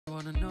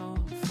wanna know,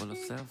 I'm full of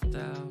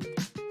self-doubt.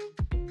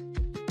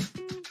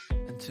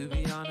 And to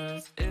be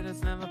honest, it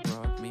has never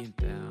brought me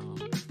down.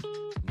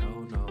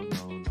 No, no,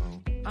 no,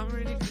 no. I'm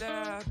really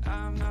glad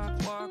I'm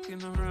not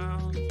walking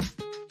around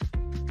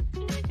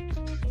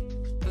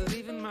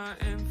believing my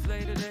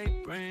inflated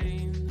ape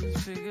brain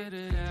has figured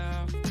it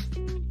out.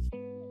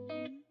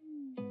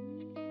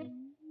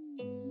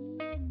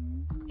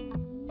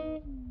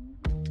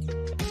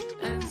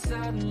 And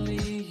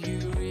suddenly you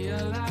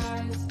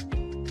realize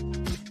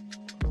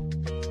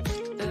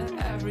that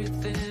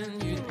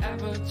everything you'd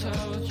ever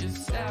told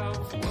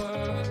yourself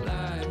were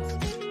lies.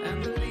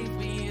 And believe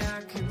me,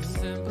 I can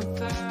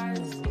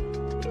sympathize,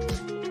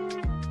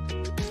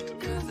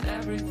 'cause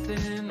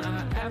everything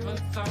I ever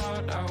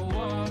thought I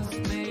was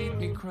made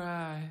me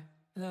cry.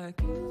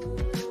 Like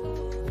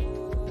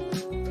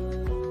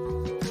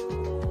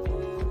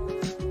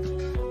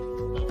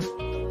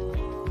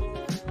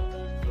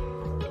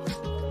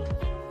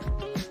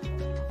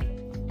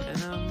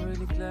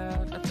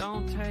I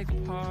don't take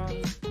part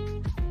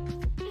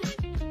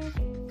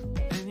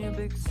in your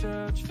big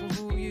search for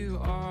who you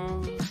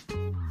are.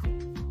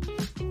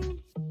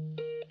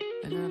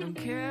 And I don't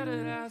care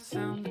that I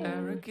sound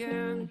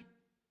arrogant,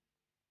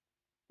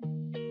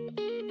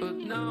 but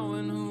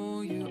knowing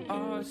who you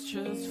are is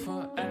just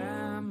for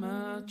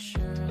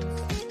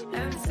amateurs.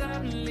 And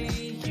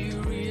suddenly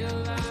you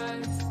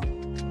realize,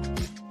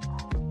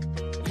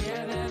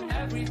 yeah, that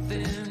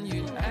everything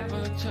you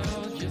ever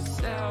told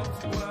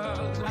yourself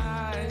were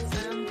lies.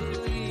 And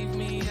believe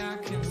me, I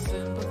can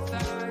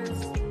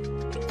sympathize.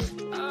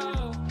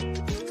 Oh,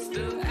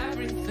 still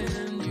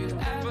everything you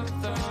ever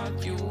thought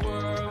you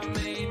were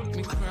made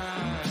me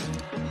cry.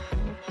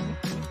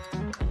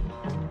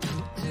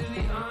 To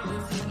be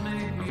honest, it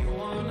made me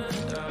wanna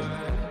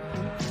die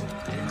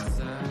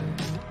inside.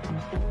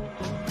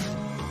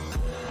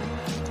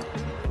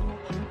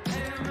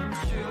 And I'm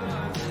sure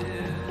I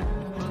did,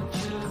 but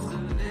just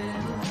a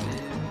little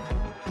bit.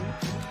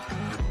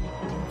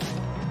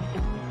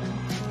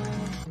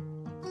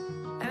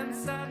 And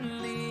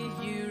suddenly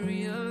you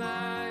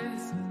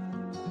realize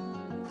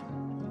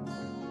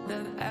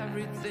that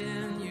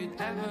everything you'd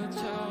ever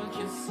told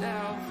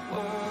yourself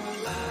were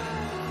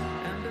lies.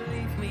 And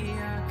believe me,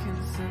 I can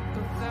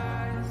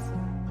sympathize,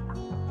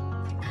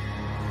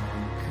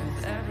 'cause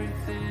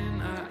everything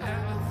I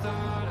ever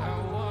thought I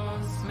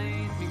was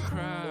made me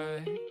cry.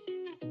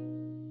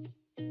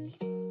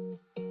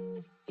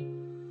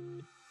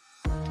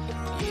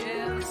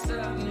 Yeah, and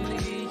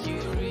suddenly you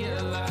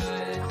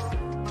realize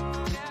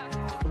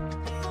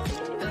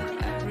that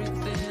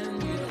everything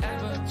you'd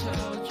ever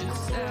told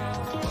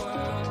yourself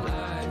were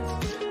lies.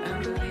 And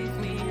believe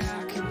me,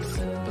 I can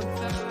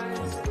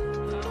sympathize.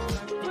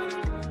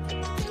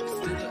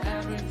 Still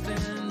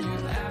everything you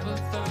ever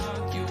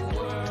thought you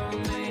were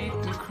made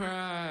me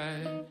cry.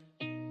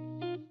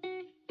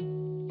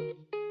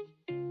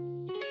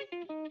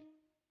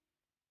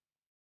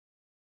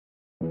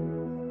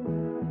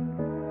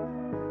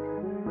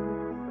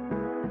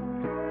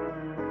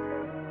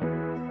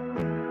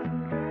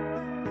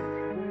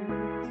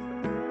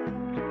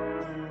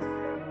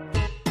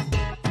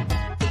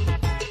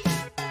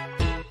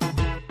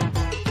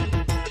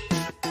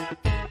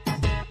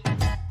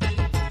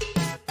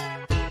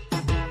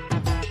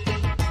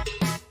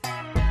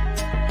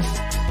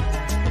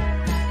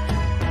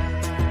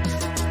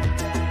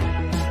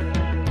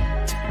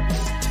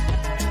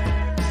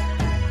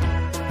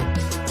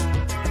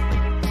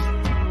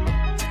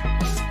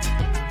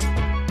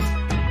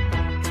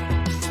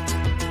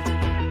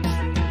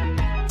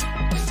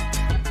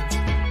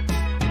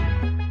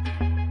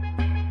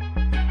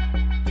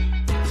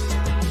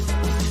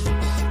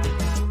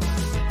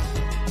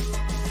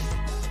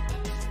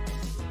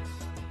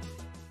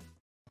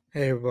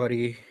 Hey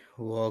everybody,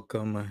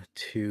 welcome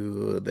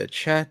to the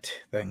chat.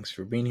 Thanks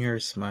for being here.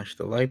 Smash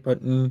the like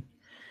button.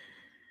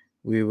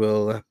 We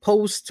will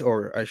post,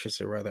 or I should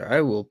say rather,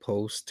 I will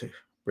post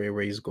Ray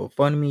Ray's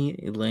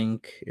GoFundMe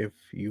link if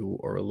you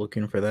are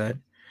looking for that.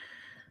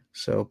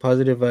 So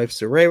positive vibes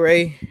to Ray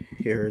Ray.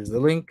 Here is the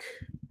link.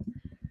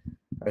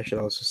 I should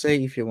also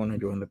say, if you want to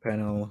join the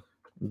panel,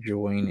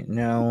 join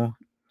now.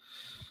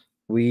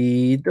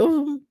 We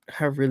don't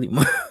have really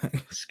much,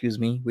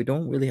 we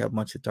don't really have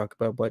much to talk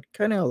about, but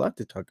kind of a lot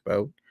to talk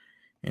about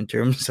in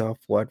terms of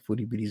what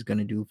Foodie Beauty is going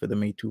to do for the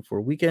May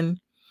 2-4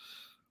 weekend.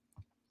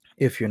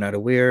 If you're not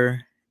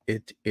aware,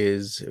 it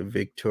is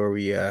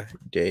Victoria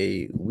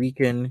Day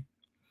weekend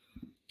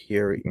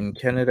here in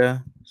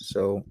Canada.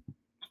 So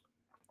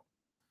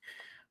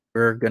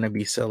we're going to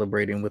be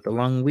celebrating with a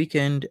long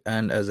weekend.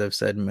 And as I've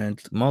said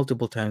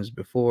multiple times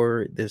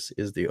before, this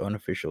is the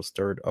unofficial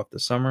start of the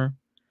summer.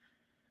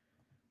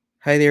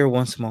 Hi there,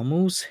 One Small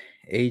Moose,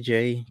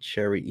 AJ,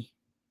 Cherry,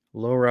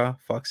 Laura,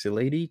 Foxy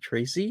Lady,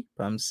 Tracy,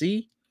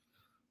 Pamsi,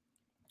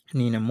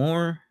 Nina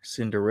Moore,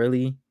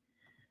 Cinderella,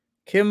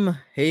 Kim,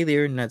 hey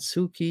there,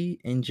 Natsuki,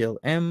 Angel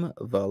M,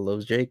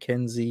 Valos J,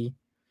 Kenzie.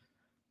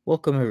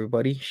 Welcome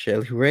everybody.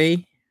 Shelly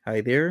Ray,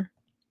 hi there.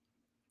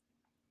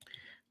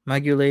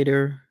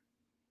 Magulator,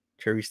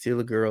 Cherry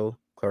Steeler Girl,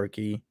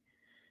 Clarky,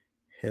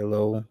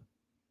 Hello,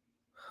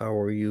 how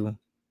are you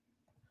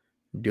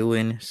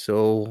doing?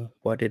 So,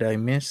 what did I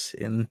miss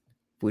in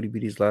Foodie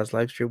Beauty's last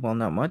live stream? Well,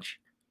 not much.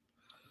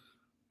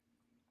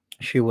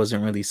 She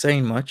wasn't really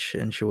saying much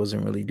and she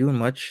wasn't really doing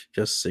much,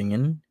 just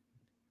singing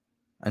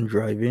and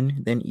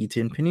driving, then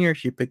eating paneer.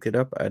 She picked it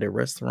up at a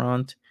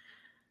restaurant.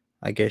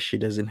 I guess she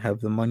doesn't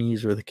have the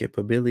monies or the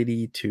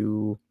capability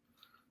to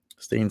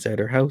stay inside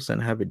her house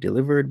and have it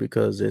delivered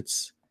because it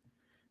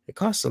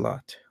costs a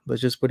lot.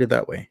 Let's just put it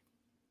that way.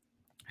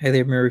 Hey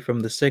there, Mary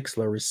from the Six,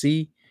 Laura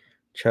C,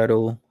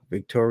 Chato,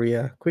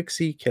 Victoria,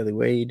 Quixie, Kelly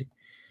Wade,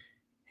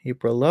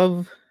 April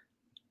Love.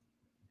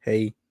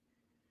 Hey,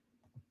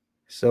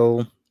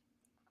 so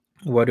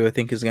what do I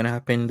think is gonna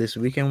happen this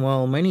weekend?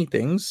 Well, many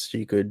things.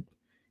 She could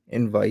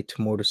invite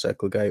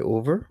motorcycle guy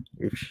over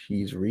if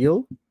she's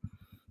real.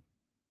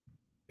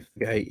 If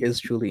the guy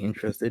is truly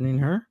interested in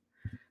her,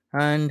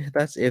 and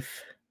that's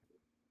if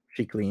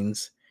she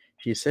cleans.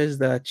 She says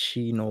that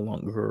she no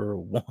longer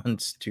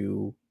wants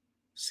to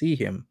see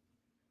him.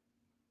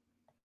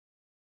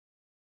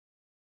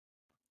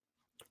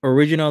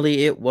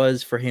 Originally, it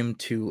was for him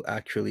to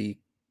actually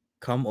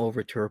come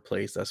over to her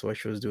place. That's why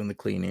she was doing the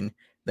cleaning.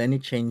 Then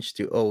it changed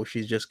to, oh,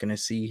 she's just going to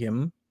see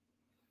him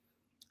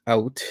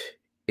out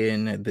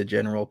in the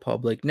general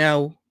public.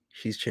 Now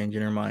she's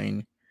changing her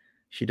mind.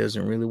 She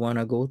doesn't really want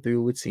to go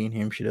through with seeing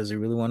him. She doesn't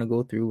really want to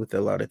go through with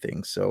a lot of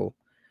things. So,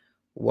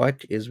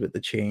 what is with the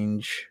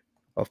change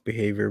of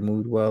behavior,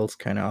 mood? Well, it's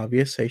kind of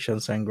obvious. Hey,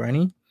 Shansan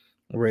Granny.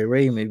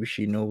 Ray, maybe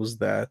she knows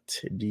that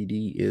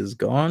Dee is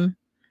gone.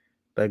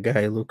 That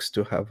guy looks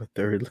to have a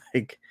third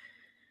leg.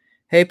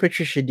 Hey,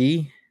 Patricia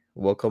D.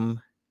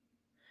 Welcome.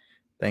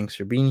 Thanks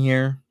for being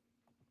here.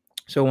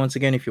 So, once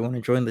again, if you want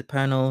to join the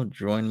panel,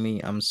 join me.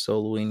 I'm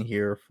soloing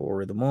here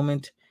for the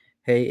moment.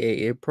 Hey,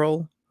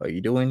 April. How you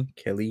doing?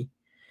 Kelly.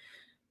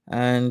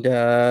 And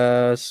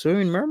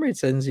Swimming Mermaid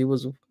says he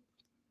was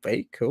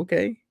fake.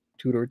 Okay.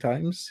 Tudor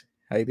Times.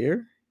 Hi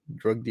there.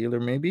 Drug dealer,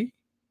 maybe.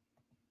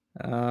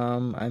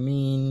 I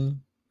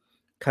mean,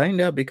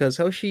 kinda, because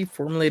how she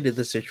formulated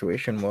the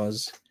situation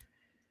was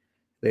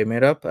they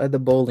met up at the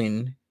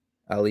bowling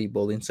alley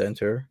bowling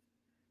center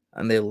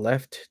and they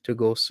left to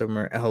go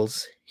somewhere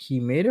else. He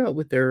made out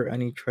with her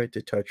and he tried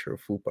to touch her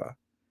fupa.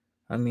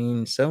 I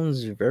mean,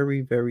 sounds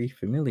very, very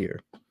familiar.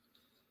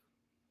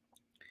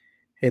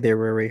 Hey there,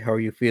 Ray. How are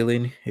you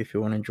feeling? If you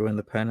want to join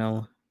the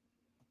panel,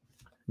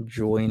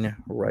 join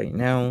right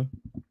now.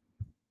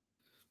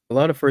 A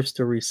lot of her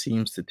stories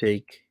seems to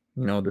take,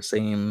 the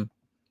same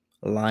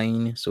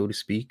line, so to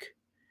speak.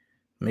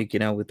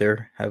 Making out with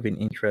her, having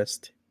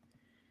interest,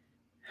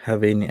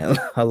 having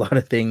a lot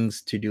of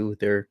things to do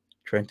with her,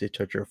 trying to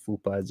touch her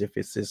fupa as if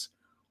it's this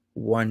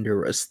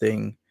wondrous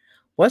thing.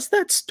 What's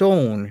that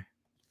stone?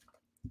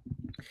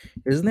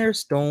 Isn't there a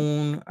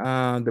stone?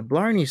 The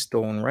Blarney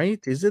stone, right?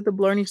 Is it the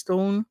Blarney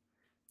stone?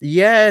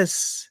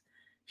 Yes.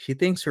 She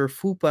thinks her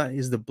fupa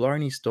is the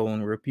Blarney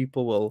stone where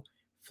people will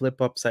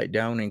flip upside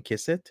down and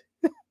kiss it.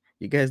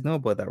 You guys know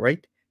about that,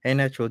 right? Hey,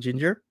 Natural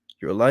Ginger,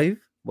 you're alive.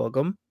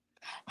 Welcome.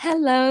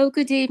 Hello,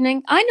 good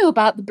evening. I know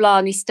about the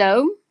Blarney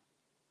Stone.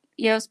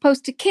 You're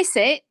supposed to kiss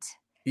it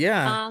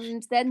Yeah,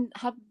 and then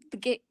have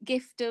the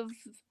gift of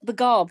the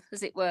gob,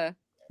 as it were.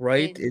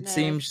 right. In It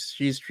seems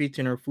she's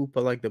treating her fupa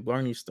like the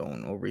Blarney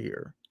stone over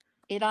here.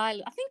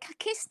 Ireland. I think I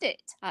kissed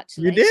it You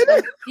actually. did?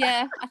 So,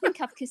 yeah, I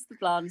think I've kissed the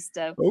Blarney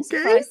Stone. Okay.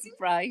 Surprise,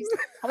 surprise.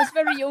 I was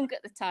very young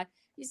at the time.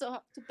 You sort of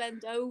have to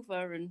bend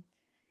over and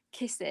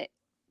kiss it.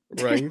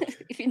 Right.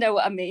 If you know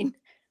what I mean.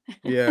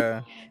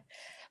 Yeah.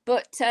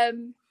 But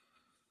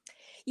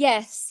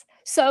yes.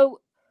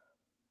 So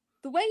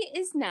the way it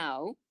is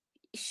now,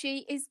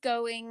 she is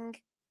going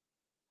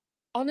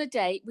on a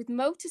date with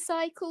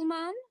Motorcycle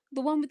Man,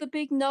 the one with the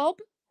big knob.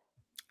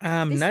 This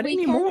Not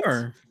weekend.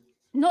 anymore.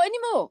 Not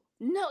anymore.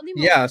 Not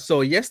anymore. Yeah,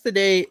 so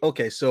yesterday,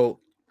 okay, so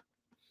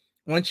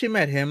when she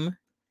met him,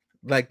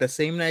 like the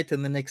same night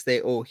and the next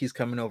day, oh, he's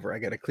coming over, I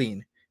gotta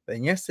clean.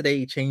 Then yesterday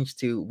he changed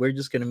to we're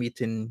just gonna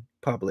meet in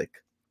public.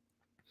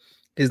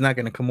 He's not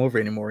gonna come over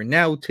anymore.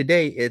 Now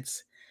today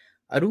it's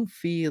I don't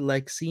feel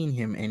like seeing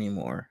him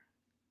anymore.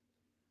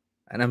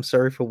 And I'm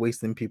sorry for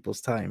wasting people's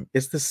time.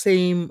 It's the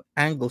same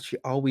angle she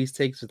always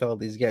takes with all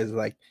these guys.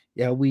 Like,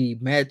 yeah, we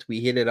met, we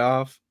hit it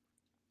off.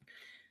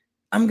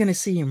 I'm gonna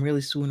see him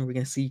really soon. We're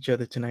gonna see each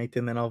other tonight,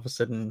 and then all of a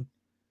sudden,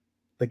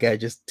 the guy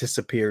just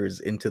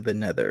disappears into the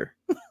nether.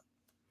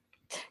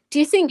 Do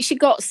you think she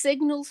got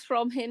signals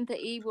from him that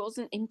he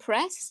wasn't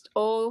impressed,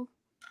 or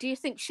do you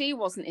think she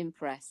wasn't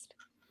impressed?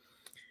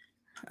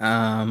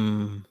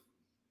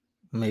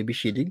 Maybe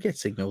she did get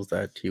signals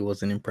that he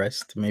wasn't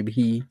impressed. Maybe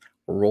he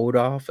rode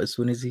off as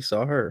soon as he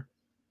saw her.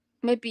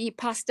 Maybe he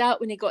passed out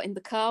when he got in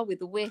the car with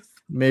the whiff.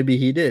 Maybe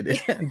he did.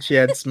 And she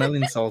had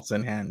smelling salts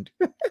in hand.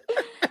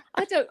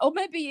 I don't. Or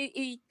maybe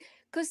he.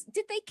 Because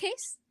did they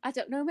kiss? I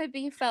don't know.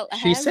 Maybe he felt a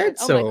She hair. said Went,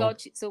 oh so. my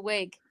god, it's a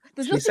wig.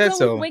 There's She nothing said wrong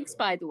so. with wigs,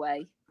 by the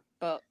way.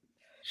 But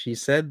she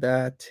said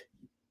that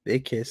they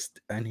kissed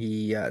and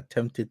he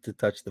attempted to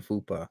touch the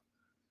fupa.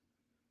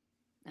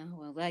 oh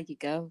well, there you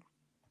go.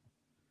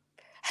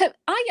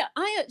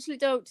 I actually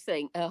don't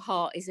think her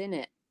heart is in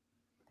it.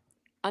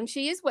 And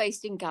she is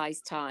wasting guys'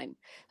 time.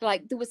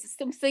 Like, there was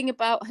something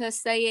about her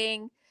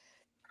saying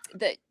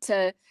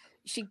that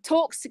she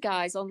talks to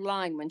guys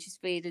online when she's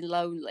feeling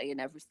lonely and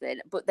everything,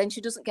 but then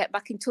she doesn't get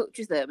back in touch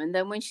with them. And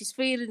then when she's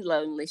feeling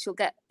lonely,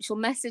 she'll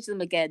message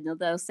them again, and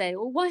they'll say,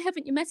 "Well, why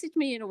haven't you messaged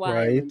me in a while?"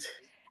 Right.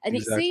 And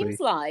it seems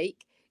Exactly.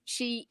 like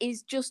she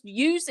is just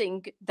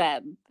using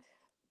them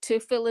to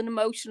fill an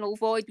emotional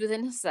void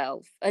within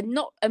herself, and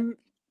not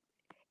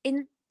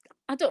in.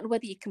 I don't know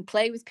whether you can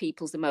play with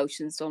people's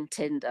emotions on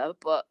Tinder,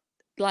 but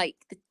like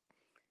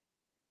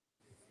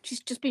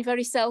she's just been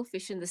very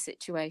selfish in the I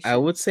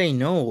situation. would say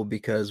no,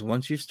 because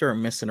once you start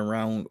messing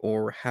around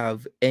or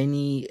have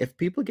any, if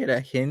people get a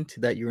hint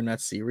that you're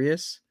not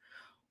serious,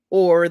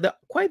 or the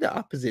quite the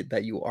opposite,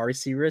 that you are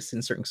serious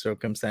in certain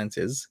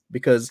circumstances,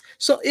 because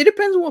so it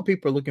depends on what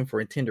people are looking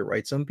for in Tinder,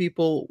 right? Some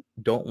people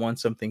don't want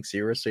something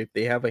serious, so if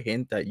they have a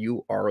hint that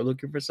you are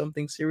looking for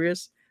something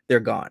serious, they're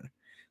gone.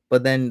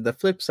 But then the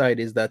flip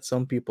side is that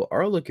some people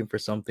are looking for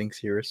something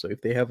serious, so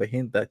if they have a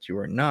hint that you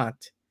are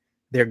not,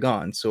 they're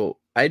gone. So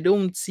I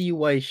don't see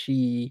why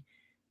she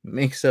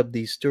makes up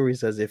these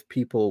stories as if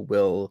people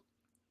will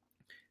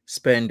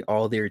spend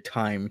all their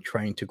time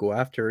trying to go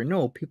after her.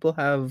 No, people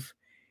have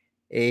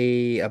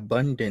a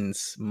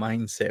abundance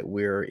mindset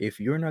where if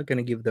you're not going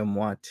to give them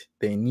what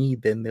they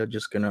need, then they're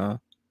just going to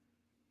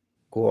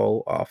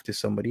go off to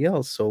somebody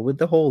else. So with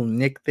the whole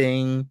Nick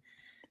thing,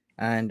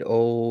 and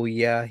oh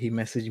yeah, he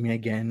messaged me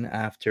again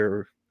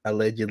after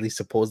allegedly,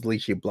 supposedly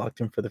she blocked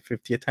him for the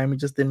 50th time, it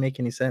just didn't make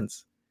any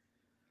sense.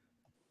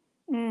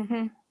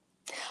 Mm-hmm.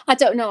 I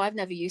don't know. I've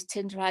never used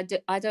Tinder.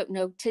 I don't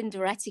know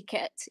Tinder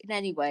etiquette in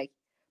any way.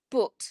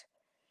 But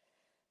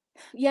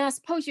yeah, I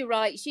suppose you're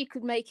right. She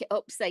could make it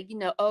up, say,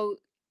 oh,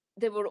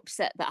 they were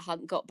upset that I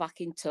hadn't got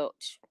back in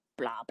touch.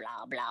 Blah,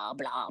 blah, blah,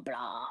 blah,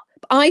 blah.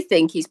 But I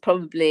think he's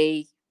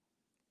probably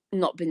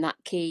not been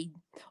that keen,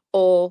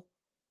 or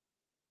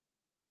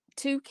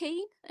too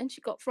keen, and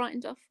she got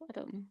frightened off. I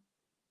don't know.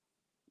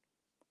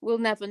 We'll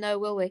never know,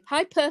 will we?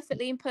 Hi,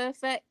 Perfectly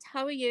Imperfect.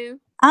 How are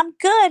you? I'm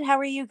good. How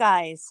are you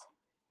guys?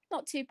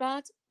 Not too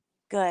bad.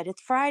 Good.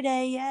 It's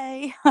Friday.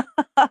 Yay.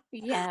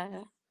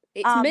 Yeah.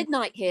 It's um.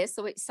 midnight here,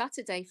 so it's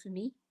Saturday for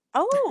me.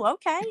 Oh,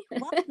 okay.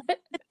 Well,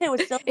 it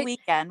was still the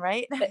weekend,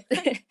 right?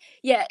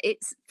 Yeah,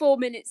 it's 4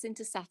 minutes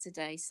into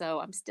Saturday, so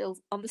I'm still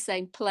on the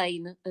same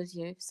plane as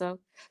you. So,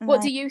 what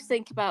Nice. do you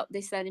think about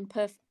this then?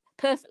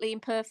 Perfectly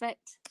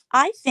Imperfect.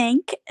 I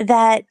think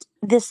that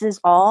this is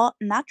all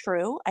not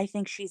true. I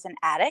think she's an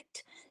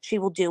addict. She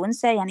will do and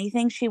say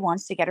anything she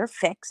wants to get her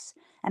fix,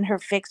 and her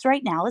fix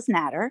right now is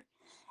Natter,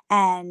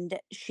 and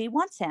she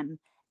wants him.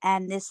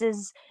 And this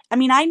is, I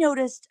mean, I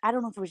noticed. I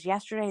don't know if it was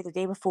yesterday or the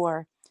day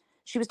before.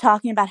 She was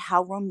talking about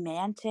how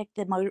romantic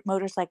the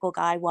motorcycle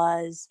guy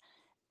was.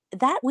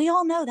 That we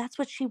all know that's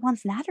what she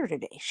wants Natter to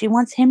be. She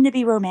wants him to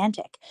be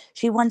romantic.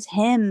 She wants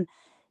him,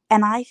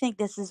 and I think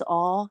this is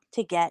all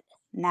to get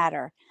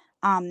Natter.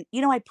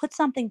 I put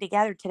something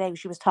together today.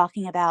 She was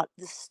talking about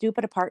this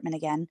stupid apartment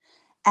again,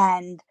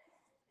 and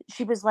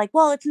she was like,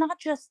 "Well, it's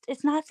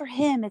not for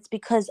him. It's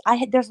because I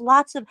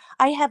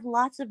have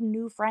lots of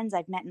new friends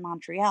I've met in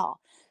Montreal."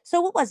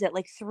 So what was it,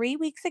 like 3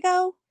 weeks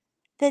ago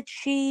that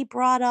she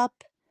brought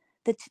up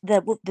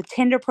the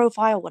Tinder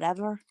profile,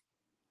 whatever,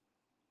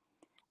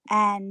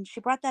 and she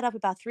brought that up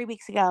about 3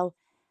 weeks ago,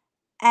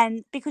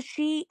 and because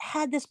she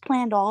had this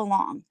planned all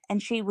along,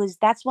 and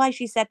that's why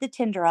she set the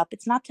Tinder up.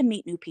 It's not to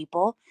meet new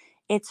people.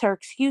 It's her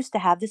excuse to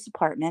have this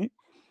apartment.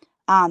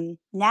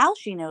 Now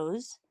she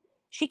knows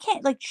she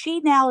can't, like, she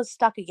now is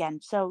stuck again.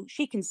 So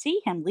she can see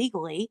him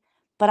legally,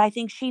 but I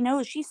think she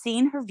knows she's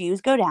seen her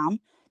views go down.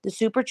 The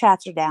super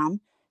chats are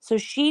down. So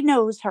she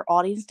knows her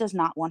audience does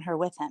not want her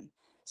with him.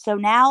 So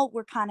now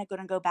we're kind of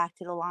going to go back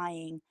to the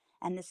lying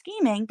and the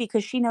scheming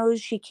because she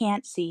knows she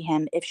can't see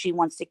him if she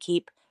wants to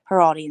keep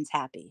her audience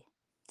happy.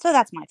 So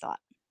that's my thought.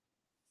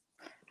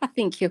 I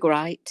think you're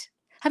right.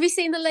 Have you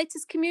seen the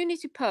latest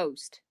community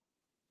post?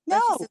 No.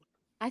 She says,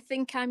 I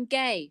think I'm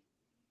gay.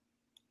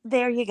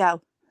 There you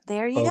go.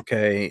 There you go.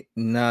 Okay,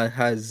 now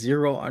has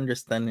zero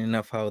understanding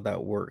of how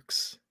that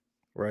works,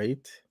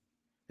 right?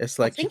 It's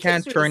I like she think it's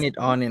can't really turn it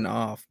simple. on and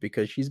off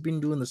because she's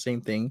been doing the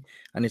same thing,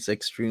 and it's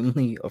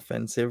extremely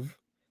offensive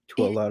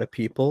to a lot of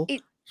people.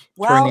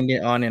 Well, Turning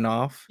it on and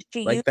off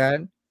she like used that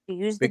she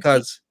used the T,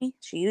 because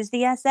she used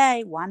the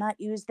SA. Why not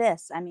use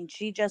this? I mean,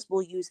 she just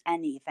will use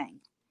anything.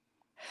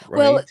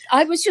 Well, right?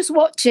 I was just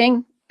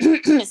watching,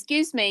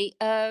 excuse me,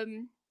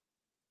 oh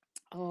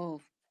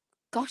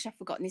gosh, I've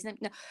forgotten his name.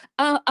 No,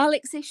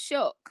 Alex is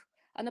shook,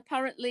 and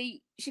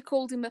apparently she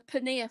called him a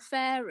paneer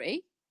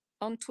fairy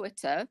on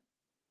Twitter.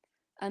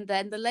 And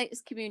then the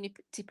latest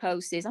community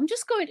post is, I'm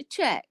just going to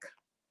check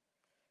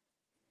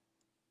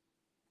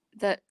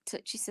that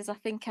she says, I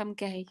think I'm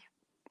gay.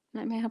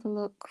 Let me have a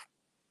look.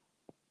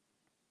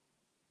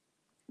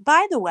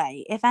 By the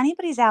way, if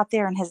anybody's out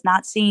there and has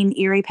not seen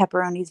Erie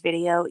Pepperoni's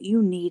video,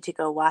 you need to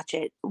go watch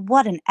it.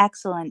 What an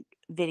excellent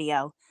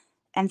video.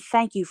 And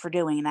thank you for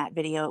doing that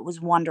video. It was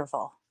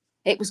wonderful.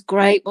 It was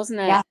great, wasn't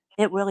it? Yeah,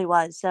 It really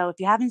was. So if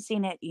you haven't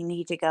seen it, you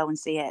need to go and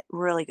see it.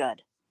 Really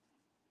good.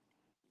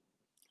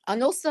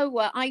 And also,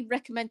 I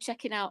recommend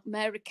checking out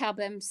Mary Cab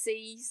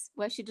MCs,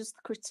 where she does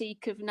the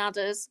critique of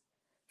Nada's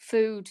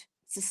food.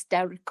 It's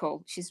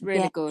hysterical. She's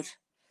really Yeah. good.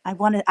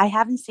 I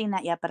haven't seen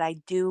that yet, but I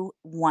do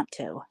want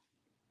to.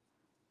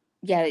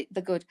 Yeah,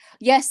 they're good.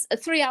 Yes,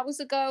 3 hours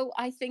ago,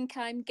 I think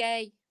I'm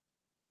gay.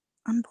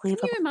 Can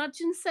Unbelievable. you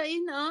imagine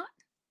saying that?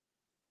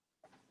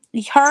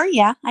 Her,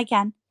 yeah, I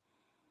can.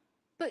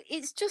 But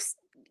it's just,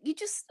 you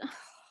just.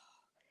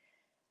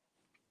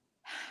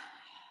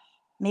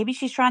 Maybe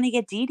she's trying to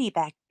get Dee Dee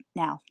back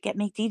now.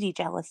 Make Dee Dee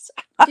jealous.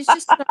 She's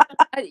just.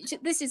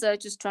 This is her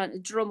just trying to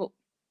drum up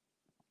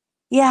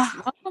Yeah.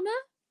 drama.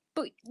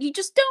 But you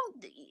just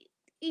don't.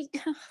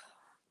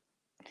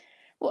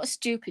 What a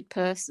stupid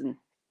person.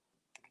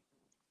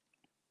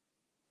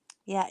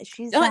 Yeah,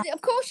 she's.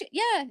 Of course,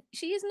 yeah,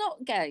 she is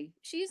not gay.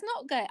 She is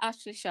not gay,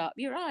 Ashley Sharp.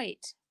 You're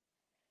right.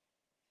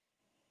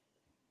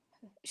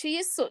 She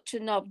is such a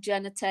knob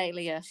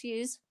genitalia.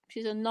 She's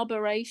a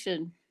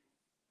knobberation.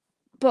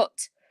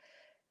 But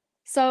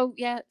so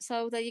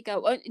there you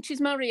go. And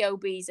she's Mario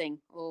Beasing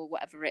or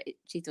whatever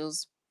she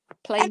does.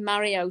 Play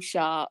Mario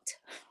Shart,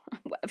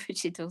 whatever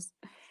she does.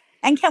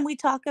 And can we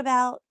talk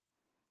about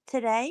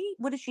today?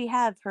 What does she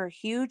have? Her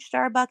huge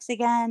Starbucks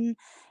again,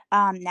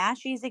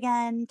 Nashi's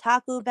again,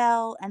 Taco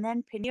Bell, and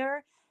then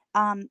Panera.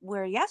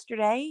 Where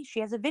yesterday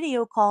she has a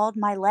video called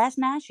 "My Last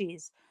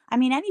Nashi's." I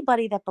mean,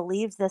 anybody that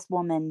believes this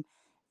woman,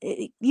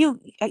 you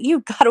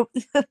gotta.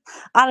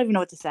 I don't even know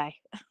what to say.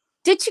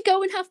 Did she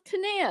go and have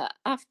paneer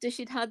after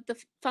she'd had the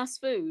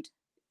fast food?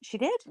 She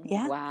did,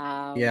 yeah.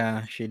 Wow.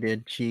 Yeah, she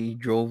did. She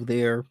drove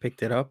there,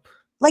 picked it up.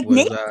 Like Was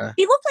naked.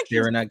 She looked like she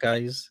was staring at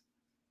guys.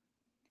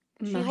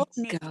 She My looks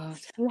naked. God.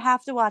 You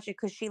have to watch it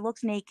because she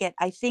looks naked.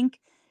 I think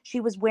she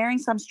was wearing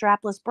some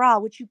strapless bra,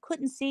 which you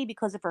couldn't see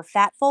because of her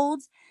fat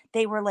folds.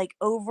 They were like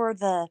over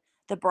the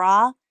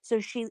bra. So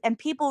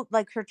people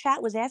like her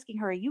chat was asking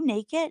her, "Are you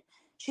naked?"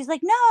 She's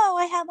like, "No,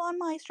 I have on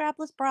my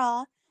strapless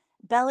bra,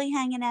 belly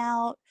hanging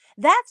out."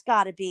 That's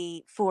got to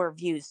be for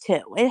views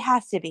too. It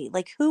has to be.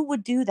 Like, who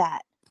would do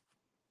that?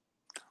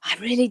 I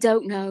really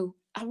don't know.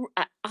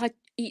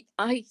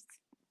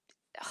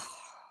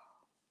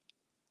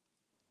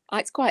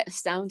 It's quite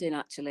astounding,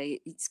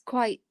 actually. It's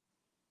quite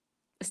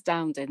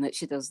astounding that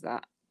she does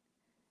that.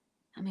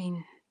 I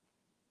mean,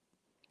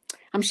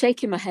 I'm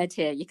shaking my head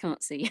here. You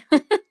can't see.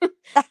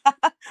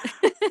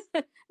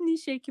 I'm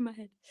shaking my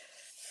head.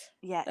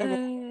 Yeah,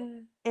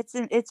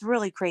 it's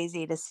really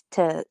crazy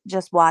to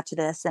just watch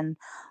this, and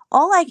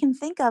all I can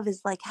think of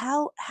is like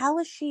how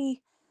is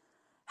she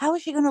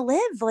going to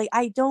live? Like,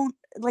 I don't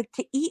like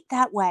to eat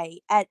that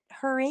way at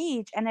her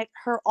age and at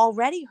her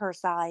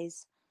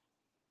size.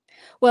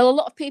 Well, a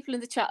lot of people in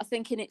the chat are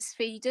thinking it's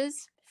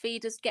feeders.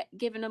 Feeders get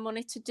given her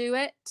money to do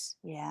it.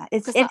 Yeah,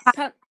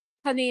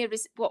 paneer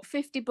is what,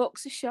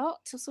 $50 a shot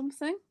or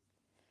something.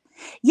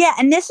 Yeah,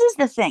 and this is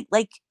the thing.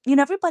 Like,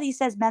 everybody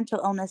says mental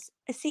illness.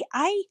 See,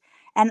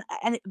 and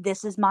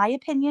this is my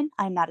opinion.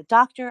 I'm not a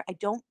doctor. I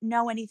don't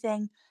know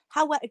anything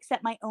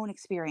except my own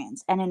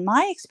experience. And in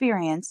my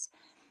experience,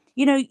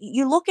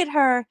 you look at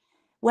her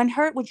when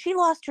she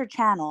lost her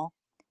channel.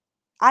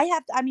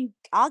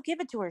 I'll give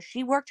it to her.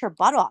 She worked her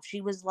butt off.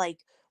 She was like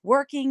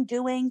working,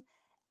 doing.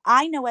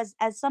 I know as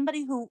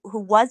somebody who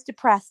was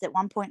depressed at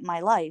one point in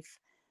my life,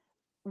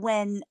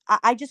 when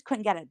I just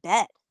couldn't get out of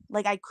bed.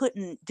 Like, I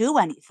couldn't do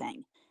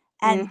anything.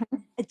 And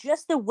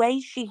just the way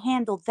she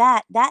handled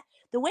that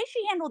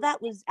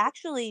was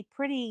actually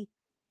pretty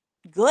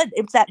good.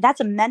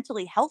 That's a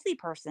mentally healthy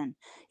person.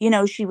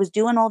 She was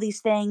doing all these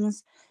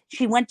things.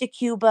 She went to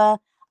Cuba.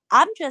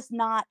 I'm just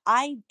not,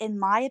 in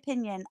my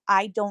opinion,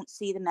 I don't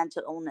see the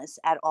mental illness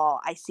at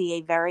all. I see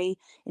a very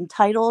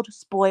entitled,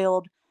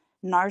 spoiled,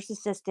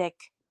 narcissistic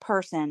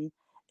person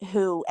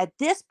who at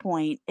this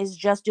point is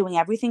just doing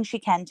everything she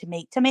can to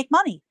make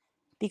money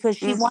because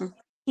she wants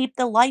to keep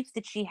the life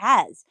that she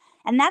has.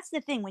 And that's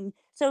the thing.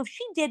 So if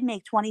she did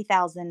make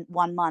 20,000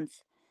 one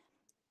month,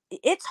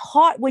 it's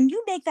hard when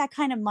you make that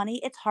kind of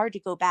money. It's hard to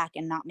go back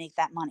and not make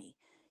that money.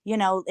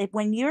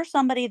 When you're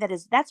somebody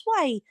that's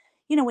why,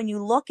 when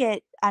you look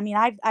at,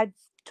 I've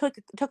took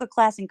a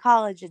class in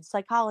college in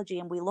psychology,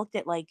 and we looked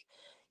at, like,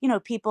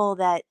 people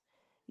that,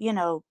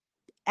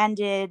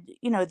 ended,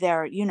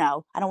 their,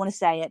 I don't want to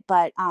say it,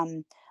 but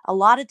a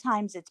lot of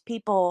times it's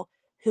people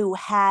who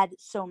had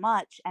so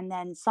much and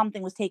then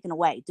something was taken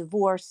away,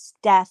 divorce,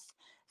 death,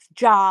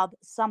 job,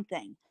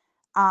 something,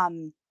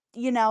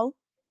 you know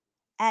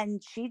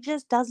and she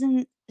just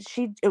doesn't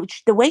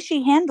the way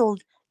she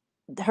handled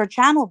her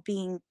channel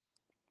being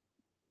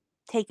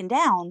taken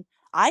down,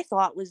 I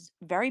thought was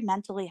very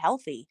mentally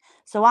healthy.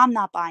 So I'm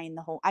not buying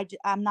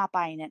I'm not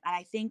buying it. And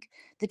I think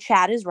the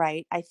chat is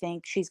right. I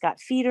think she's got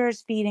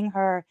feeders feeding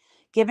her,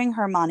 giving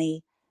her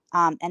money.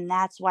 And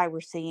that's why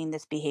we're seeing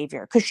this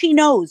behavior, because she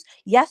knows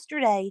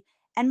yesterday.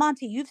 And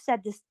Monty, you've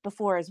said this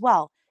before as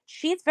well.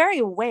 She's very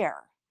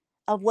aware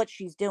of what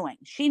she's doing.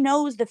 She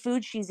knows the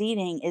food she's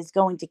eating is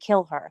going to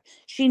kill her.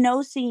 She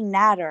knows seeing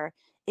Natter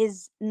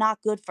is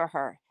not good for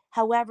her.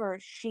 However,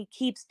 she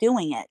keeps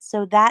doing it.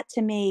 So that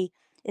to me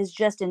is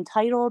just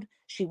entitled.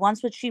 She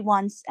wants what she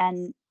wants,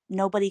 and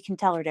nobody can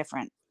tell her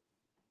different.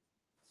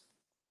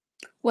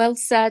 Well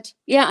said.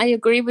 Yeah, I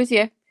agree with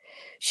you.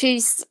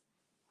 She's,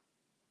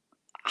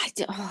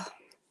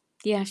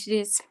 yeah, she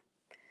is.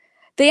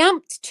 The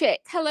amped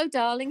chick. Hello,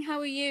 darling. How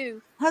are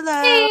you?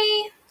 Hello.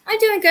 Hey, I'm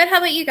doing good. How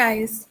about you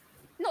guys?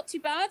 Not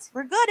too bad.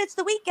 We're good. It's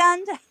the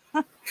weekend.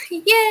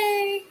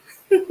 Yay!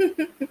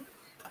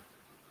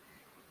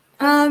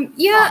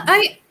 Yeah,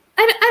 I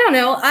don't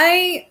know.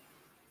 I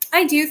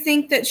do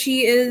think that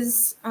she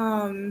is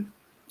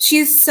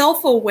she's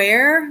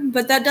self-aware,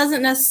 but that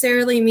doesn't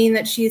necessarily mean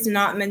that she's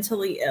not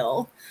mentally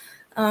ill.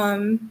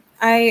 I'm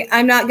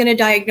not going to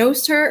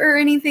diagnose her or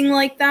anything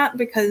like that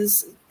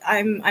because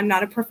I'm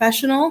not a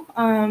professional.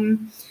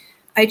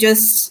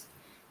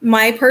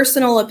 My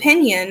personal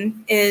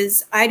opinion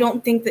is I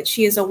don't think that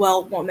she is a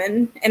well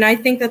woman, and I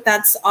think that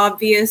that's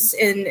obvious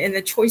in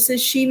the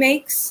choices she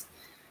makes.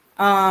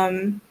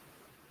 I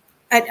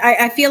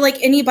feel like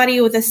anybody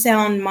with a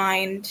sound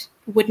mind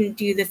wouldn't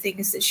do the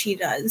things that she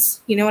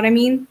does. You know what I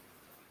mean?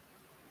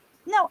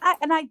 No,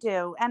 I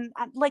do. And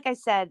like I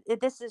said,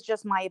 this is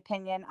just my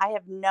opinion. I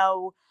have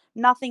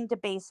nothing to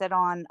base it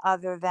on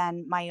other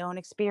than my own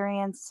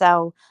experience.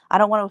 So I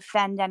don't want to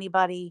offend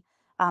anybody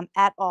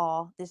at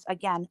all. This,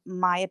 again,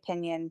 my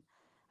opinion.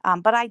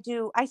 But I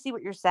see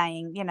what you're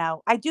saying.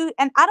 I do.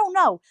 And I don't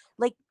know,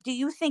 like, do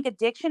you think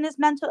addiction is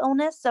mental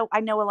illness? So I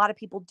know a lot of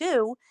people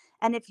do.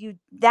 And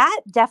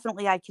that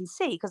definitely I can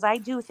see, because I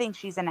do think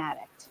she's an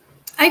addict.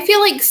 I feel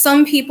like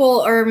some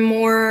people are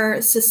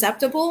more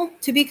susceptible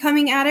to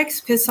becoming addicts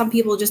because some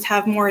people just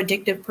have more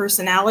addictive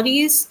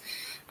personalities.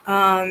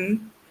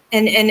 And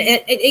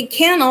it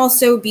can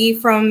also be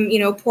from,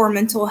 poor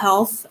mental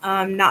health,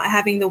 not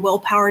having the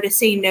willpower to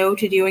say no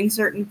to doing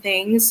certain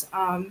things.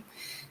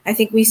 I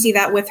think we see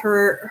that with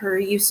her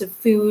use of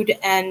food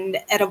and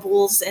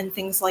edibles and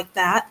things like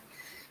that.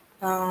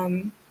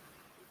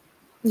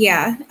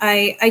 Yeah,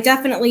 I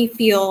definitely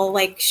feel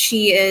like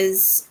she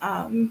is,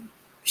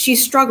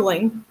 she's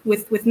struggling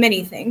with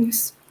many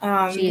things.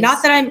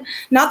 Not that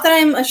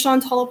I'm a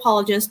Chantal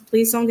apologist.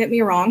 Please don't get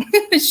me wrong.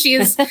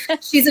 she's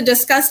a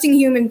disgusting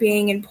human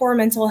being, and poor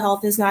mental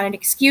health is not an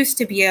excuse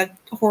to be a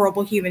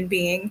horrible human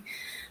being.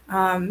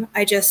 I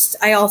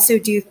also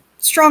do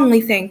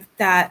strongly think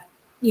that,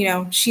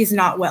 she's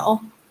not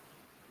well.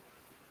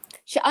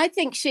 I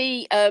think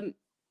she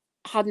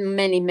had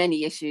many,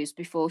 many issues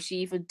before she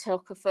even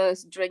took her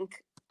first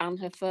drink and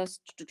her first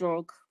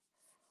drug.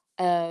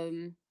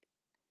 And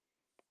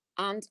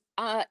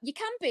you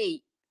can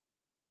be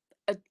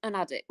an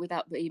addict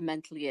without being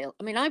mentally ill.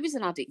 I mean, I was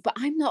an addict, but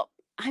I'm not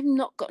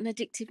got an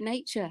addictive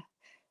nature,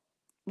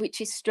 which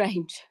is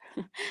strange.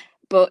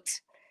 But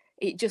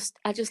I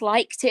just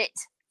liked it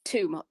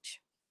too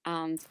much,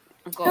 and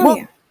I got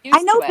used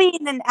I know to it.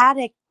 being an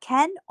addict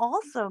can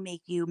also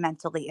make you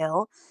mentally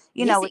ill.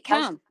 Yes, it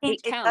can.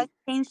 It does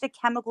change the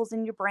chemicals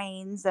in your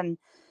brains, and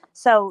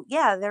so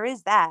yeah, there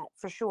is that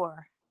for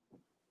sure.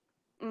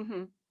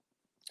 Mm-hmm.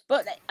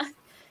 But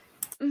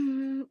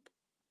I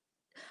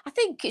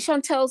think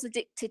Chantel's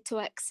addicted to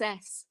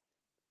excess.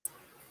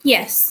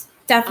 Yes,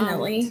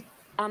 definitely.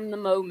 And the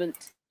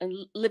moment,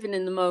 and living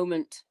in the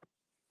moment.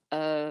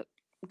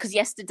 Because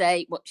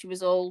yesterday, she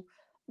was all,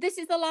 this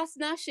is the last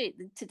Nashi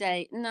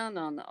today. No.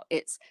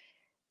 It's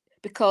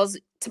because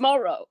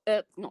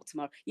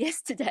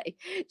yesterday,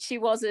 she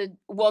wasn't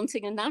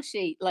wanting a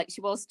Nashi like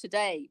she was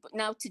today. But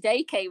now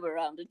today came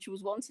around and she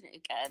was wanting it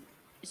again.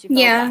 She fell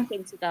back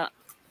into that.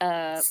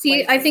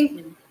 See, I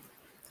think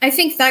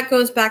that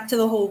goes back to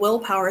the whole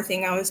willpower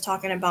thing I was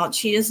talking about.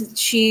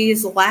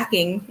 She's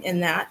lacking in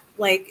that.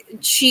 Like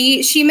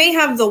she may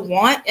have the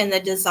want and the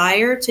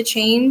desire to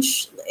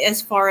change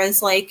as far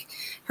as like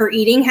her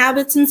eating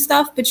habits and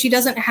stuff, but she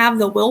doesn't have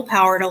the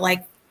willpower to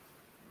like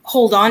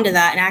hold on to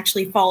that and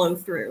actually follow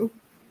through.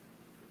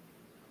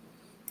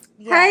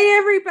 Yeah. Hey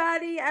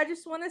everybody, I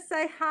just want to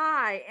say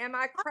hi. Am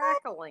I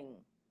crackling?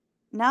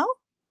 No.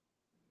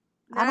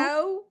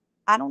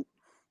 I don't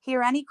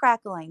hear any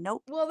crackling.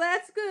 Nope. Well,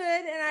 that's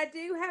good. And I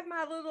do have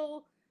my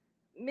little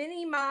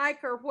mini mic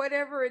or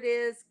whatever it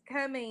is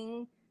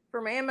coming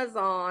from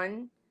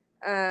Amazon.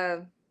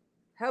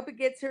 Hope it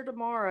gets here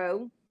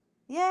tomorrow.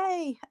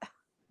 Yay.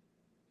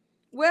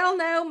 Well,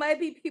 no,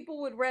 maybe people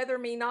would rather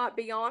me not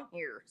be on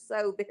here.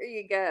 So there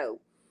you go.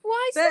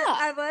 Why is that?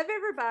 I love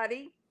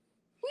everybody.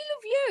 We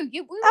love you.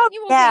 You will be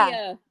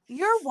here.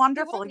 You're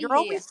wonderful. You're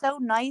always so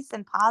nice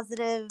and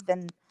positive,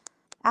 and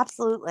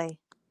absolutely.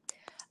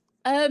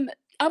 I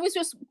was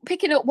just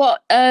picking up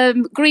what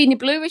Greeny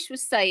Bluish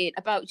was saying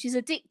about she's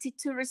addicted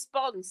to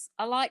response.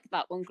 I like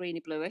that one,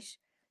 Greeny Bluish.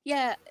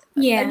 Yeah.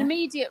 An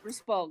immediate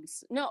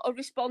response, not a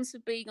response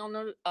of being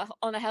on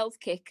a health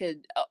kick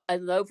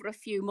and over a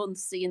few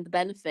months seeing the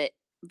benefit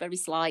very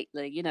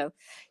slightly.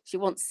 She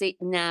wants it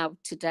now,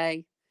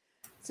 today.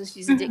 So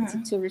she's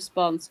addicted to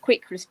response,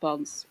 quick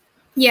response.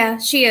 Yeah,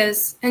 she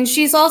is. And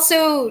she's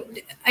also,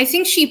 I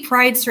think she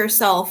prides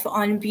herself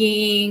on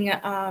being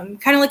kind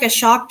of like a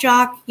shock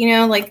jock, you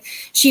know, like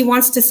she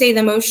wants to say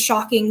the most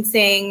shocking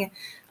thing,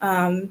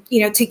 you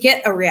know, to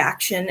get a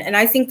reaction. And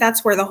I think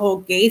that's where the whole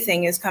gay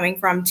thing is coming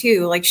from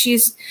too. Like she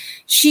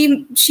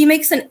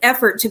makes an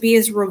effort to be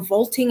as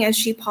revolting as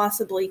she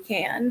possibly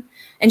can.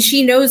 And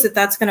she knows that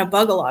that's going to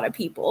bug a lot of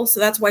people. So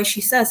that's why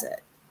she says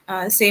it.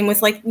 Same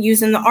with like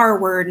using the R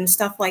word and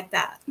stuff like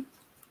that.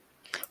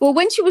 Well,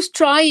 when she was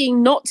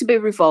trying not to be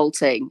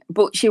revolting,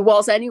 but she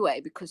was anyway,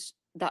 because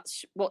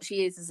that's what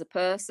she is as a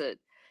person.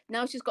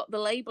 Now she's got the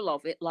label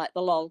of it, like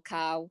the lol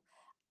cow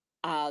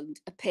and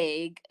a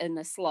pig and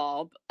a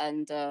slob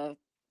and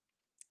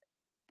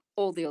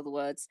all the other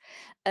words.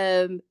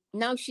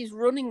 Now she's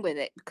running with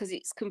it because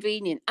it's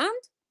convenient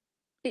and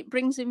it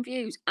brings in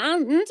views.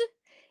 And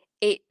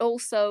it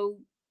also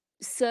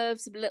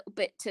serves a little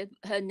bit to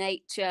her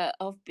nature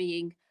of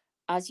being,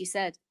 as you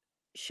said,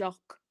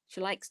 shock.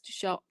 She likes to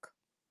shock.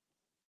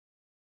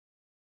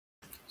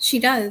 She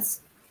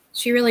does.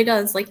 She really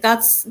does. Like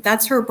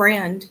that's her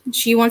brand.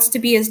 She wants to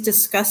be as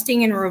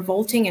disgusting and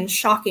revolting and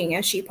shocking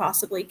as she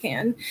possibly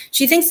can.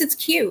 She thinks it's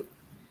cute.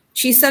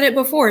 She said it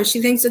before.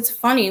 She thinks it's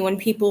funny when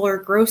people are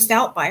grossed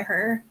out by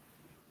her.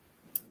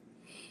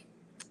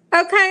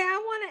 Okay,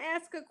 I want to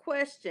ask a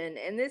question,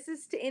 and this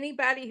is to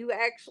anybody who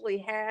actually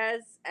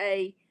has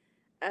a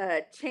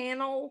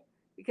channel,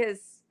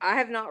 because I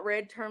have not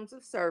read Terms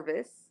of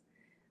Service,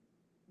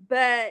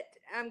 but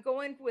I'm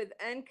going with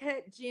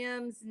Uncut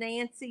Gems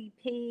Nancy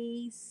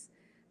P's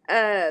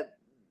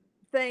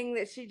thing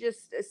that she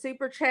just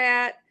super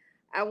chat.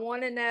 I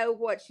want to know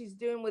what she's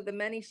doing with the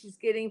money she's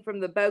getting from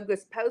the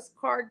bogus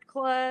postcard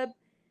club.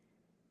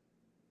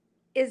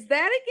 Is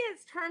that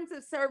against Terms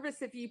of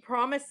Service if you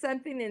promise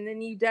something and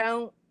then you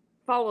don't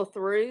follow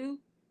through?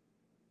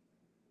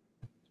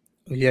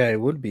 Yeah,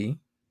 it would be,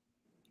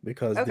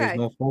 because there's Okay.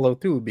 no follow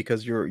through,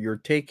 because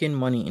you're taking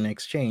money in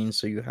exchange,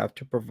 so you have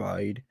to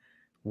provide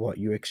what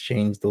you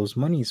exchange those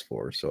monies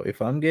for. So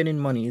if I'm getting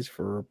monies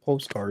for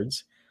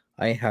postcards,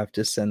 I have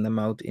to send them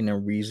out in a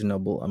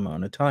reasonable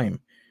amount of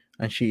time.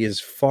 And she is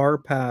far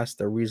past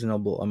a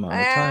reasonable amount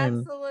of time.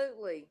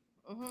 Absolutely.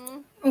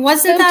 Mm-hmm.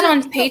 Wasn't that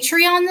on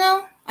Patreon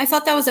though? I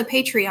thought that was a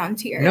Patreon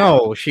tier.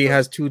 No, she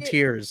has 2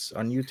 tiers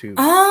on YouTube.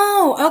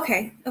 Oh,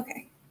 okay.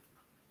 Okay.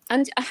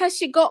 And has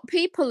she got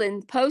people in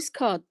the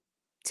postcard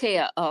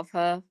tier of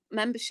her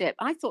membership?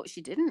 I thought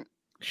she didn't.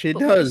 She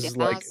does. She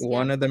like has,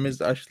 one of them is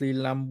Ashley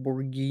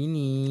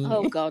Lamborghini.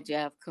 Oh God,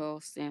 yeah, of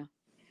course, yeah.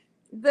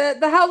 The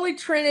Holy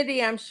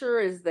Trinity, I'm sure,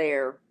 is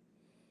there.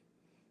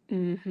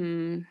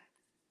 Mm-hmm.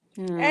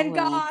 Oh, and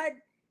God,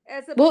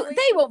 as a well,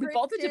 they won't be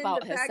Christian, bothered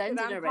about her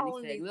sending her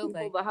calling anything, these will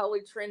people they? The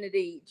Holy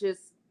Trinity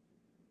just,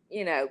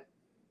 you know,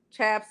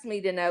 chaps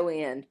me to no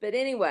end. But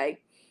anyway.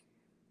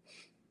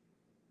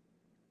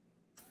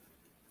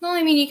 Well,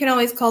 I mean, you can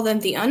always call them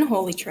the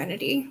Unholy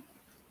Trinity.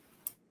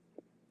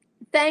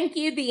 Thank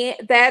you,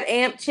 that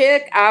amp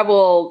chick. I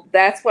will.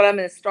 That's what I'm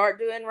going to start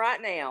doing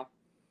right now.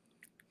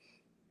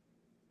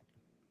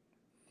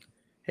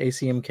 Hey,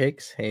 CM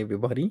Cakes. Hey,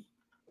 everybody.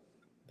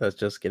 That's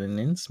just getting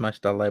in.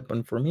 Smash that like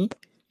button for me.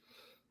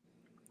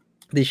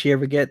 Did she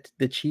ever get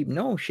the cheap?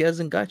 No, she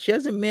hasn't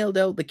mailed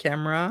out the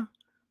camera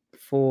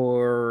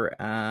for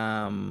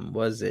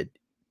was it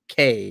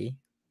K?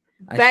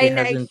 Bay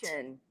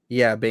Nation.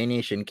 Yeah, Bay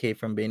Nation. K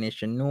from Bay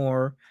Nation,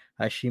 nor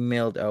has she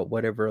mailed out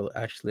whatever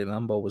Ashley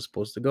Lambo was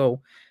supposed to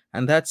go.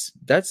 And that's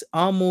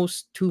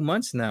almost 2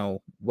 months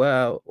now.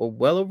 Well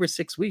over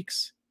 6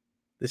 weeks.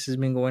 This has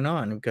been going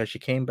on because she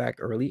came back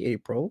early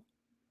April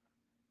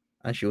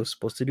and she was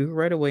supposed to do it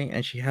right away,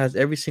 and she has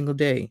every single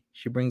day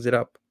she brings it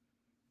up,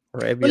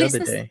 or every other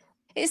day.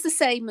 It's the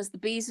same as the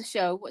Beezer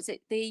show. Was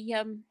it the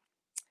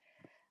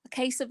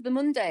case of the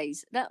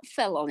Mondays that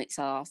fell on its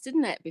arse,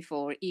 didn't it,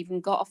 before it even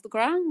got off the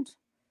ground?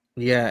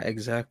 Yeah,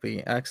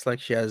 exactly. Acts like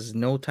she has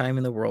no time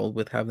in the world,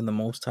 with having the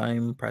most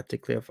time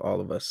practically of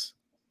all of us.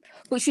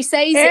 Well, she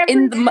says it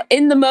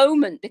in the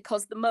moment,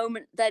 because the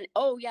moment then,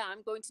 oh yeah,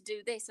 I'm going to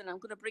do this and I'm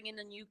going to bring in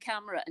a new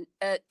camera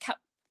and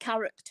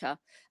character,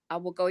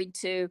 and we're going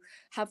to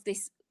have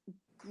this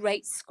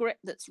great script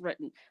that's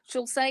written.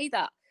 She'll say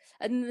that,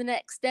 and the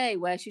next day,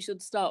 where she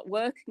should start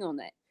working on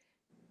it,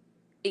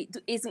 it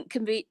isn't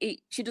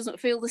she doesn't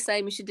feel the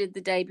same as she did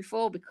the day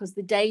before, because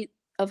the day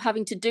of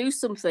having to do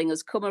something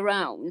has come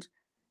around.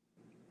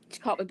 She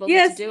can't be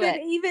bothered to do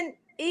it.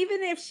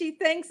 Even if she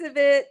thinks of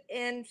it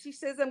and she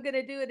says, I'm going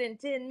to do it in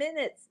 10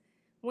 minutes,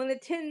 when the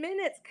 10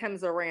 minutes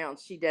comes around,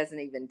 she doesn't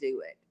even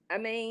do it. I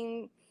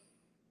mean,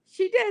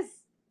 she does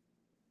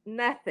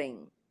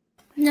nothing.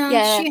 No,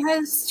 yeah.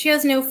 She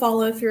has no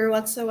follow through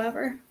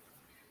whatsoever.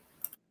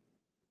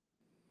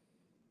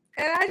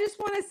 And I just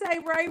want to say,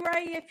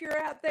 Ray, if you're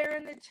out there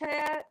in the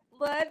chat,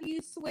 love you,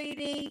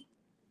 sweetie.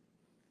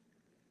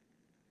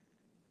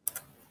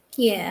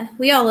 Yeah,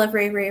 we all love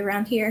Ray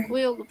around here.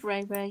 We all love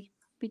Ray.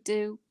 We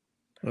do.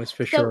 That's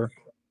for sure.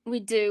 We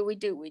do.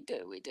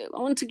 I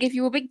want to give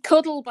you a big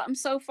cuddle, but I'm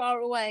so far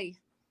away.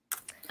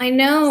 I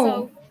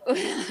know.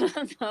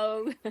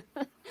 No.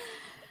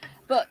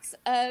 But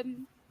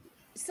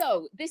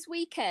so this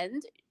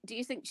weekend, do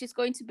you think she's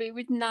going to be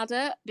with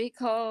Nada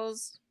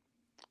because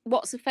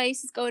what's her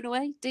face is going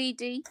away? Dee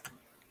Dee?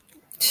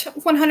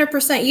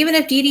 100%. Even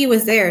if Dee Dee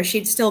was there,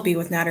 she'd still be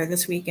with Nader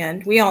this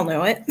weekend. We all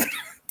know it.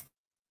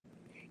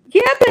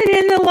 Yeah, but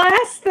in the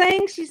last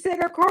thing, she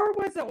said her car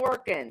wasn't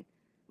working.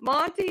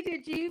 Monty,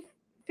 did you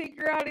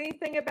figure out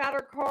anything about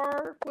her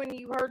car when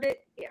you heard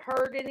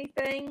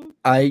anything?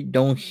 I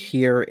don't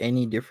hear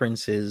any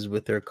differences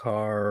with her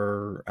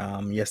car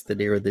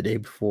yesterday or the day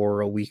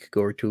before, a week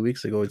ago or 2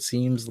 weeks ago. It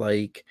seems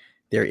like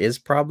there is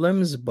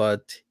problems,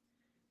 but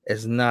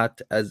it's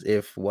not as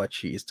if what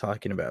she is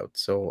talking about.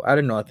 So I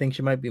don't know. I think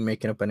she might be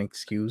making up an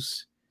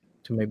excuse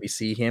to maybe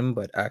see him,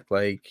 but act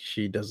like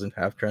she doesn't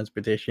have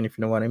transportation, if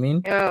you know what I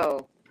mean.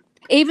 Oh.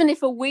 Even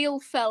if a wheel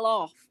fell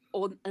off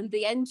and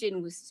the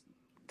engine was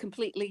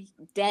completely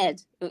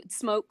dead,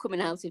 smoke coming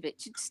out of it,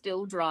 she'd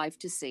still drive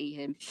to see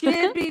him.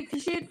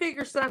 She'd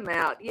figure something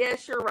out.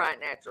 Yes, you're right,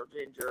 Natural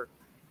Ginger.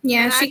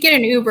 Yeah, she'd get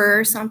an Uber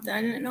or something.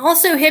 And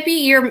also,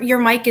 Hippie, your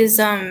mic is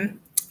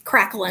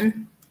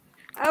crackling.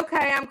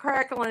 Okay, I'm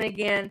crackling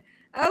again.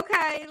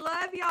 Okay,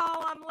 love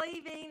y'all. I'm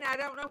leaving. I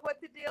don't know what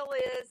the deal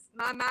is.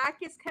 My mic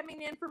is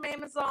coming in from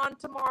Amazon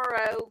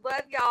tomorrow.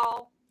 Love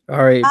y'all.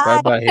 All right,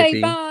 bye-bye, Okay,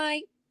 Hippie.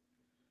 bye.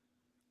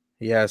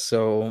 Yeah,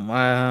 so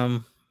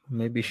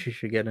maybe she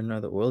should get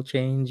another oil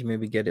change,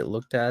 maybe get it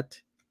looked at,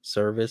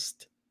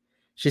 serviced.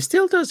 She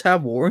still does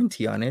have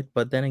warranty on it,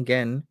 but then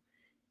again,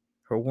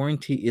 her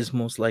warranty is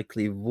most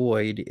likely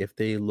void if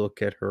they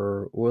look at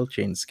her oil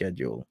change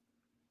schedule.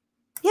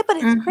 Yeah, but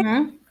it's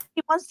crazy.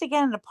 He wants to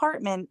get an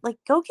apartment. Like,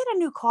 go get a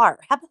new car.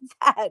 How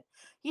about that?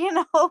 You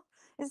know,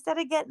 instead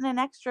of getting an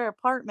extra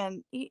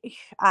apartment.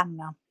 I don't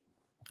know.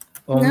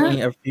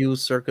 Only a few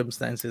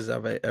circumstances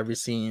have I ever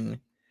seen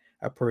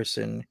a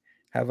person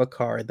have a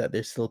car that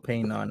they're still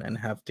paying on and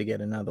have to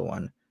get another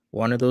one.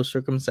 One of those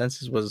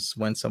circumstances was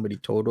when somebody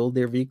totaled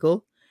their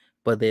vehicle,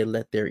 but they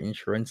let their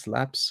insurance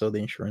lapse, so the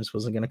insurance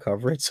wasn't going to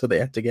cover it, so they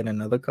had to get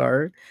another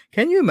car.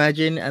 Can you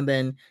imagine? And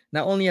then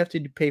not only have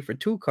to pay for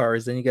two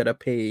cars, then you got to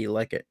pay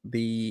like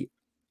the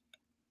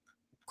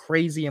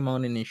crazy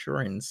amount in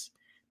insurance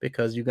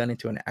because you got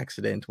into an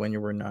accident when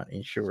you were not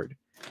insured.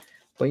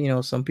 But you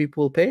know, some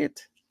people pay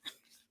it.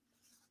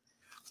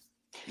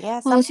 Yeah.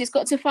 Well, she's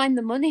got to find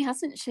the money,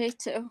 hasn't she,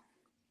 to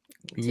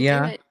do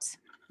it?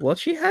 Well,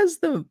 she has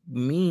the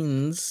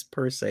means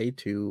per se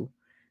to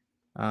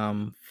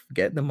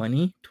get the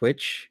money.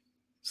 Twitch,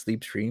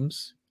 sleep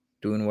streams,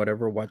 doing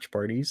whatever, watch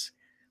parties,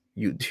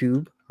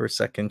 YouTube, her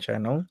second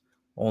channel,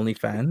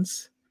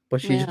 OnlyFans. But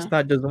she just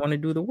doesn't want to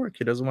do the work.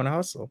 She doesn't want to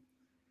hustle.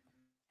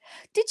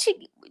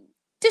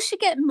 Does she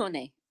get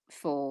money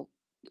for?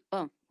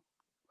 Oh,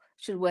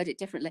 should word it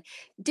differently.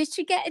 Did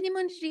she get any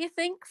money, do you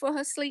think, for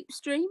her sleep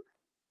stream?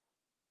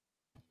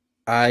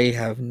 I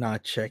have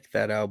not checked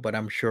that out, but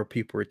I'm sure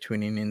people are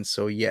tuning in.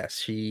 So yes,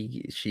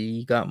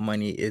 she got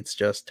money. It's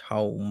just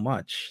how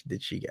much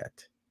did she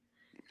get?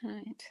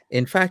 Right.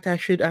 In fact, I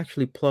should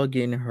actually plug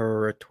in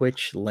her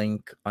Twitch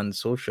link on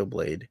Social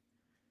Blade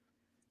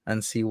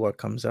and see what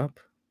comes up.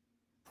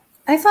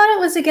 I thought it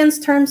was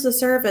against terms of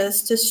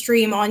service to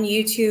stream on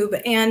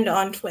YouTube and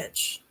on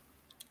Twitch.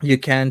 You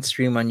can't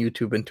stream on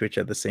YouTube and Twitch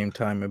at the same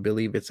time. I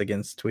believe it's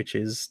against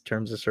Twitch's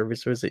terms of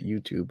service, or is it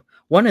YouTube?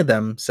 One of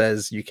them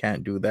says you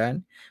can't do that,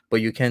 but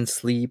you can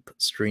sleep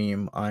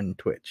stream on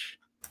Twitch.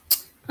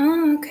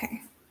 Oh, okay.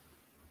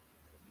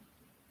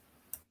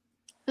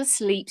 The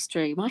sleep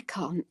stream, I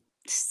can't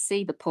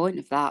see the point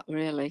of that,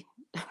 really.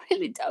 I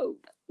really don't.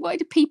 Why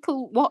do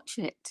people watch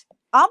it?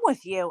 I'm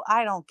with you.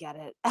 I don't get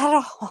it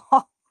at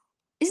all.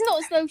 It's not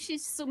as though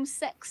she's some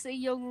sexy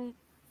young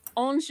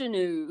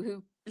ingenue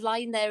who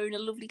lying there in a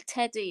lovely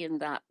teddy and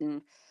that,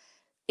 and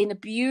in a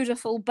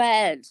beautiful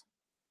bed.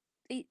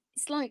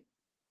 It's like,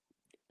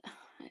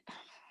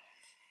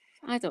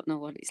 I don't know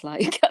what it's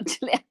like,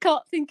 actually. I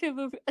can't think of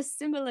a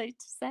simile to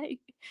say.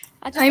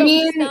 I just don't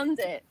understand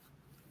it.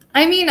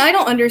 I mean, I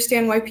don't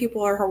understand why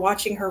people are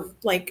watching her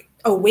like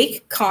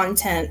awake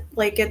content.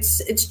 Like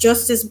it's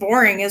just as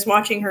boring as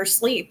watching her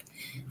sleep.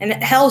 And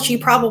hell, she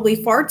probably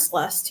farts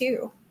less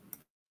too.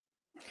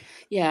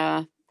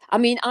 Yeah. I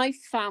mean, I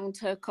found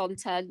her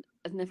content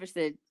and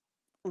everything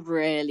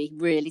really,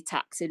 really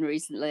taxing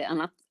recently.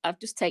 And I've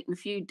just taken a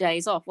few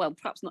days off. Well,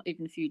 perhaps not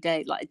even a few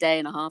days, like a day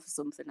and a half or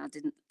something. I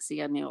didn't see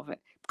any of it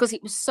because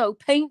it was so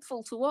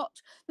painful to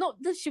watch.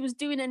 Not that she was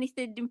doing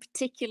anything in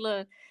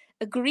particular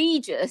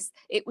egregious.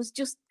 It was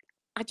just,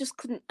 I just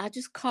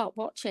can't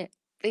watch it.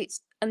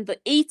 And the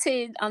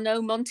eating, I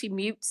know Monty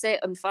mutes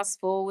it and fast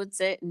forwards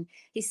it, and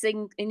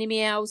he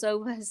meows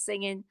over her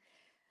singing.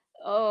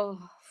 Oh,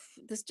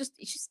 it's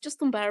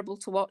just unbearable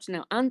to watch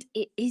now, and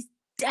it is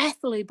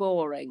deathly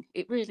boring.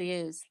 It really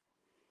is.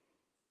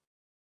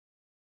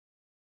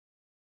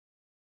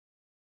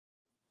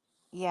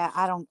 Yeah,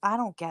 I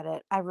don't get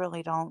it. I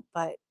really don't.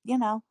 But you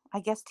know,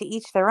 I guess to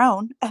each their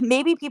own.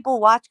 Maybe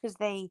people watch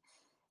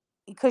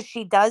because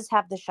she does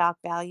have the shock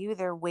value.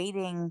 They're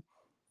waiting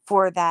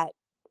for that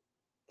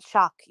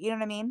shock. You know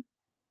what I mean?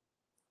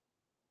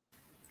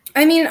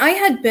 I mean, I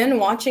had been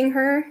watching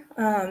her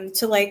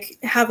to like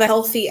have a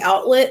healthy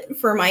outlet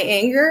for my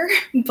anger,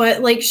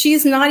 but like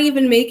she's not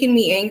even making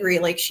me angry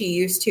like she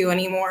used to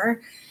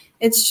anymore.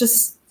 It's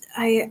just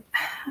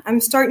I'm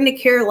starting to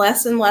care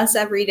less and less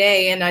every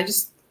day, and I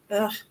just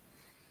ugh.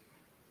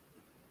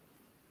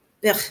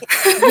 Yeah,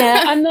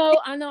 I know.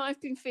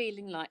 I've been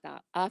feeling like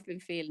that. I've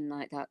been feeling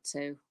like that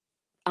too,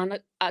 and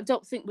I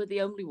don't think we're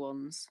the only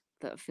ones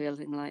that are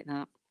feeling like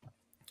that.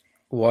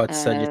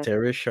 What's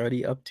Sagittarius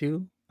Shawty up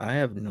to? I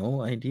have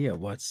no idea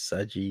what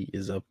Saji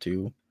is up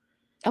to.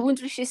 I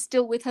wonder if she's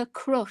still with her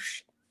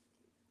crush.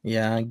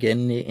 Yeah,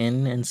 getting it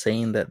in and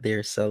saying that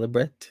they're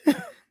celibate.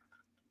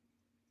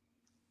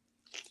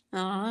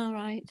 All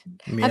right.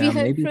 Yeah, Have you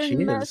heard maybe she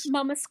from is.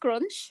 Mama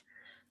Scrunch?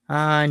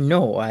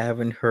 No, I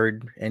haven't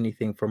heard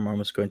anything from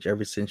Mama Scrunch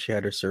ever since she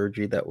had her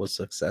surgery that was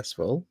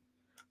successful.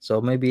 So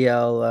maybe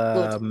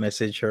I'll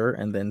message her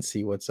and then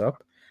see what's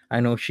up. I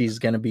know she's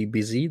gonna be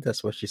busy.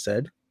 That's what she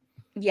said.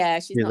 Yeah,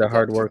 she's a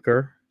hard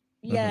worker.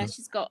 Yeah,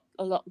 she's got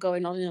a lot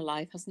going on in her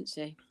life, hasn't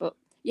she? But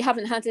you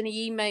haven't had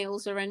any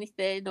emails or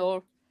anything,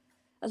 or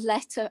a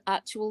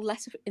actual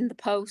letter in the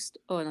post.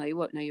 Oh no, you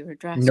won't know your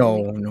address.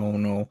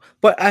 No.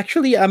 But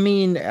actually, I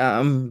mean,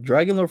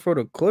 Dragon Lord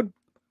Photo could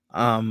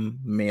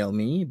mail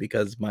me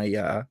because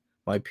my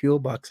my PO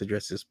box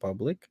address is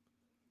public.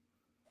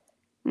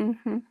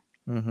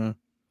 Monty,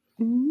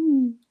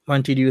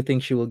 do you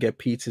think she will get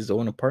Pete's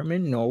own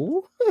apartment?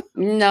 No.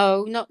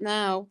 No, not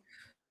now.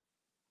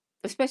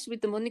 Especially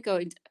with the money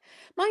going.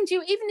 Mind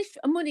you, even if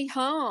a money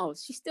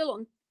halves, she's still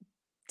on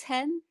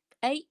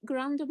 8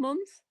 grand a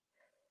month.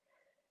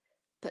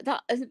 But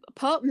that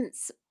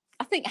apartments,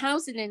 I think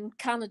housing in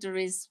Canada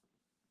is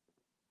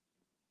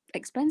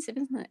expensive,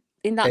 isn't it?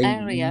 In that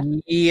area.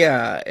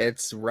 Yeah,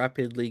 it's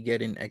rapidly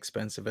getting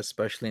expensive,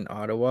 especially in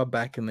Ottawa.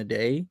 Back in the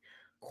day,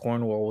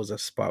 Cornwall was a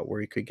spot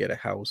where you could get a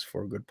house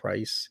for a good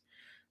price.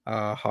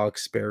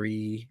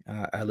 Hawkesbury,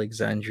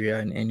 Alexandria,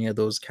 and any of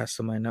those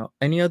Castlemaine,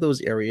 any of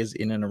those areas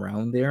in and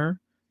around there,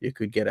 you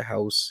could get a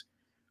house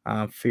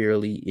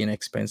fairly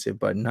inexpensive,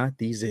 but not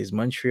these days.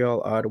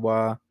 Montreal,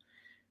 Ottawa,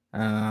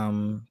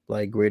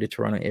 like Greater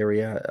Toronto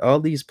area, all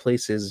these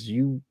places,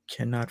 you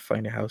cannot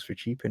find a house for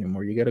cheap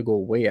anymore. You got to go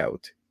way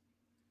out.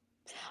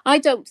 I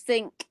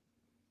think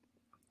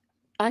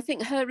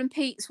her and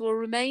Pete's will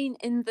remain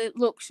in the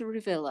luxury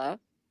villa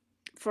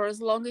for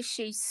as long as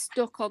she's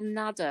stuck on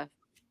Nada.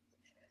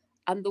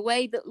 And the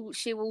way that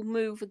she will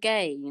move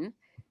again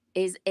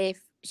is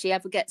if she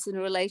ever gets in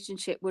a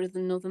relationship with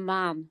another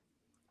man,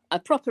 a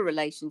proper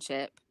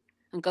relationship,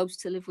 and goes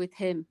to live with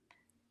him.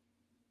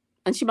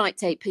 And she might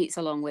take Pete's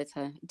along with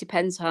her. It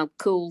depends how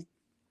cool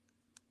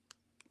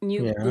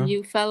the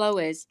new fellow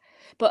is.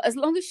 But as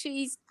long as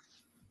she's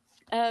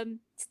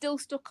still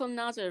stuck on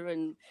Nada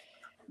and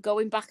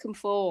going back and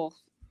forth,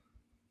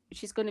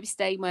 she's going to be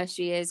staying where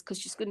she is because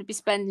she's going to be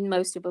spending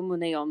most of her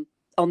money on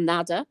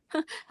Nada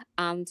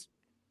and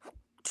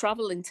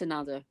traveling to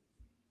Nada.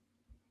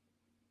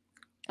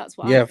 That's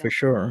what I think. For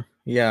sure.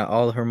 Yeah,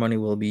 all her money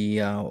will be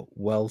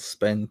well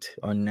spent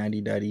on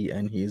Natty Daddy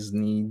and his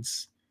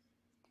needs.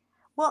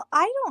 Well,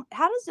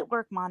 how does it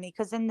work, Monty?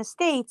 Because in the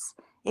States,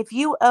 if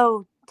you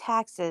owe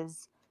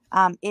taxes,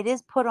 it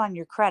is put on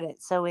your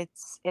credit. So it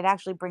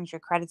actually brings your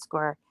credit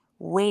score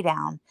way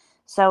down.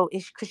 So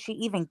could she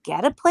even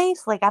get a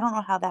place? Like, I don't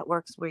know how that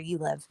works where you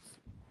live.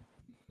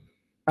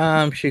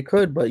 She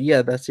could, but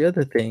yeah, that's the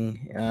other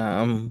thing.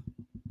 Her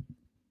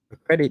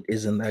credit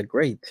isn't that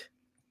great.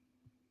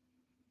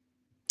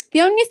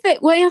 The only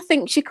way I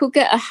think she could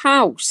get a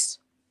house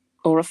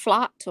or a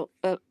flat or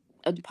an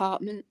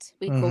apartment,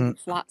 we call them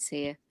flats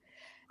here,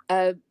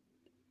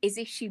 is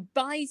if she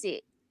buys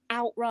it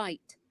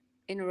outright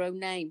in her own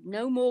name.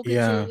 No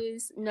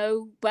mortgages,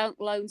 no bank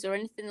loans or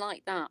anything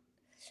like that.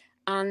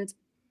 And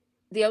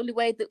the only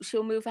way that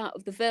she'll move out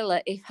of the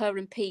villa if her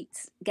and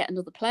Pete get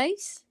another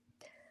place,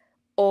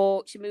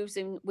 or she moves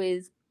in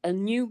with a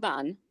new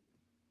man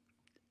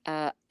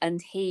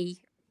and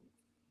he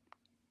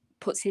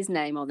puts his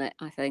name on it,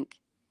 I think.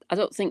 I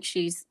don't think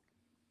she's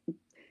in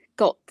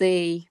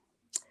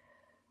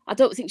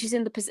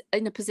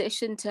a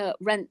position to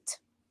rent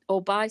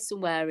or buy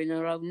somewhere in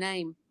her own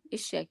name,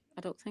 is she?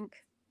 I don't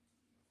think.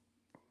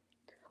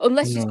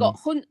 Unless she's got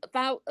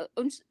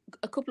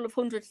a couple of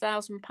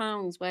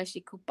 £100,000 where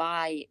she could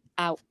buy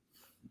out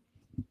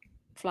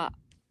flat.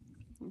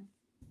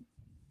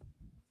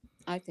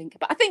 I think.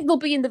 But I think they'll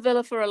be in the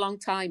villa for a long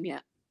time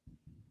yet.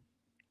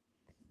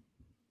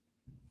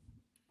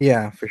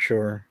 Yeah, for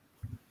sure.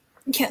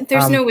 Yeah,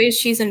 there's no way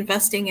she's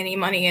investing any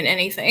money in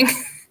anything.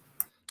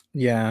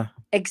 Yeah.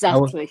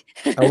 Exactly.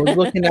 I was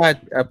looking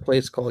at a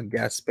place called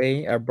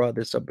Gaspé. I brought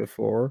this up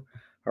before.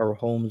 Our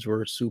homes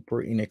were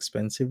super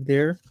inexpensive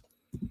there.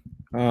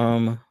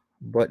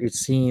 But it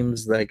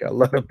seems like a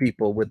lot of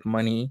people with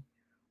money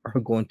are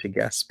going to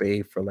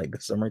Gaspé for like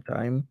the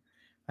summertime.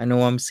 I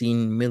know I'm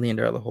seeing $1 million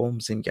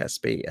homes in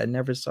Gaspé. I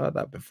never saw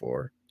that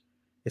before.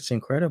 It's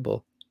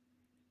incredible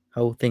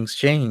how things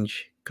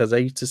change. Because I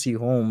used to see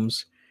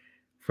homes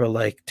for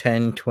like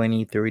 $10,000,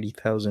 $20,000,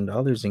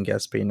 $30,000 in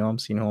Gaspé. Now I'm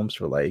seeing homes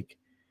for like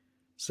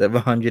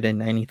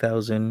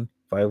 790,000,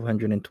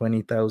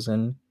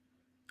 520,000.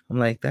 I'm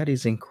like, that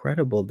is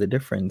incredible, the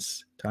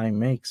difference time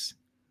makes.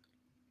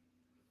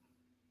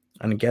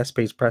 And the gas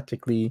pays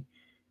practically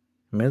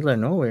middle of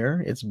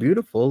nowhere. It's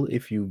beautiful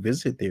if you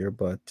visit there,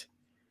 but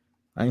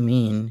I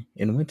mean,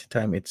 in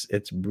wintertime,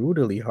 it's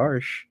brutally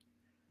harsh.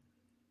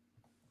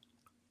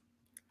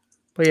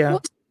 But yeah,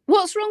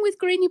 What's wrong with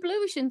Greeny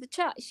Bluish in the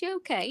chat? Is she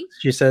okay?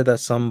 she said that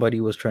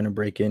somebody was trying to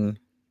break in.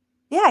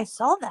 Yeah, I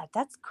saw that.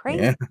 That's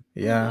crazy. Yeah,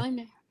 yeah. Oh, I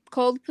know.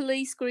 Call the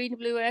police, Greeny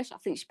Bluish. I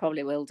think she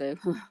probably will do.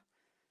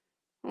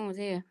 Oh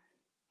dear.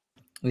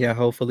 Yeah,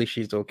 hopefully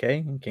she's okay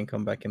and can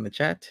come back in the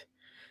chat.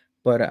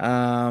 But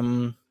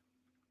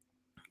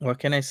what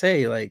can I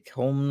say? Like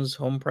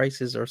home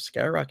prices are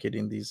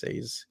skyrocketing these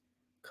days,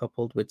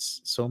 coupled with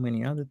so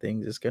many other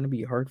things. It's going to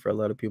be hard for a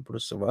lot of people to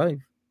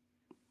survive.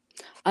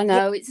 I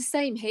know, it's the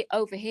same here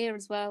over here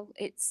as well.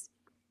 It's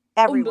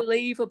Everywhere.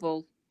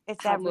 unbelievable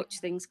It's how much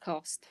things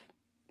cost.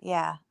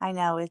 Yeah, I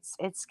know. It's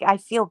I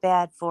feel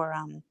bad for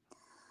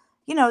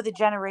you know, the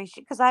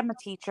generation, because I'm a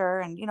teacher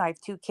and you know I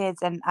have 2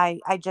 kids, and I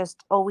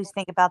just always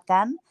think about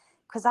them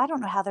because I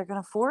don't know how they're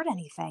going to afford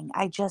anything.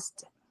 I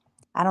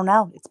don't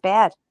know. It's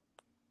bad.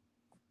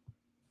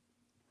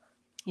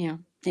 Yeah,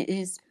 it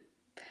is.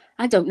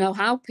 I don't know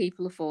how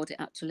people afford it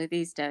actually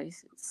these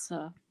days. It's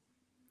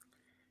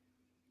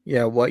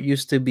Yeah, what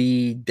used to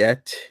be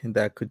debt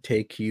that could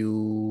take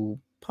you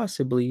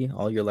possibly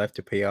all your life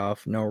to pay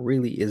off, no,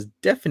 really is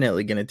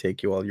definitely going to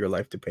take you all your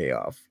life to pay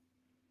off.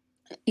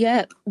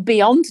 yeah,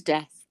 beyond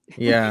death.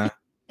 Yeah.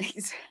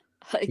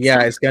 Exactly.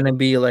 Yeah, it's going to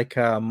be like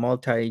a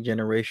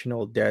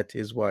multi-generational debt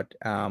is what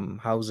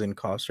housing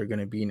costs are going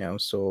to be now.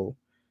 So,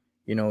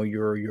 you know,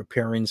 your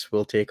parents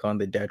will take on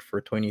the debt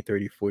for 20,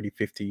 30, 40,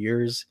 50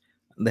 years.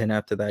 Then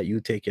after that, you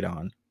take it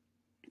on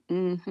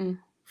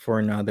for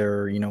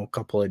another, you know,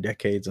 couple of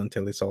decades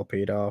until it's all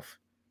paid off.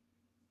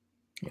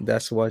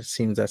 That's what it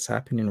seems that's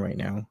happening right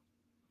now.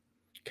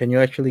 Can you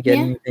actually get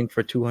anything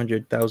for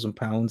 200,000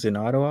 pounds in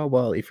Ottawa?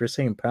 Well, if you're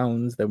saying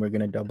pounds, then we're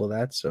going to double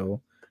that.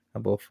 So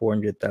about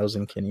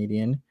 400,000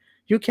 Canadian.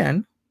 You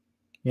can.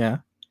 Yeah.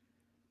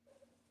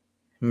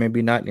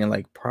 Maybe not in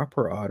like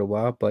proper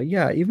Ottawa, but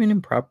yeah, even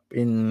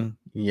in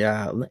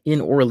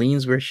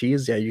Orleans where she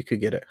is, yeah, you could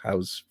get a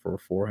house for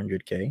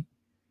 400K.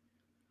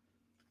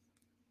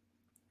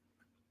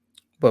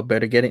 But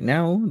better get it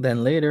now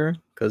than later,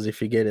 because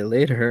if you get it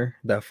later,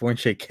 that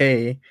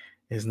 400K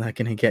is not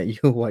going to get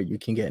you what you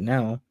can get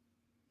now.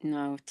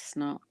 No, it's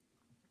not.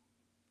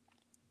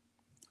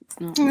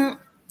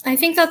 I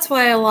think that's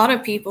why a lot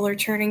of people are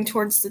turning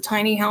towards the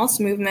tiny house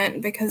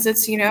movement, because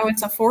it's, you know,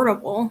 it's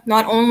affordable,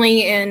 not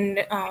only in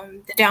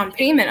the down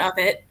payment of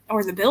it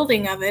or the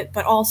building of it,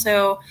 but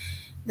also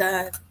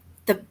the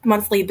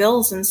monthly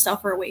bills and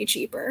stuff are way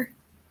cheaper.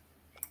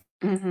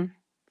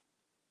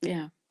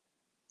 Yeah.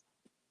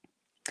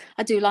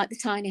 I do like the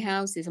tiny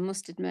houses, I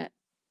must admit.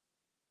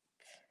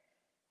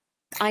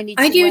 I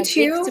do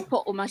too. To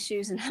put all my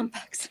shoes and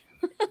handbags.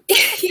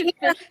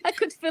 I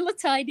could fill a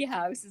tiny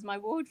house as my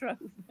wardrobe.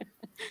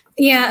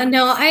 Yeah,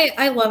 no,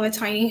 I love a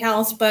tiny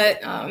house,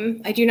 but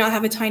I do not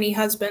have a tiny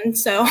husband,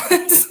 so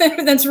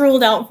that's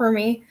ruled out for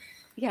me.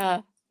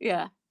 Yeah.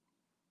 I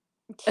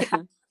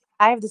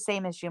have the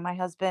same issue. My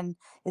husband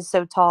is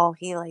so tall,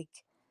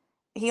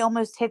 he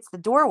almost hits the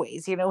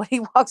doorways, you know, when he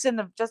walks in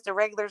just a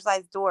regular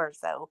sized door.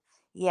 So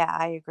yeah,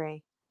 I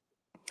agree.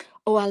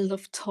 Oh, I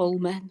love tall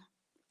men.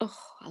 Oh,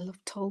 I love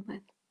tall men.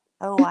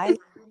 Oh, I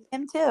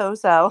him too.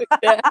 So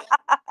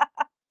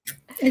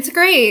it's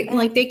great.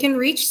 Like they can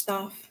reach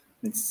stuff.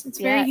 It's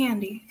very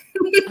handy.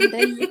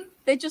 And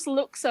they just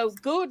look so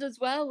good as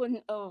well,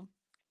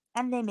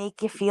 and they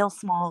make you feel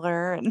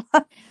smaller, and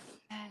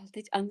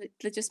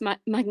they're just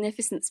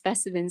magnificent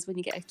specimens when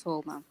you get a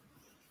tall man.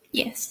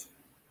 Yes.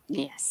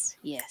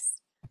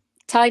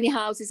 Tiny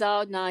houses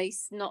are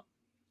nice, not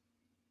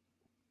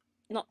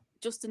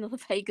just another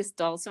Vegas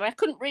doll. So I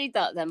couldn't read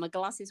that then. My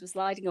glasses were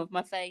sliding over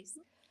my face.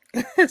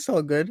 It's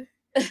all good.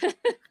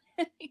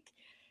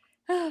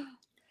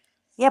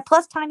 Yeah,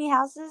 plus tiny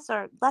houses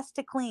are less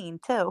to clean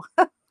too.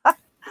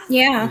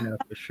 Yeah,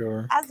 for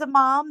sure. As a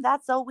mom,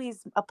 that's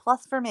always a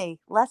plus for me.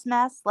 Less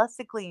mess, less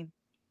to clean.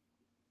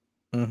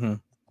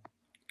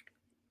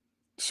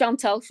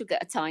 Chantal should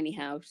get a tiny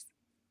house.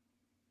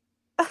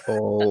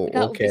 Oh,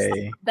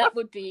 okay. That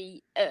would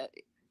be.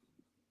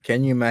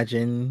 Can you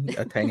imagine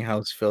a tiny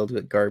house filled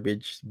with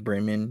garbage,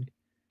 brimming?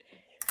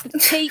 The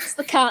cakes,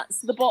 the cats,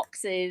 the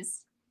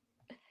boxes,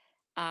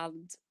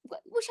 and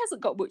which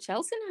hasn't got much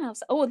else in the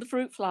house. Oh, and the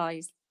fruit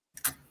flies.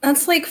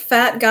 That's like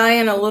fat guy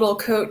in a little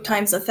coat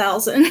times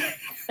 1,000.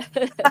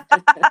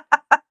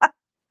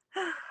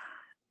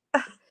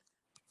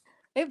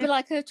 It'd be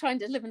like her trying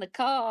to live in a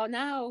car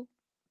now.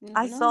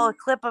 I saw a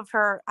clip of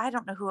her. I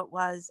don't know who it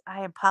was.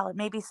 I apologize.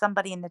 Maybe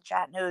somebody in the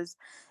chat knows.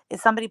 If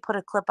somebody put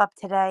a clip up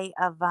today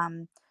of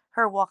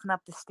her walking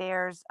up the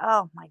stairs.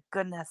 Oh my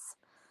goodness,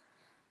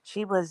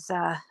 she was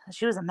a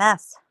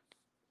mess.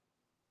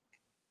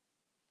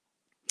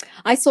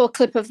 I saw a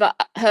clip of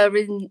her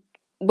in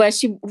where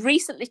she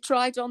recently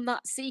tried on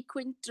that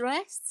sequin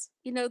dress,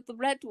 you know, the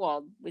red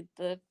one with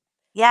the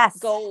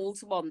gold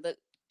one that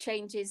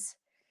changes.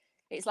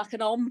 It's like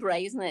an ombre,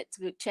 isn't it?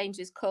 It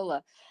changes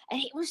colour.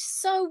 And it was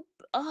so,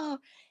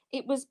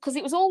 it was, because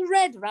it was all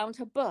red around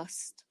her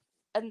bust.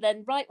 And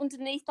then right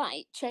underneath that,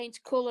 it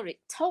changed colour. It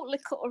totally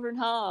cut her in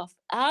half.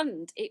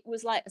 And it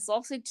was like a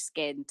sausage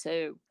skin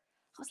too.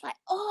 I was like,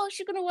 oh,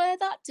 she's going to wear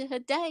that to her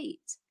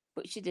date.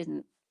 But she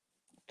didn't.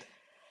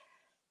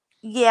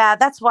 Yeah,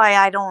 that's why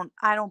I don't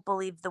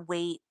believe the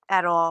weight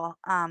at all.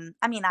 I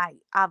mean,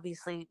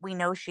 obviously we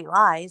know she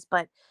lies,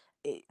 but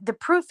the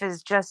proof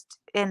is just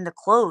in the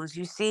clothes.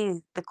 You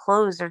see the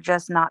clothes are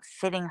just not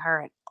fitting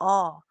her at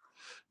all.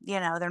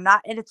 You know, they're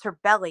not, and it's her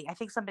belly. I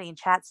think somebody in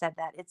chat said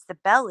that. It's the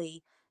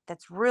belly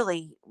that's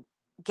really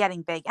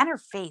getting big, and her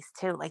face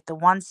too. Like the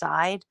one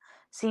side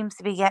seems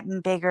to be getting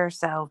bigger,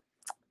 so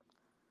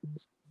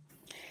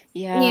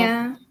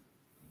yeah.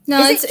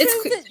 No, is it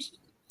true that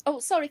oh,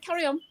 sorry,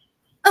 carry on.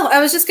 Oh,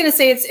 I was just going to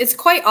say it's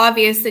quite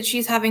obvious that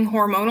she's having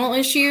hormonal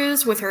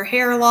issues with her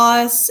hair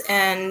loss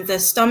and the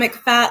stomach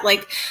fat.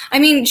 Like, I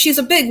mean, she's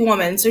a big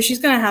woman, so she's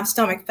going to have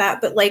stomach fat.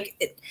 But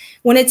like,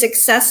 when it's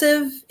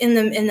excessive in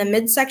the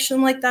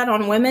midsection like that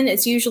on women,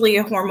 it's usually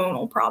a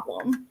hormonal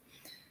problem.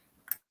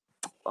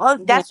 Oh,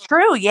 that's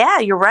true. Yeah,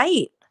 you're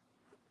right.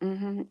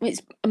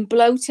 It's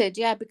bloated,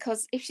 yeah.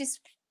 Because if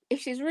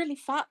she's really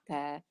fat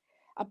there,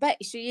 I bet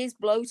she is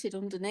bloated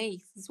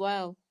underneath as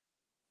well.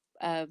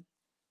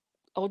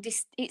 Or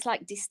it's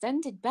like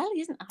distended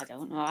belly, isn't it? I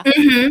don't know.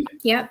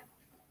 Yep.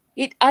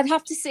 I'd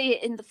have to see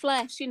it in the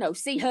flesh, you know,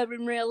 see her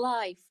in real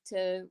life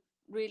to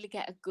really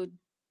get a good.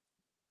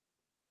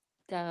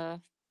 Well,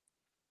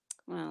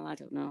 I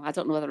don't know. I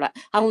don't know whether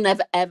I'm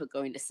never ever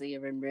going to see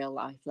her in real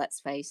life. Let's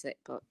face it.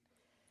 But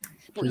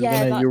she's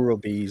yeah, one of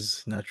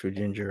Eurobees, Natural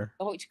Ginger.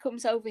 Oh, she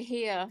comes over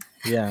here.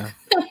 Yeah.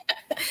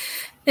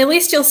 At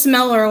least you'll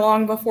smell her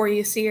long before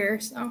you see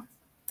her. So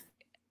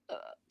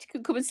she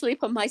can come and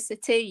sleep on my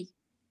settee.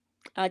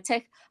 I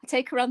take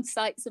her around the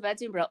sights of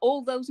Edinburgh,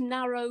 all those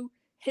narrow,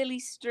 hilly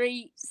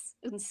streets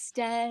and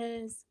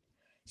stairs.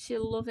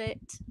 She'll love it.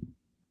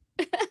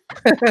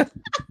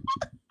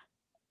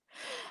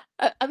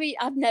 I mean,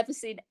 I've never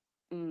seen.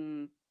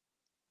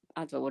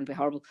 I don't want to be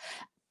horrible.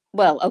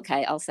 Well,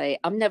 okay, I'll say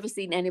I've never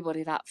seen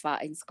anybody that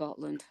fat in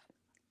Scotland,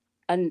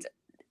 and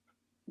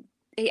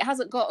it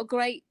hasn't got a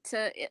great.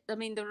 I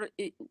mean,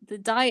 the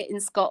diet in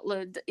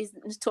Scotland is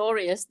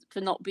notorious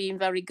for not being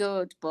very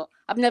good, but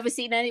I've never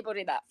seen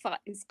anybody that fat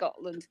in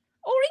Scotland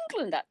or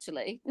England,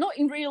 actually. Not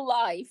in real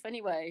life,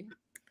 anyway.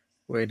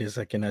 Wait a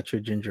second,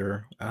 Natural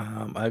Ginger.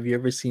 Have you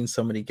ever seen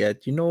somebody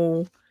get, you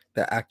know,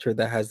 the actor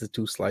that has the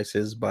two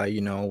slices by,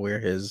 you know, where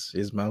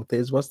his mouth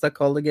is? What's that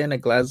called again? A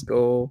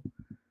Glasgow?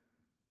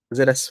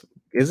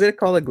 Is it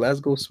called a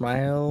Glasgow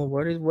smile?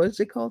 What is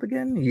it called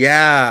again?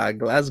 Yeah, a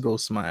Glasgow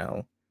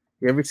smile.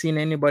 You ever seen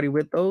anybody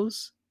with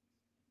those?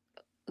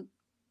 A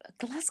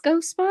Glasgow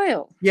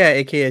smile? Yeah,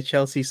 aka a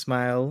Chelsea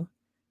smile,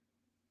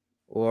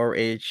 or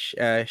a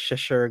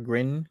Cheshire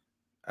grin,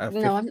 a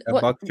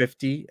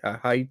 $1.50, a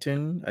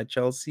Highton, a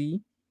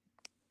Chelsea.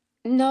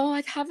 No,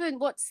 I haven't.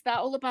 What's that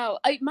all about?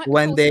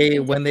 When they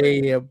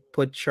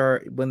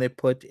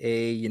put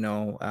a, you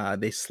know,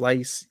 they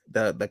slice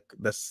the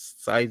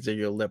sides of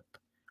your lip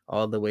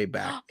all the way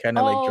back, kind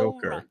of like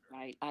Joker.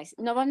 Right.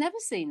 No, I've never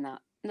seen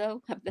that.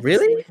 No, I've never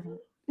really seen that.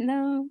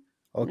 No.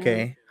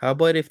 Okay. No. How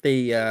about if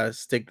they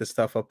stick the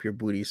stuff up your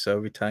booty, so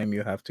every time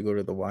you have to go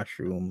to the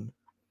washroom,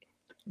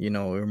 you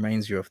know, it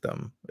reminds you of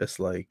them. It's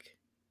like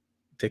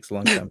it takes a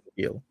long time to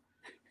heal.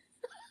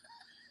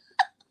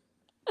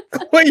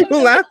 Why are you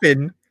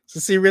laughing? It's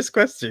a serious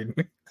question.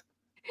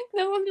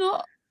 No, I'm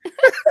not.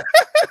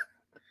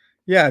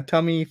 Yeah,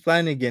 Tommy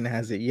Flanagan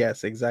has it.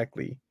 Yes,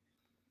 exactly.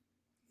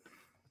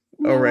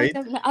 No, all right.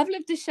 I've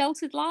lived a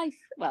sheltered life.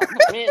 Well,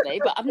 not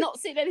really, but I've not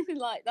seen anything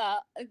like that.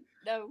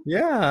 No.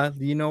 Yeah,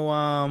 you know,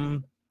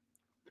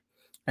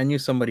 I knew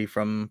somebody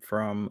from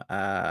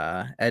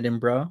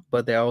Edinburgh,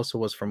 but they also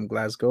was from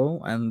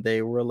Glasgow, and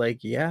they were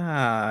like,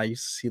 "Yeah, I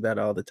used to see that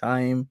all the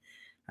time,"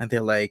 and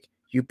they're like,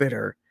 "You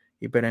better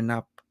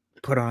not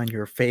put on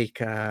your fake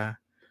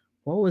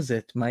what was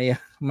it? My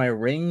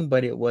ring,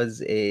 but it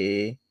was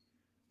a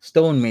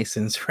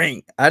stonemason's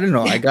ring. I don't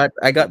know.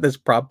 I got this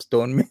prop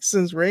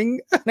stonemason's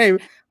ring, and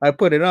I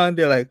put it on.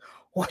 They're like,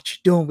 "What you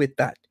doing with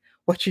that?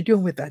 What you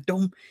doing with that?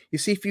 Don't you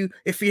see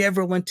if you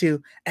ever went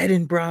to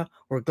Edinburgh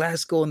or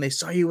Glasgow and they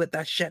saw you with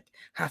that shit,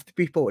 half the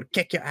people would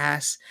kick your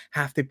ass,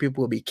 half the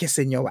people would be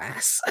kissing your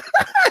ass."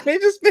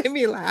 It just made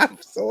me laugh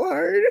so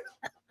hard.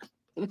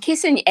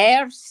 Kissing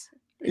airs.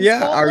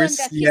 Yeah, arse.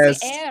 Yes.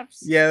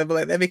 Yeah, but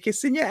like, they be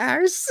kissing your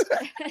arse,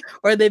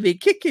 or they be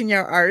kicking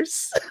your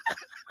arse,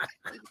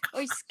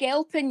 or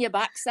scalping your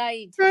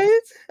backside. Right?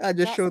 I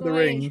just showed the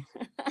ring.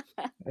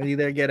 I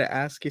either get an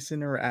ass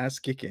kissing or ass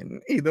kicking.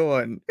 Either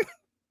one.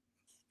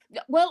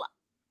 Well,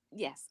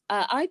 yes.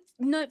 I've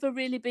never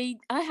really been.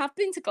 I have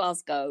been to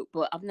Glasgow,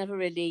 but I've never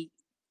really.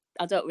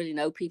 I don't really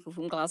know people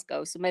from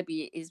Glasgow, so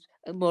maybe it is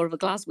more of a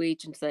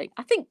Glaswegian thing.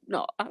 I think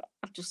not.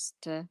 I've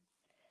just.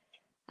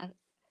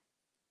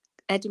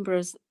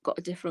 Edinburgh's got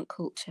a different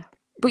culture.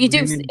 But you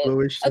do see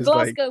a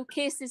Glasgow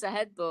kiss is a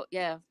headbutt.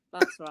 Yeah,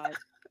 that's right.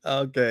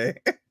 Okay.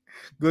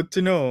 Good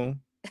to know.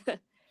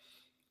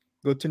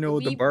 Good to know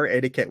the bar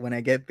etiquette when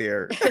I get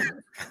there.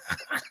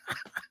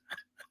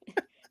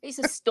 It's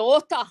a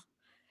storter.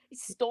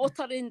 It's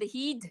storter in the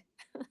heat.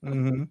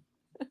 Mm-hmm.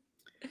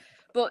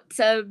 But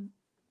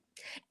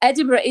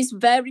Edinburgh is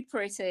very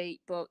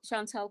pretty, but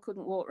Chantal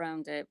couldn't walk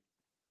around it.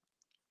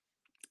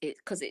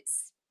 Because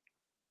it's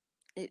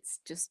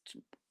just,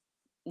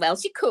 well,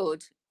 she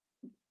could,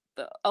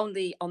 but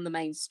only on the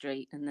main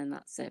street, and then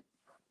that's it.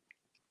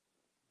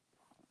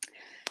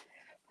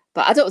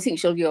 But I don't think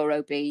she'll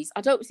Eurobees.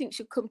 I don't think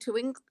she'll come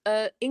to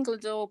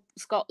England or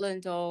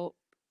Scotland or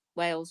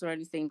Wales or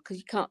anything, because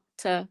you can't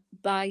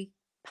buy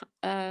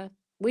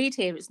weed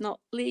here. It's not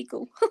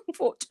legal,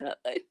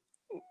 unfortunately.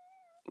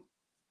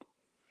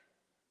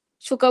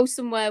 She'll go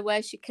somewhere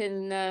where she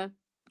can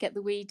get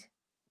the weed.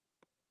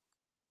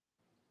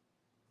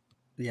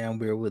 Yeah, and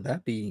where would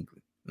that be?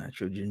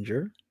 Natural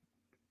ginger?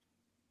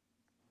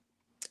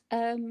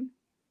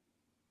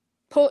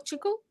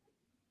 Portugal.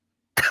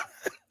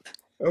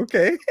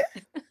 Okay.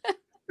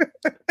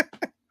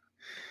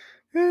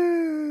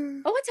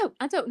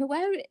 I don't know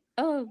where it.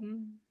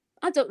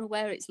 I don't know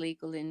where it's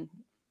legal in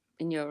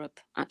Europe,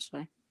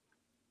 actually.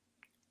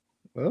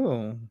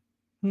 Oh.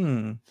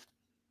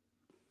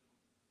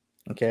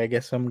 Okay, I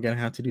guess I'm gonna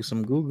have to do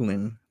some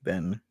Googling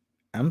then.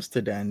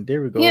 Amsterdam.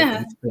 There we go.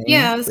 Yeah,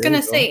 I was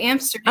gonna say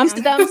Amsterdam.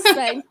 Amsterdam,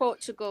 Spain,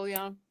 Portugal.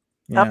 Yeah.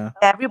 Yeah.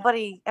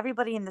 Everybody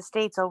in the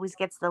States always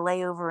gets the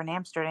layover in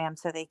Amsterdam,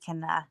 so they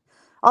can.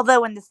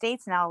 Although in the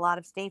States now, a lot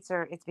of states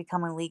it's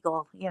becoming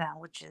legal,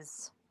 which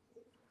is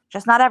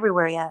just not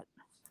everywhere yet.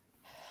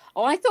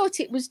 Oh, I thought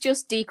it was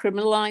just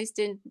decriminalized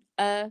in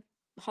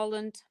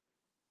Holland.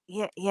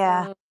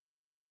 Yeah.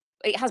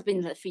 It has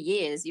been for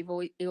years.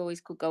 You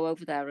always could go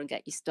over there and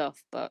get your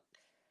stuff, but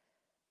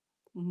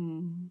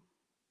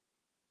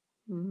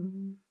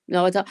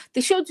no, I don't.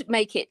 They should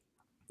make it.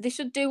 They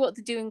should do what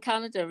they do in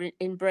Canada,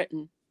 in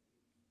Britain.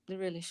 They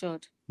really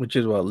should. Which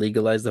is what,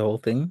 legalize the whole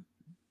thing?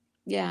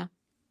 Yeah.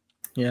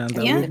 Yeah,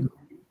 that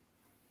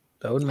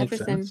would make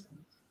sense.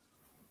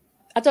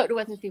 I don't know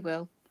whether they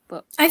will,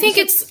 but I think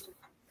it's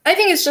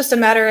just a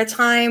matter of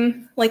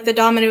time. Like, the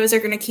dominoes are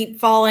going to keep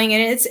falling,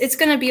 and it's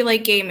going to be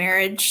like gay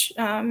marriage.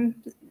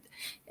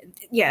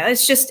 Yeah,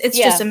 it's just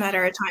a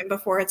matter of time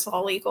before it's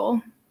all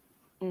legal.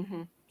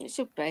 Mm-hmm. It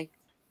should be.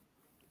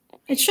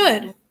 It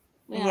should.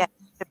 Yeah, it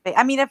should be.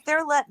 I mean, if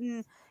they're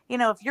letting,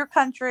 if your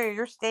country or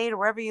your state or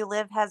wherever you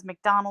live has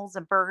McDonald's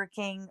and Burger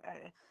King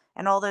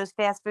and all those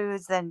fast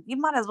foods, then you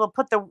might as well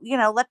put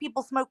let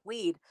people smoke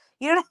weed.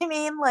 You know what I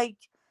mean? Like,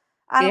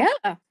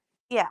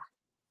 yeah.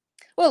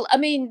 Well, I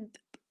mean,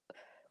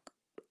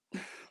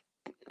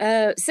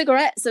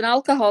 cigarettes and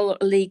alcohol are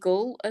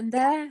legal, and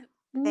they're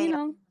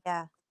they're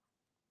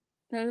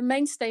the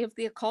mainstay of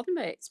the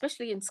economy,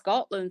 especially in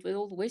Scotland with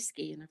all the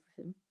whiskey and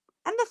everything.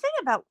 And the thing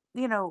about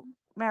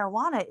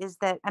marijuana is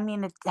that, I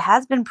mean, it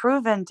has been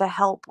proven to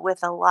help with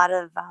a lot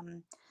of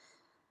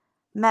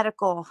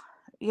medical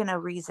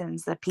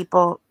reasons that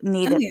people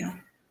need it.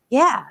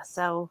 Yeah,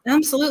 so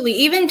absolutely,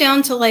 even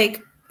down to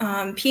like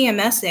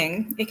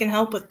PMSing, it can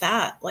help with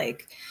that.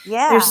 Like,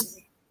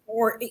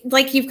 or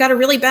like you've got a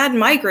really bad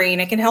migraine,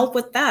 it can help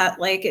with that.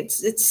 Like,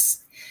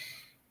 it's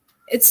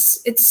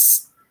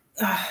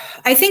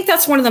I think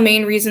that's one of the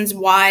main reasons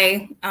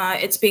why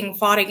it's being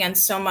fought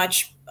against so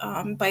much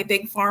by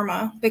big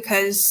pharma,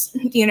 because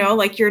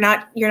like you're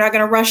not going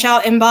to rush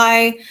out and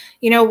buy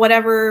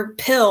whatever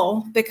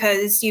pill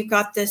because you've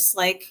got this,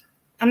 like,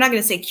 I'm not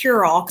going to say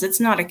cure-all because it's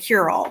not a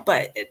cure-all,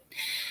 but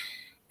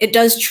it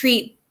does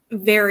treat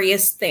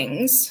various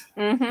things.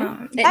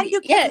 Mm-hmm.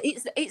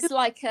 It's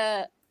like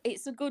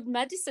it's a good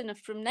medicine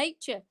from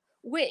nature,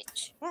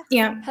 which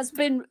has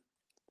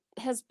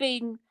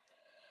been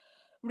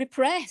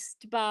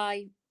repressed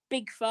by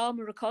big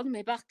pharma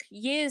economy back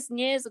years and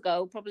years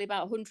ago, probably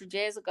about 100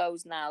 years ago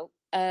now.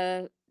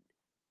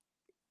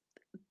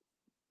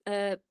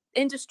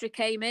 Industry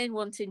came in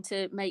wanting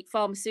to make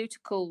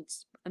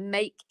pharmaceuticals and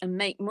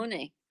make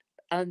money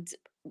and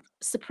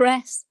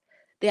suppress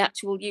the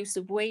actual use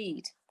of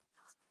weed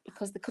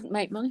because they couldn't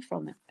make money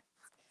from it.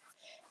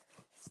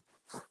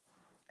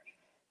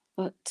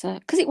 But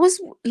because it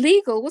was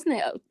legal, wasn't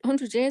it,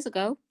 100 years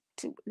ago,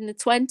 in the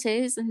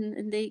 20s and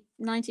in the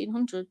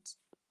 1900s,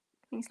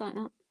 things like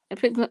that. I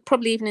think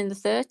probably even in the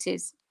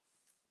 30s,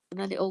 and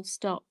then it all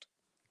stopped.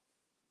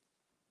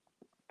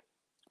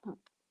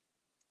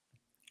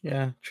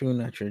 Yeah, true.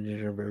 Natural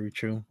ginger, very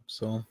true.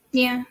 So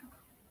yeah,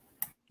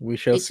 we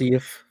shall see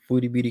if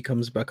Foodie Beauty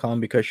comes back on,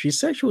 because she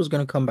said she was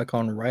going to come back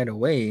on right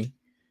away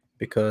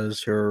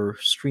because her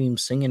stream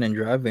singing and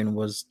driving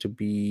was to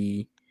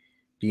be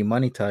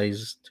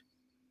demonetized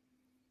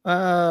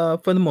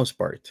for the most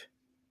part.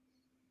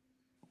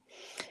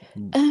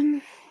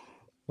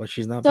 But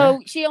she's not so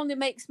back. She only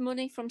makes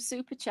money from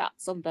super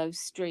chats on those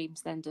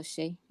streams then, does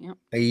she?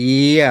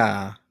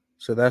 Yeah,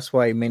 so that's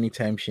why many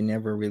times she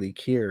never really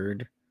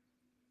cared.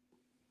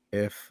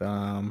 if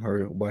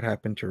her what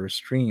happened to her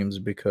streams,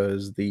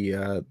 because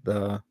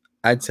the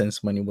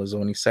AdSense money was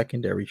only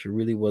secondary. She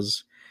really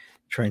was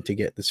trying to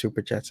get the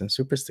super chats and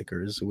super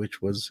stickers,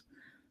 which was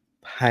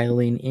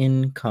piling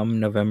in come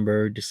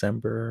November,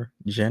 December,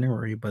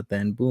 January, but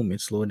then boom,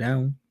 it slowed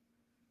down.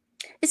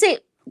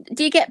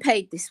 Do you get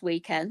paid this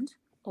weekend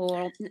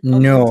or on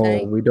No,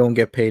 Monday? we don't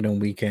get paid on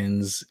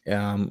weekends.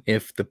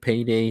 If the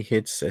payday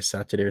hits a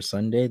Saturday or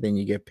Sunday, then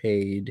you get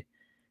paid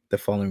the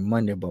following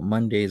Monday. But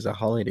Monday is a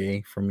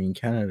holiday for me in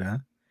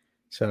Canada,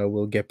 so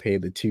we'll get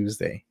paid the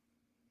Tuesday.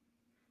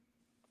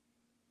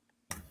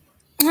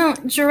 No,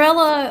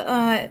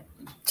 Jarella,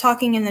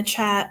 talking in the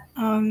chat,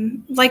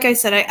 like I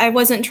said, I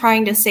wasn't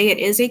trying to say it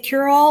is a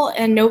cure-all,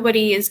 and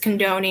nobody is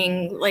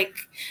condoning like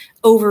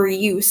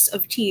overuse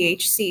of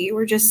THC.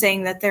 We're just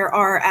saying that there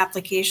are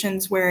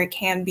applications where it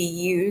can be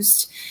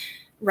used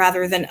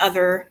rather than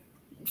other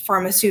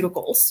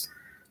pharmaceuticals.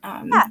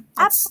 Yeah,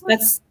 absolutely.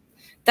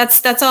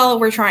 That's all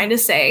we're trying to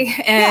say.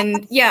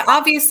 And yeah,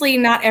 obviously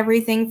not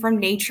everything from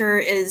nature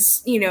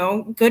is, you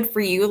know, good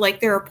for you. Like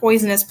there are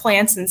poisonous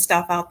plants and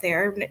stuff out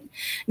there.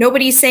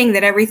 Nobody's saying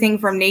that everything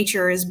from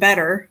nature is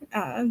better.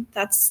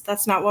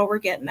 That's not what we're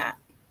getting at.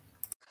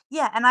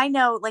 Yeah, and I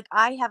know, like,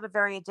 I have a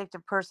very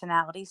addictive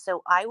personality,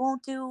 so I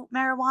won't do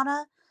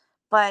marijuana.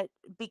 But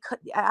because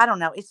I don't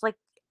know, it's like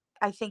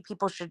I think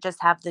people should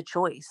just have the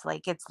choice.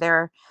 Like it's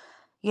their,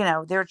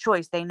 their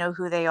choice. They know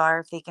who they are,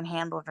 if they can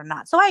handle it or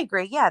not. So I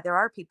agree. Yeah, there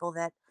are people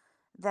that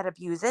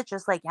abuse it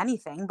just like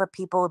anything, but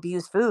people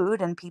abuse food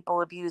and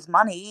people abuse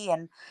money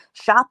and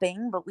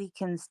shopping, but we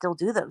can still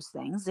do those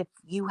things. If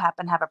you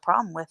happen to have a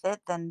problem with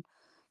it, then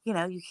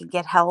you can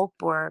get help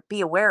or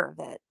be aware of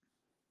it.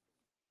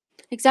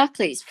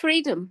 Exactly. It's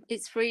freedom.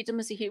 It's freedom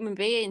as a human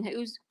being.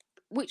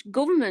 Which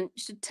government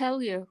should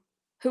tell you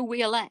who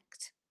we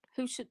elect?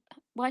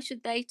 Why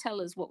should they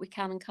tell us what we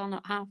can and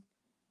cannot have?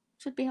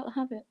 Should be able to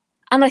have it.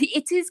 And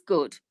it is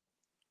good.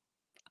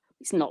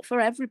 It's not for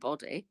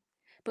everybody,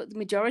 but the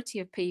majority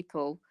of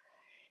people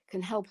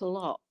can help a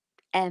lot.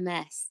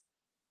 MS,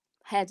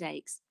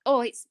 headaches.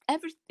 Oh, it's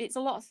a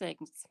lot of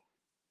things.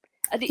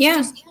 And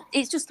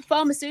it's just the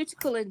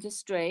pharmaceutical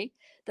industry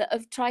that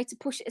have tried to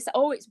push it. It's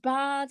it's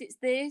bad, it's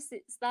this,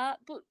 it's that.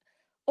 But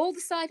all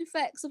the side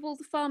effects of all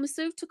the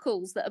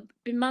pharmaceuticals that have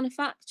been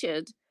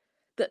manufactured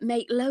that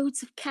make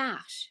loads of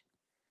cash.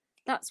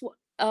 That's what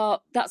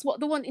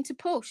they're wanting to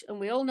push, and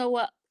we all know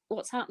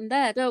what's happened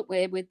there, don't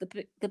we? With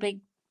the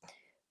big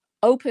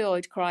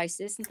opioid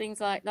crisis and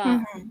things like that.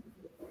 Mm-hmm.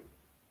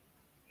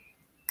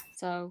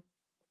 So,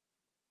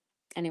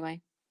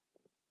 anyway,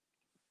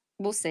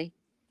 we'll see.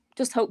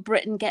 Just hope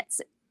Britain gets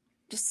it.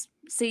 Just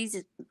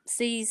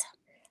sees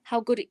how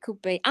good it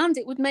could be, and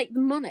it would make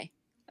them money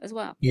as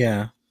well.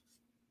 Yeah,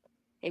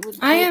 it would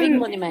be a big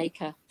money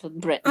maker for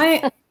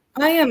Britain.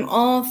 I am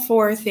all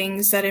for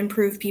things that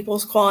improve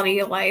people's quality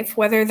of life,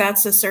 whether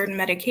that's a certain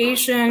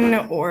medication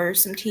or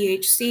some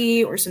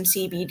THC or some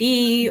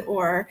CBD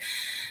or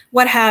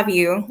what have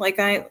you. Like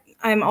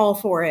I'm all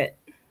for it.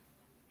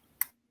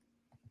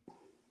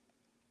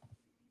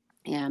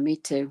 Yeah, me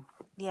too.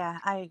 Yeah,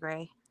 I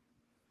agree.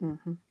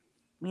 Mm-hmm.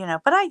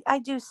 But I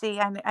do see,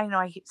 I know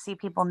I see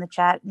people in the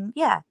chat, and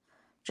yeah,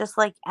 just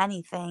like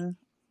anything,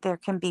 there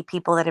can be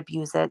people that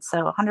abuse it.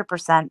 So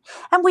 100%.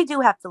 And we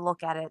do have to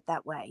look at it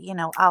that way,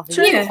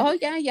 obviously. True. Oh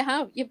yeah, you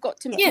have. You've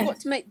got to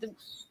make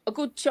a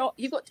good choice.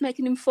 You've got to make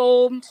an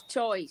informed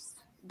choice.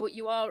 But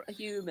you are a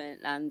human,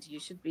 and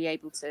you should be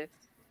able to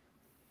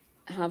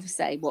have a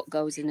say what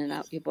goes in and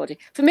out your body.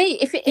 For me,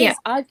 if it is,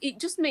 it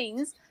just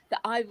means that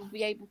I will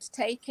be able to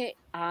take it,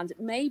 and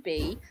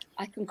maybe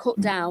I can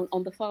cut down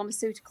on the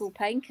pharmaceutical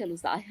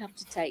painkillers that I have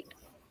to take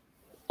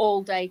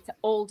all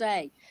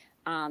day,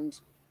 and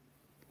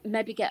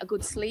maybe get a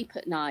good sleep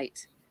at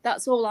night.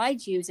 That's all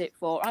I'd use it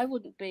for. I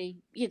wouldn't be,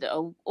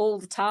 all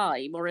the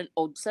time or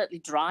certainly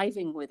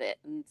driving with it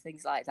and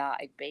things like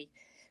that. It'd be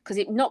because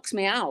it knocks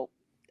me out,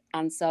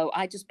 and so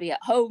I'd just be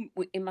at home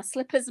in my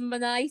slippers and my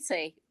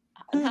nightie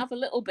and have a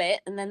little bit,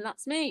 and then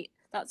that's me.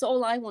 That's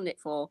all I want it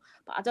for.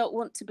 But I don't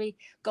want to be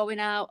going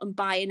out and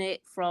buying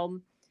it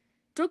from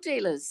drug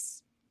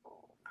dealers.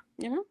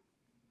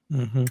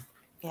 Mm-hmm.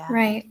 Yeah.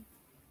 Right.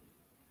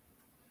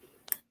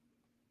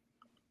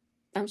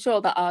 I'm sure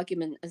that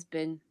argument has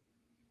been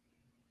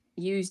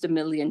used a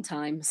million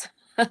times.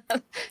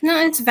 No,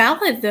 it's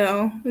valid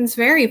though. It's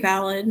very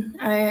valid.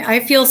 I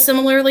feel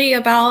similarly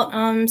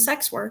about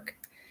sex work.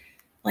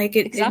 Like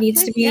it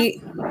needs to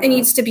be it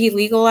needs to be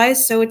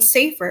legalized so it's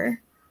safer.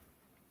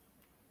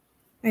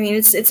 I mean,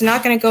 it's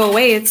not going to go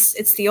away.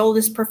 It's the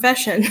oldest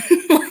profession.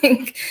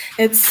 Like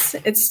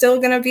it's still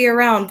going to be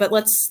around, but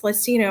let's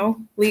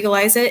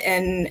legalize it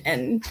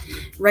and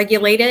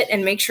regulate it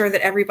and make sure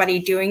that everybody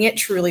doing it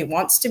truly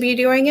wants to be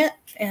doing it,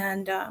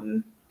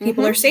 and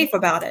people are safe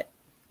about it.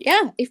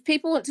 Yeah, if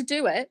people want to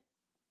do it,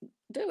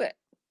 do it.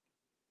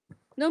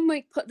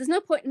 There's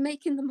no point in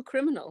making them a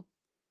criminal.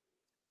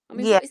 I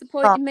mean, what is the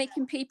point in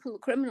making people a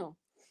criminal?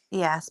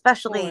 Yeah,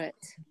 especially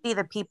see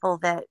the people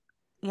that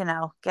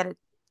get it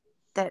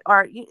that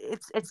are,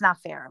 it's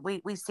not fair.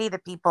 We see the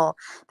people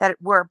that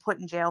were put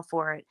in jail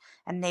for it,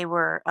 and they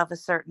were of a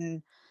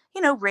certain,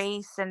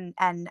 race and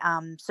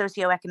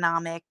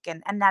socioeconomic,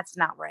 and that's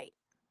not right.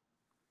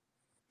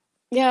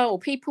 Yeah, or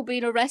people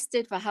being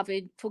arrested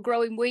for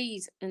growing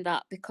weed and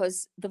that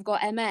because they've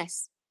got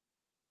MS.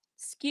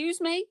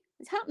 Excuse me,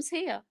 it happens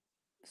here.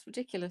 It's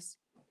ridiculous.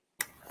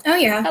 Oh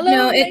yeah.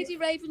 Hello, Lady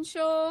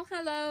Ravenshaw.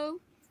 Hello.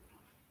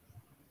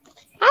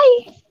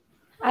 Hi.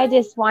 I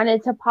just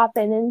wanted to pop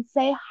in and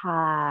say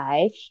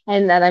hi,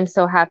 and that I'm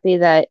so happy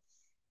that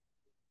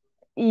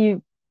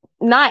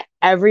not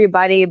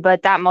everybody,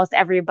 but that most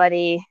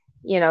everybody,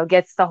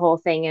 gets the whole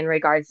thing in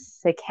regards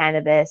to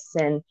cannabis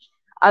and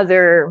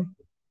other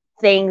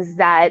things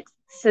that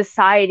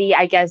society,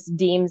 I guess,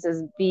 deems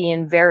as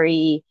being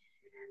very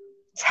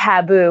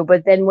taboo.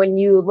 But then when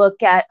you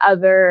look at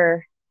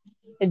other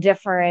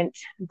different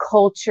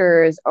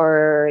cultures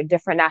or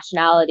different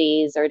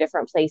nationalities or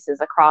different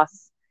places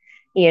across,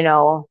 the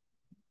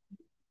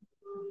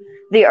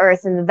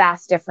earth, and the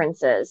vast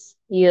differences,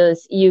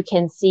 you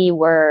can see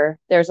where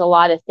there's a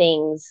lot of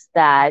things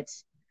that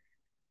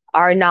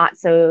are not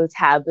so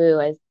taboo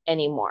as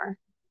anymore,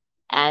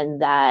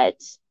 and that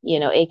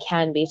it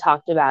can be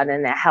talked about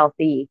in a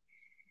healthy,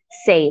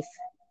 safe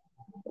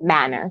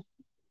manner.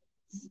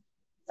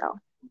 So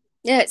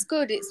yeah, it's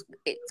good. It's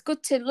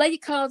good to lay your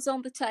cards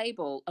on the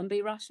table and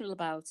be rational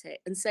about it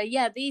and say,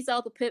 yeah, these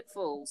are the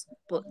pitfalls,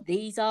 but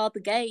these are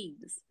the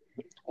gains.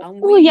 And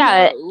we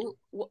know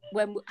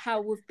how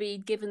we've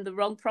been given the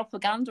wrong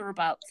propaganda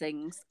about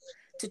things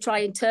to try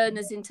and turn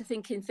us into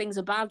thinking things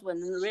are bad when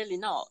they're really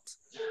not.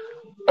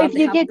 If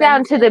you get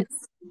down to the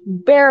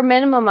bare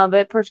minimum of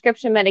it,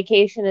 prescription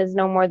medication is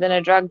no more than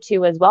a drug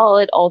too as well.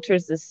 It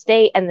alters the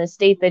state, and the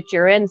state that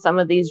you're in, some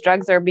of these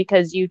drugs are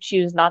because you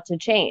choose not to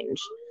change.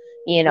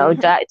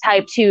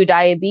 Type 2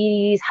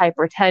 diabetes,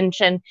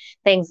 hypertension,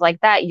 things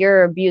like that.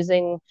 You're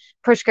abusing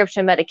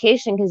prescription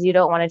medication because you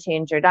don't want to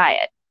change your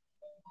diet.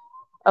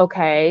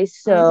 Okay,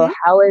 so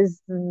how is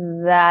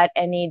that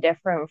any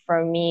different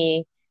from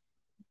me,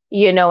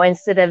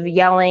 instead of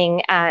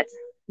yelling at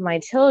my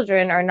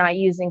children or not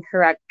using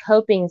correct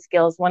coping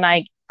skills when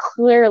I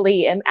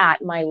clearly am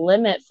at my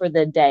limit for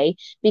the day,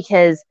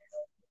 because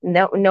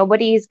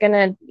nobody's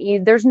gonna,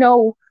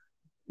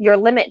 your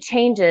limit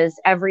changes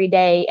every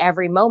day,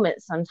 every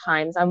moment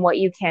sometimes, on what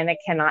you can and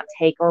cannot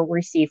take or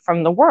receive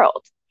from the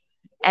world.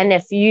 And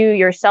if you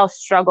yourself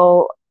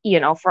struggle,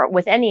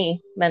 with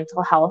any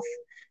mental health,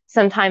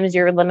 sometimes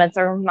your limits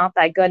are not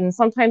that good, and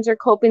sometimes your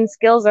coping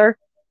skills are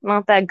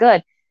not that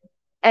good.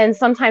 And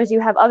sometimes you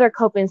have other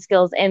coping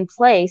skills in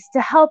place to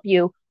help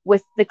you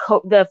with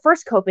the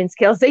first coping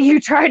skills that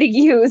you try to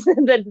use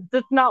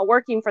that's not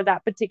working for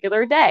that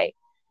particular day.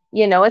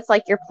 It's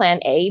like your plan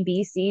A,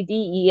 B, C, D,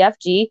 E, F,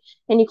 G,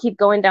 and you keep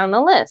going down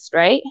the list,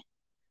 right?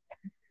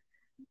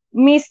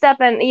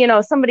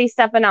 Somebody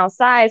stepping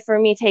outside for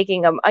me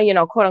taking a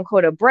quote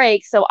unquote a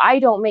break, so I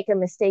don't make a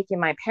mistake in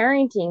my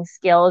parenting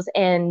skills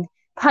and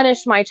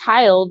punish my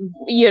child,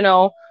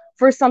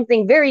 for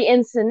something very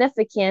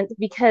insignificant,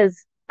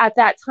 because at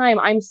that time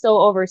I'm so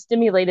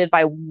overstimulated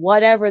by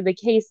whatever the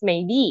case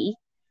may be,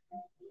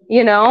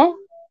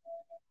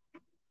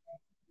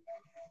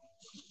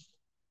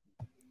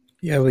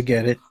 Yeah, we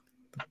get it.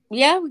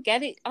 Yeah, we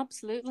get it.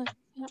 Absolutely.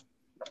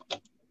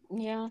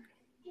 Yeah.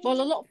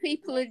 Well, a lot of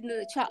people in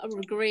the chat are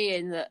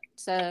agreeing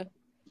that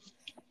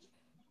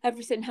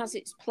everything has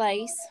its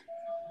place,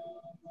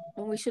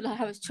 and we should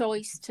have a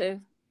choice to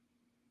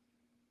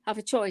have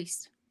a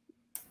choice.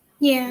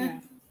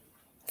 Yeah.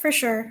 For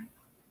sure.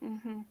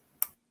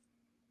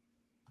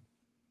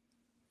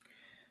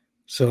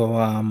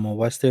 So,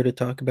 what's there to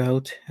talk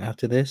about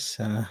after this?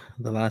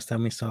 The last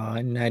time we saw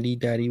Natty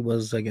Daddy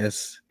was, I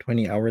guess,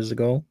 20 hours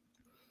ago.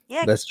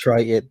 Yeah. Let's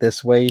try it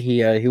this way.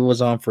 He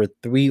was on for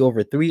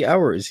over 3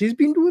 hours. He's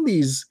been doing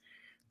these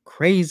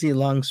crazy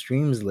long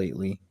streams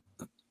lately,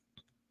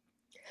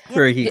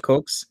 where he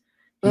cooks,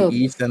 he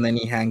eats, and then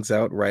he hangs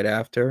out right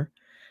after.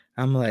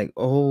 I'm like,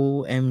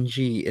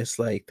 OMG, it's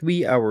like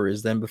 3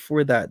 hours. Then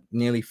before that,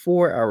 nearly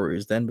 4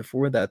 hours. Then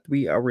before that,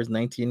 3 hours,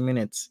 19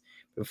 minutes.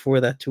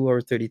 Before that, 2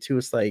 hours, 32.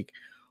 It's like,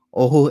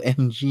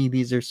 OMG,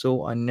 these are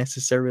so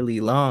unnecessarily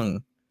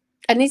long.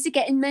 And is he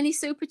getting many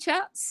super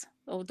chats?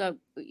 Or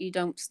you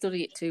don't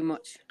study it too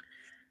much?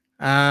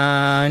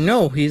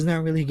 No, he's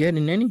not really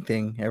getting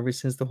anything ever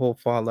since the whole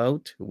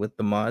fallout with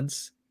the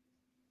mods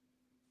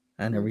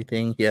and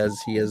everything. He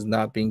has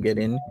not been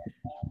getting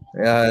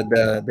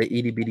the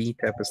itty bitty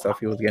type of stuff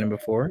he was getting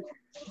before.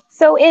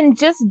 So in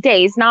just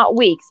days, not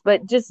weeks,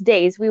 but just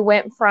days, we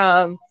went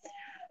from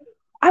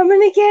I'm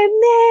gonna get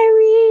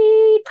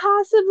married,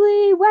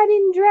 possibly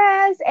wedding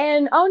dress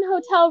and own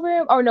hotel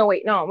room. Oh no,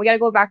 wait, no, we gotta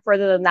go back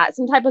further than that.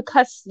 Some type of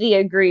custody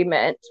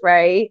agreement,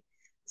 right?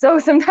 So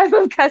some type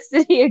of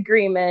custody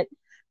agreement.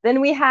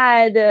 Then we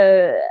had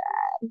a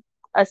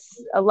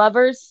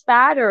lover's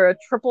spat, or a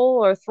triple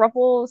or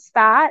thruple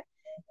spat.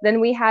 Then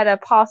we had a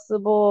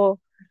possible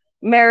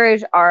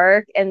marriage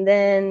arc, and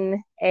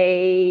then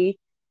a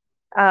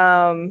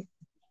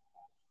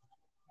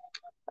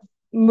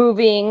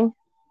moving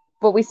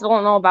but we still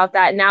don't know about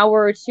that. Now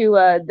we're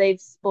to they've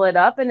split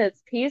up and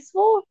it's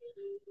peaceful.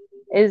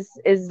 Is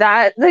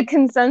that the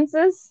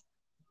consensus?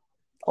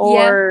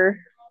 Or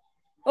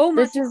oh,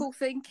 magical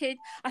thinking.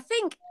 I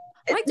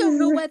don't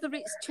know whether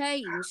it's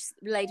changed,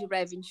 Lady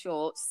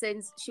Ravenshaw,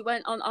 since she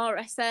went on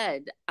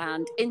RSN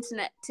and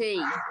Internet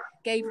Tea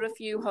gave her a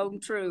few home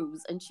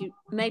truths, and she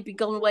maybe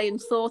gone away and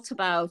thought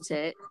about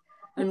it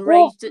and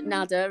raged at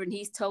Nada, and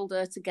he's told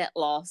her to get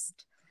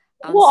lost.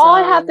 And well, all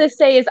I have to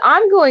say is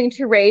I'm going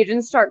to rage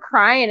and start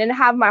crying and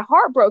have my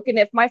heart broken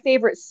if my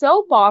favorite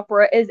soap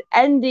opera is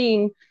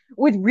ending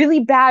with really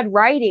bad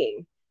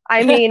writing.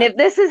 I mean, if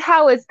this is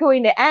how it's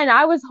going to end,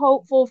 I was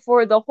hopeful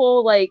for the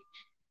whole like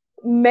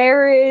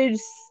marriage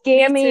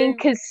scamming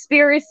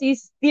conspiracy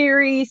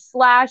theory /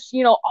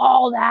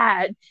 all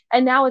that,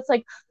 and now it's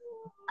like,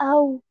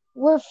 oh,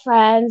 we're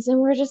friends and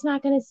we're just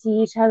not going to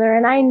see each other,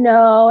 and I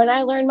know, and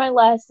I learned my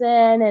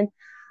lesson,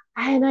 and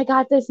I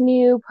got this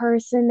new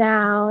person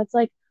now. It's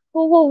like,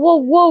 whoa, whoa, whoa,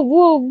 whoa,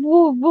 whoa,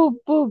 whoa, whoa,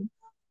 whoa.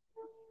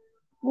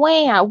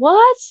 Wow,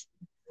 what?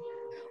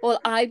 Well,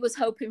 I was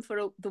hoping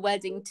for the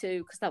wedding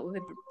too, because that would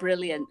be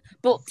brilliant.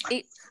 But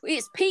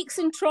it's peaks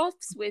and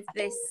troughs with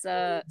this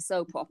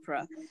soap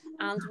opera,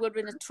 and we're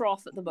in a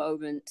trough at the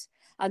moment.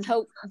 And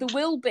hope there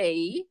will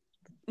be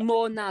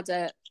more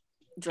Nada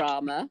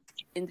drama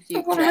in the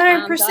future.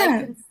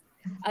 100%.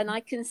 And I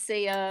can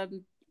see a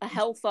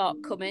health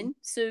arc coming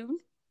soon,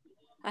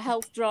 a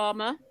health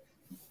drama.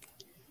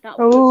 That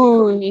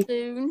will be coming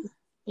soon.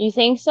 You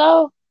think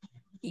so?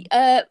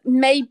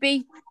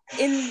 Maybe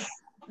in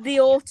the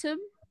autumn.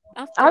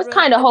 I was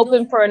kind of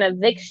hoping for an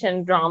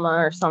eviction drama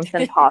or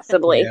something,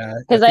 possibly,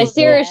 because I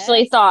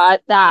seriously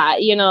thought that,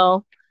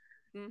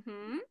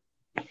 Mm-hmm.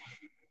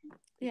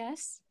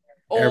 Yes.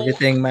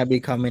 Everything might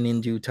be coming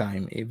in due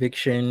time.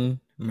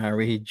 Eviction,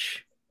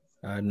 marriage,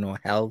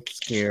 health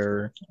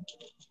scare,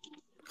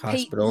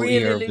 hospital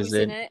ear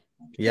visit.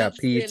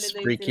 Pete's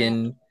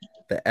freaking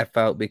the F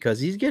out because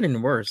he's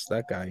getting worse,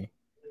 that guy.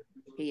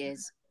 He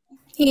is.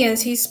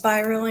 He's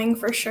spiraling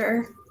for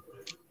sure.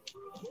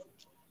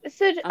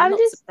 So I'm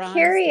just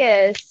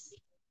curious.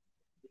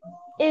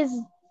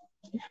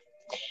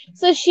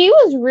 So she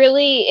was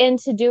really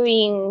into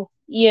doing,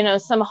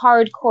 some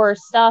hardcore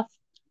stuff,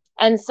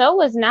 and so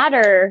was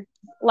Nader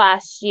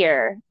last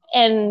year.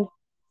 And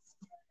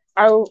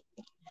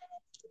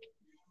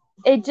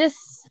it just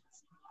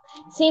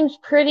seems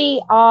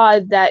pretty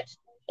odd that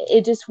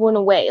it just went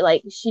away.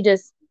 Like she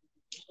just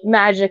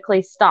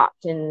magically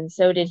stopped, and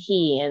so did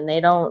he, and they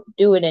don't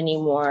do it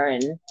anymore.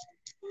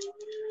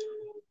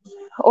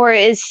 Or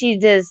is she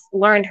just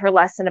learned her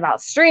lesson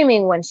about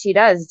streaming when she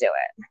does do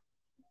it?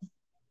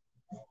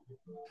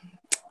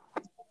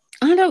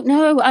 I don't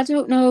know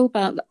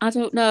about that. I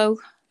don't know.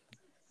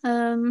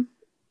 I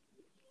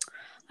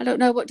don't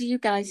know. What do you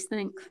guys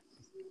think?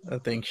 I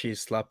think she's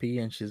sloppy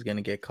and she's going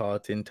to get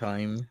caught in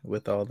time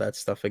with all that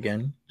stuff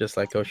again. Just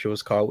like how she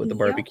was caught with the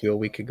barbecue a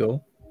week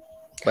ago.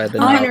 By the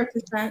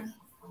 100%.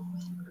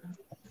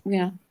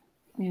 Yeah.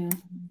 No,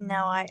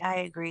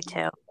 I agree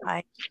too.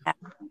 I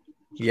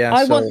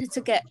wanted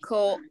to get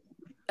caught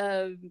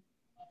DUI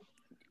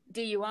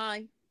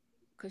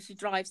because she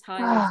drives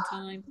high all the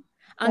time.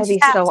 And that'd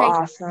be so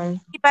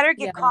awesome. She better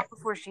get caught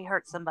before she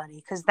hurts somebody,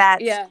 because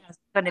that's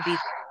going to be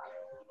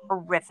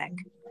horrific.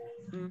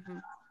 Mm-hmm.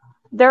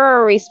 There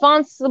are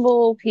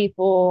responsible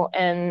people,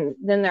 and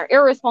then there are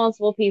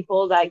irresponsible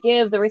people that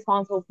give the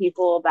responsible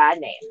people bad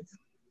names.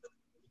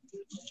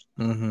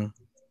 Mm-hmm.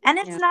 And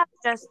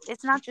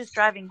it's not just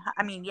driving.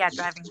 I mean,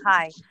 driving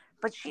high,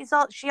 but she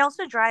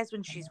also drives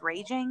when she's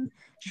raging.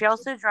 She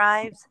also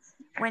drives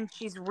when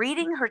she's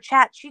reading her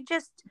chat.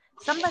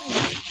 Somebody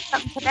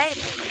something today,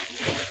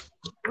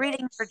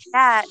 reading her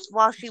chat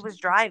while she was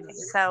driving.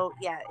 So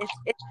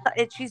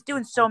she's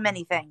doing so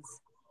many things.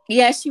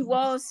 Yeah, she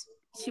was.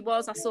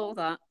 I saw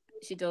that.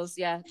 She does.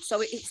 Yeah.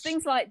 So it's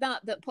things like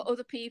that put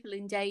other people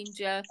in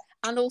danger,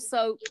 and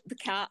also the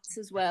cats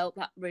as well.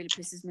 That really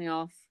pisses me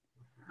off.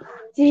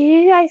 Did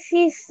you guys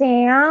see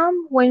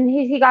Sam when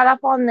he got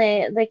up on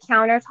the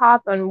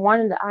countertop and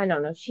I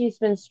don't know, she's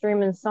been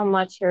streaming so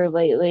much here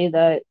lately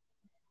that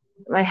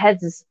my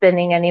head's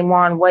spinning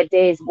anymore on what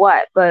day is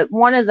what, but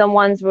one of the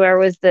ones where it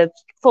was the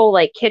full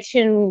like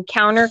kitchen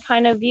counter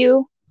kind of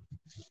view,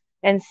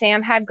 and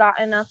Sam had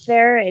gotten up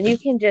there, and you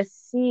can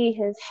just see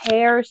his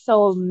hair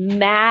so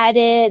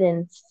matted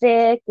and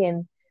thick,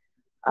 and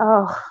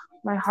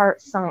my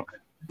heart sunk.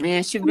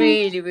 Yeah, she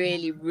really,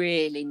 really,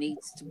 really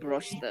needs to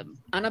brush them.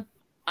 And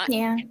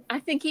I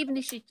think even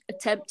if she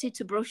attempted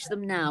to brush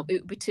them now, it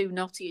would be too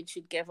knotty and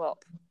she'd give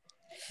up.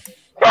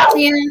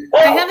 Yeah,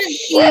 I haven't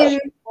seen...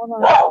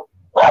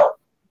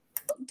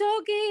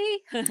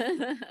 Doggy!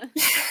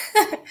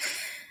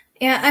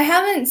 Yeah, I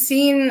haven't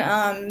seen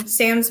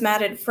Sam's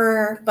matted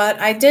fur, but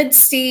I did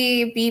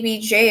see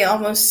BBJ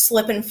almost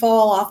slip and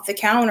fall off the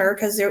counter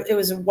because it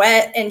was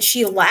wet, and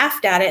she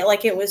laughed at it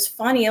like it was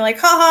funny. Like,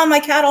 haha,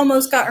 my cat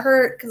almost got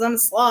hurt because I'm a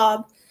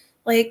slob.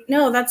 Like,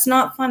 no, that's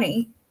not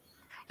funny.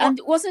 And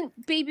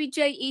wasn't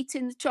BBJ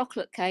eating the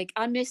chocolate cake?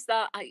 I missed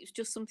that. It was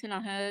just something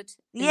I heard.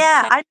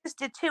 Yeah, I just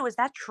did too. Is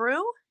that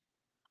true?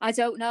 I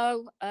don't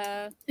know.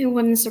 It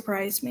wouldn't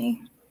surprise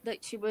me.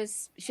 That she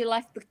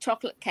left the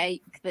chocolate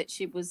cake that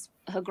she was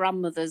her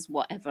grandmother's,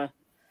 whatever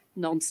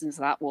nonsense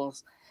that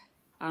was.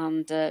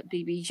 And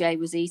BBJ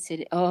was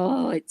eating it.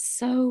 Oh, it's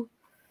so...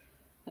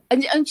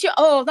 And she,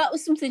 that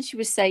was something she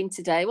was saying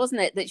today,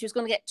 wasn't it? That she was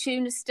going to get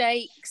tuna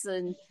steaks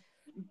and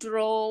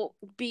draw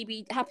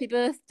BB happy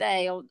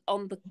birthday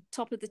on the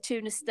top of the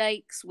tuna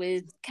steaks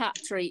with cat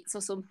treats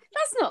or something.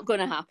 That's not going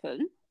to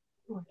happen.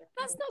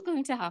 That's not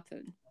going to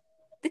happen.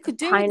 They could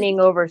do pining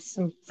over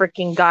some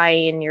freaking guy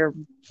in your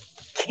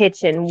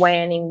kitchen,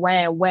 whanning,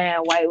 why it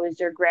was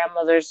your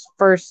grandmother's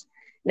first.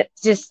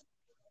 Just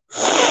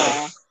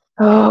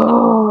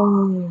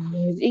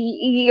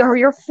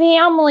your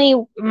family.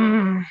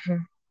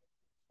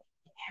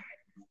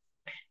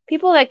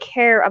 People that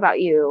care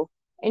about you,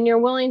 and you're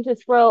willing to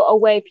throw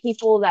away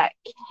people that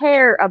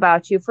care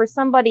about you for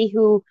somebody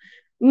who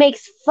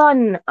makes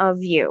fun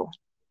of you.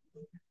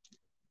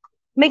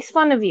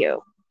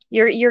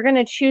 You're going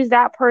to choose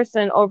that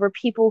person over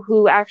people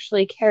who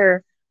actually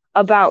care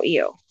about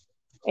you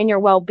and your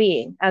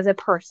well-being as a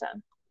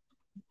person.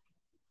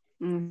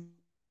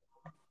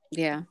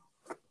 Yeah.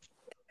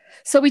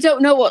 So we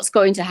don't know what's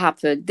going to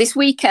happen. This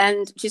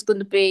weekend, she's going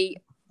to be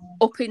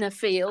up in her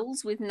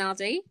fields with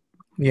Naddie.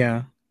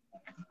 Yeah.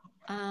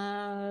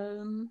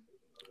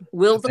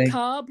 Will the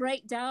car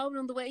break down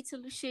on the way to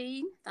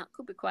Lachine? That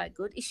could be quite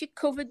good. Is she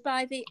covered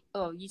by the...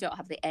 Oh, you don't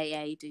have the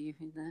AA, do you?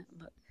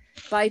 But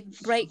by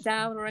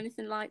breakdown or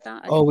anything like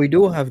that? We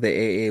do have the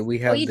AA. We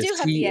have the do CAA.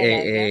 have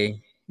the AA,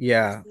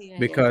 yeah,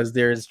 because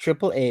there's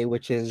AAA,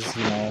 which is,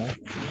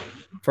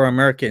 for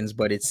Americans,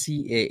 but it's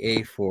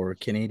CAA for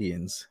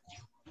Canadians.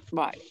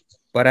 Right.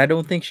 But I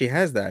don't think she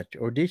has that.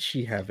 Or did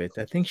she have it?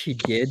 I think she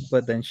did,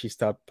 but then she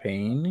stopped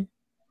paying.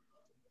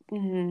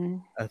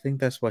 I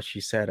think that's what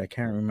she said. I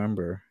can't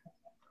remember.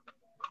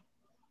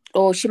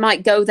 Or she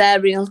might go there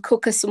and he'll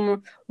cook her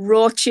some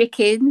raw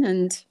chicken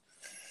and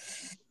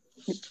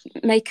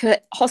make her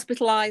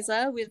hospitalize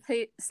her with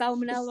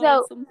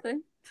salmonella or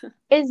something.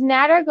 Is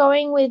Nader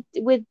going with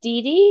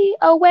Dee Dee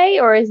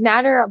away, or is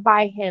Nader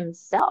by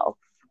himself?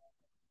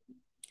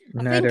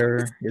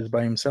 Nader is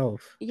by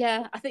himself.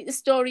 Yeah, I think the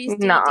story is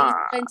Dee Dee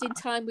spending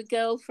time with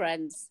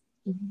girlfriends.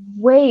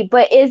 Wait,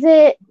 but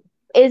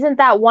isn't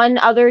that one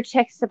other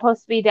chick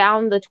supposed to be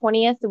down the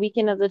 20th, the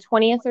weekend of the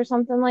 20th or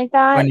something like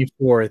that?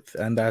 24th,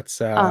 and that's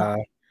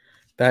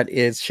that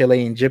is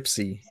Chilean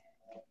Gypsy.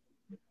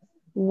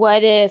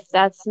 What if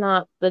that's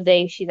not the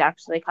day she's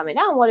actually coming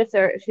down? What if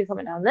she's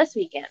coming down this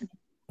weekend?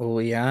 Oh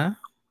yeah,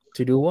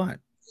 to do what?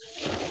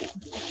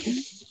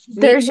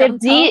 There's if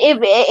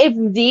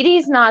Dee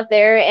Dee's not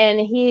there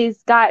and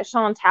he's got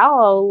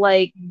Chantal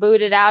like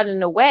booted out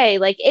and away,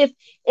 like if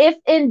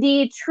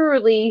indeed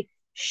truly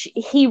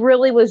he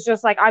really was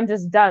just like, I'm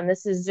just done.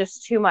 This is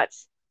just too much.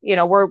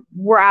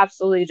 We're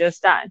absolutely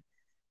just done.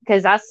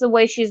 Because that's the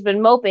way she's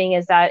been moping,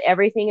 is that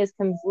everything is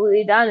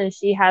completely done and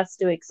she has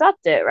to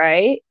accept it,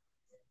 right?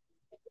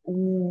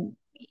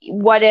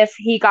 What if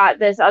he got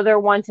this other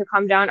one to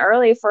come down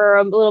early for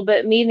a little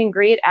bit meet and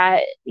greet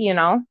at Dee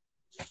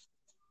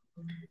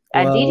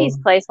Dee's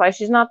place while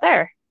she's not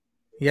there?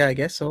 Yeah, I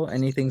guess so.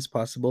 Anything's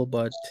possible,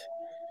 but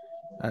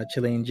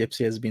Chilean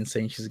Gypsy has been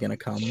saying she's gonna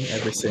come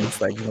ever since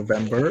like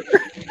November.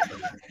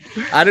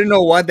 I don't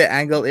know what the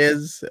angle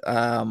is.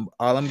 All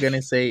I'm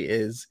gonna say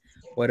is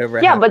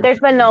whatever. Yeah, but there's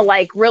been no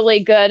like really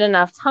good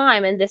enough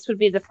time, and this would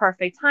be the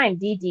perfect time.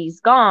 Dee Dee's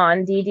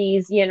gone. Dee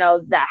Dee's,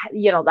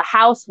 the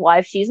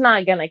housewife. She's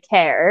not gonna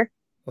care.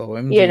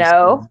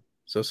 OMG,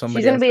 so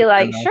somebody she's gonna be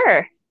like,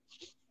 sure.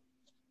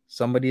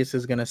 Somebody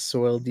is gonna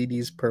soil Dee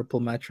Dee's purple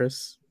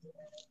mattress.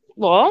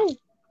 Well,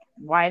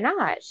 why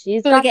not?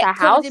 She's got the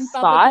house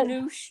spot.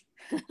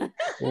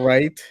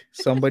 Right?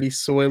 Somebody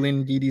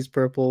soiling Dee Dee's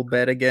purple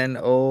bed again.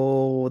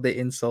 Oh, the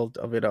insult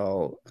of it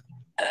all.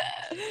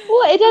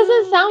 Well, it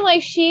doesn't sound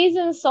like she's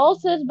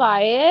insulted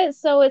by it,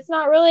 so it's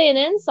not really an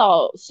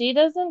insult. She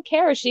doesn't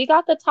care. She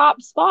got the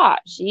top spot.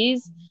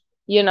 She's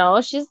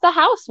the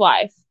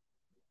housewife.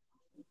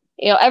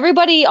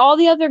 Everybody, all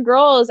the other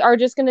girls are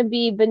just going to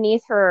be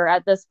beneath her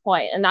at this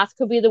point, and that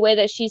could be the way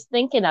that she's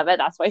thinking of it.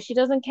 That's why she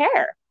doesn't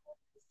care.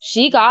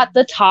 She got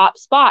the top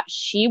spot.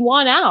 She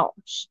won out.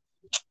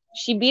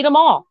 She beat them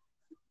all.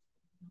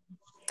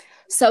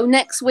 So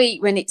next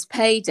week, when it's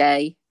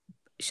payday,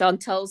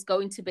 Chantal's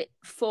going to be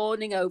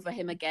fawning over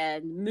him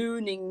again,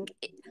 mooning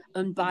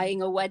and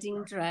buying a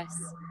wedding dress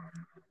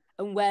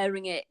and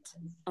wearing it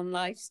on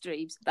live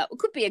streams. That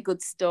could be a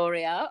good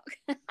story arc.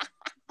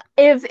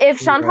 If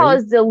Chantal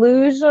is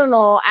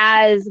delusional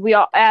as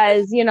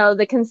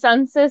the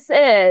consensus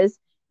is,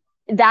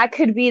 that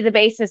could be the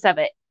basis of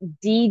it.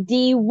 Dee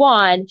Dee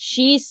won.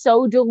 She's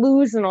so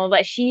delusional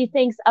that she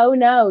thinks, oh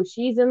no,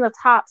 she's in the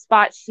top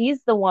spot.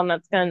 She's the one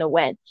that's going to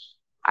win.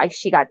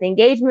 She got the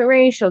engagement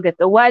ring. She'll get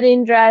the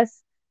wedding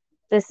dress.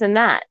 This and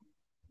that.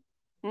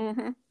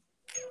 Mm-hmm.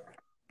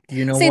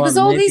 You know See, what? there's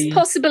all these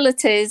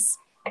possibilities.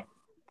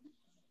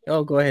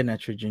 Oh, go ahead,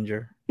 Natural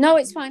Ginger. No,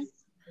 it's fine.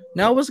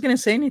 No, I wasn't gonna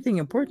say anything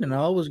important.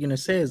 All I was gonna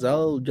say is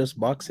I'll just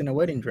box in a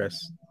wedding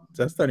dress.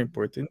 That's not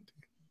important.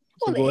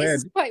 So Well, go it ahead.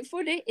 is quite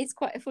funny. It's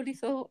quite a funny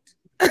thought.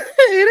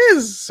 It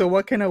is. So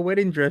what kind of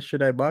wedding dress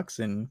should I box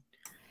in?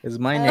 Is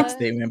my next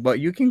statement. But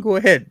you can go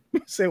ahead.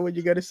 Say what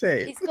you gotta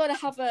say. It's got to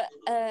have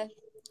a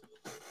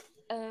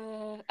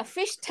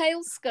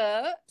fishtail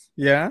skirt.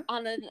 Yeah.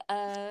 On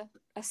a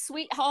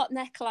sweetheart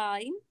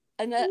neckline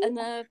and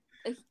a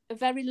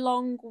very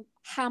long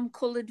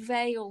ham-colored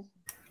veil.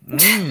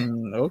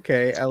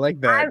 Okay, I like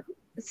that.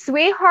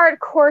 Sweetheart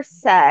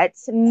corset,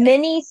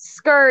 mini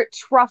skirt,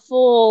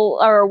 truffle,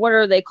 or what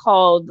are they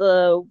called?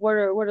 What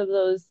are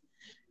those?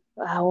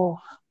 Oh,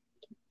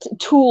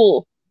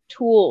 tulle.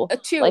 A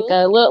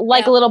tulle.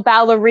 Like a little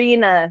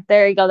ballerina.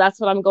 There you go. That's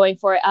what I'm going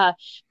for.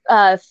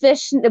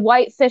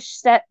 White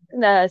fish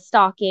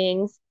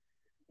stockings.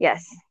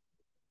 Yes.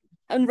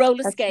 And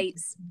roller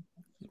skates.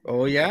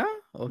 Oh yeah.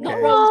 Okay.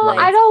 No,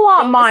 I don't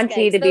want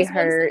Monty to be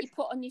hurt. That you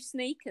put on your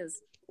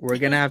sneakers. We're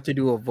gonna have to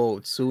do a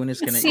vote soon. It's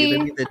gonna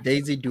either be the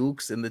Daisy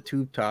Dukes and the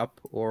tube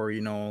top, or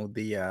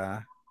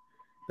the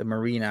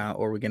Marina,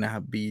 or we're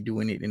gonna be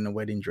doing it in a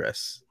wedding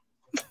dress.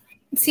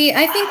 See,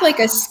 I think like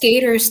a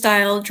skater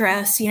style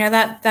dress,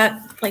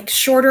 that like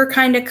shorter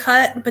kind of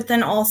cut, but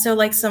then also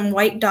like some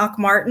white Doc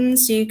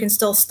Martens so you can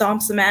still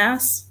stomp some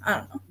ass. I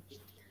don't know.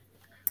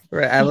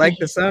 Right, I like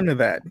the sound of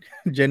that.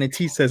 Jenna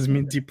T says,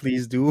 "Minty,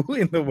 please do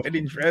in the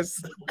wedding dress."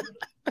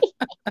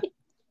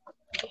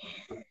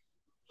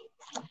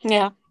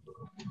 Yeah,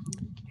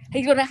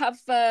 you're gonna have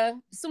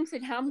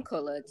something ham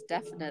colored,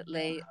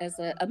 definitely, as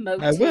a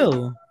motif. I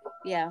will.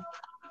 Yeah.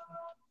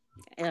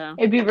 Yeah.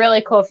 It'd be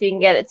really cool if you can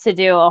get it to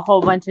do a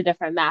whole bunch of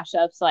different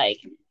mashups, like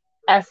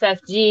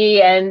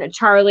SFG and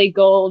Charlie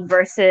Gold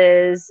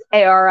versus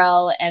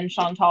ARL and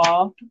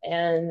Chantal,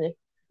 and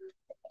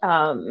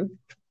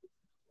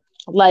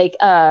like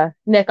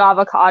Nick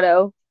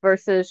Avocado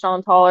versus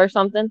Chantal or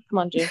something. Come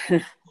on, G.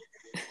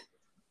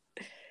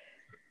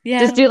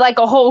 Yeah. Just do like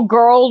a whole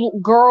girl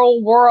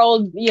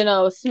world,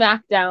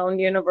 SmackDown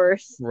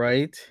universe.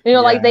 Right.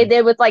 Like they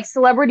did with like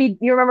Celebrity.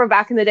 You remember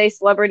back in the day,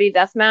 Celebrity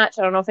Deathmatch?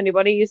 I don't know if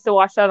anybody used to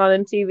watch that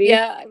on MTV.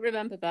 Yeah, I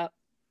remember that.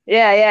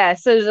 Yeah.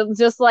 So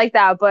just like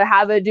that, but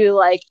have it do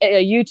like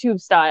a YouTube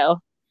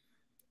style.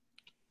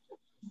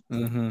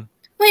 Mm-hmm.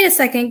 Wait a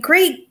second.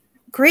 Great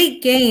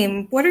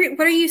game. What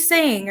are you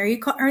saying? Are you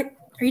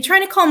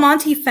trying to call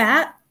Monty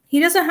fat? He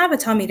doesn't have a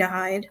tummy to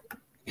hide.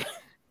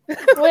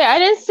 Wait, I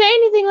didn't say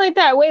anything like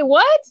that. Wait,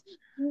 what?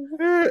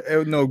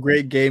 No,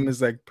 great game is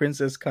like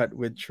princess cut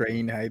with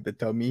train, hide the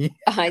tummy.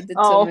 Hide the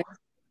tummy.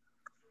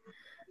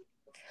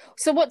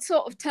 So what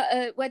sort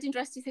of wedding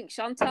dress do you think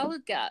Chantal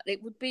would get?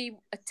 It would be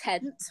a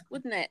tent,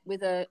 wouldn't it?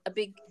 With a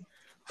big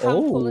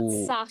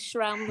hand-colored sash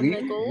around the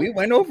middle. We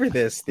went over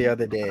this the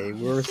other day.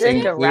 We were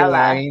saying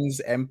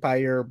lines,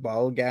 Empire,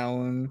 ball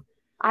gown.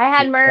 I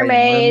had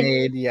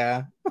mermaid.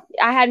 Yeah.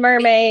 I had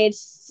mermaid.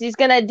 She's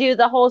going to do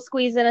the whole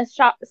squeeze in a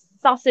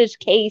sausage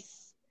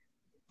case.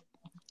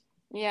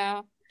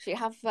 Yeah. She'd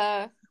have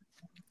a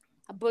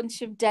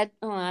bunch of dead...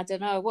 Oh, I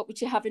don't know. What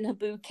would you have in her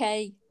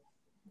bouquet?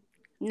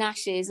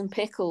 Gnashes and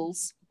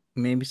pickles.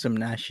 Maybe some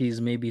gnashes.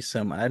 Maybe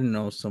some, I don't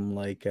know, some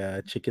like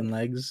chicken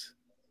legs.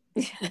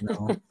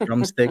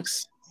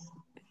 Drumsticks.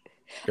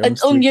 An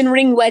onion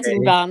ring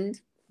wedding band.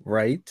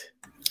 Right.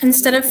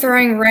 Instead of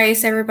throwing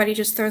rice, everybody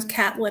just throws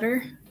cat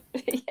litter.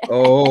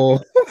 Oh.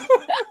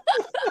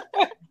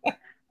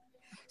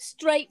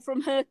 Straight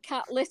from her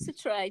cat litter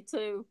tray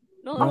too.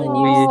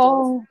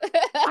 Oh,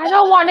 I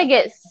don't want to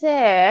get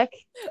sick.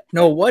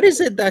 No, what is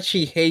it that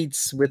she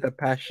hates with a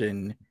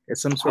passion?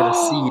 It's some sort of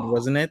seed,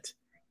 wasn't it?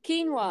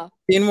 Quinoa.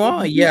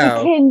 Quinoa,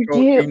 yeah. We can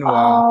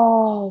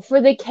do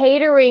for the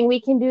catering.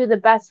 We can do the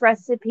best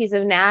recipes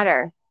of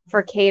natter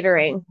for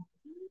catering.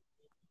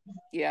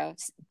 Yeah,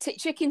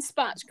 chicken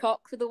spatchcock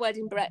for the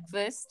wedding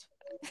breakfast.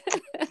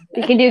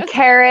 We can do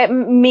carrot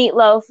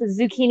meatloaf,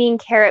 zucchini and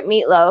carrot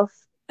meatloaf.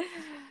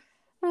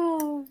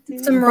 Oh,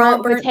 some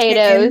raw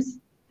potatoes.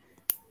 Chicken.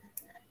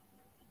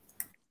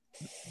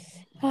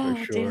 Oh,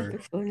 for sure.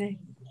 Funny.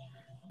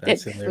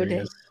 That's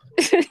hilarious.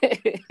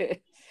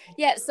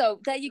 Yeah, so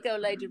there you go,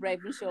 Lady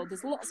Ravenshaw.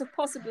 There's lots of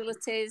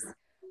possibilities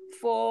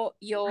for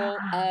your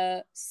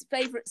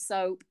favorite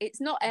soap.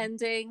 It's not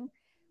ending.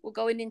 We're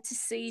going into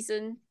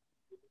season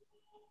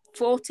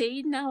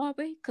 14 now, are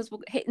we? Because we're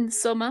hitting the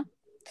summer.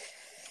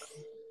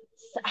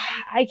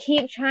 I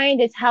keep trying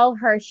to tell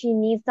her she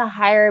needs to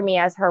hire me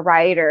as her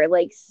writer.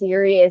 Like,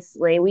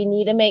 seriously, we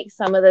need to make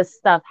some of this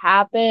stuff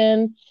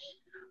happen.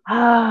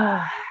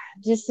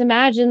 Just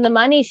imagine the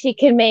money she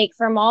can make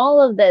from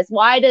all of this.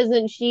 Why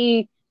doesn't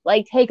she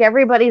like take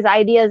everybody's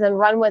ideas and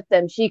run with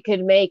them? She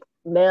could make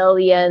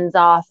millions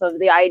off of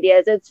the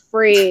ideas. It's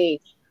free.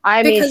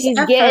 I mean, she's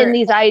getting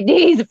these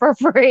ideas for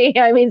free.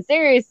 I mean,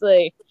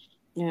 seriously.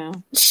 Yeah.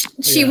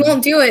 She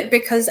won't do it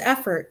because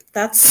effort.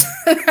 That's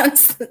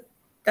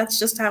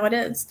just how it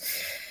is.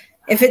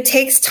 If it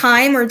takes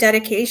time or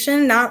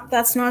dedication,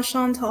 that's not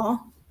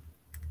Chantal.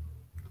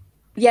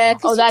 Yeah.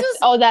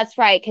 That's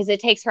right. Because it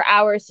takes her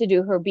hours to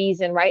do her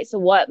bees in, right? So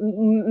what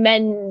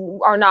men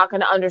are not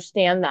going to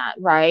understand that,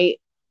 right?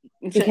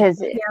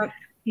 Because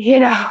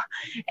you know,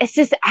 it's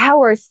just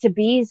hours to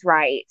bees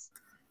right.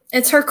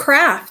 It's her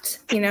craft,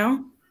 you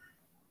know.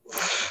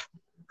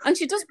 And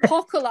she does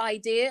pockle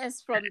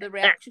ideas from the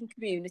reaction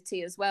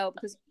community as well,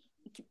 because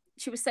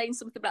she was saying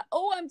something about,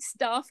 oh, I'm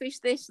starfish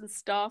this and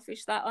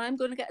starfish that. I'm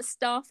going to get a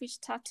starfish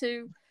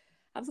tattoo.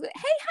 I'm like,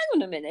 hey,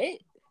 hang on a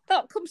minute.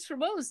 That comes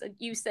from us. And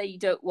you say you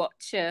don't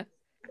watch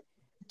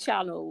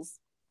channels,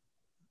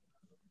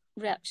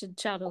 reaction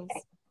channels.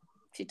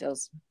 She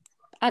does.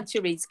 And she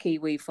reads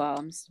Kiwi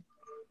Farms.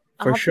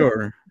 For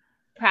sure.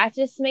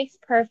 Practice makes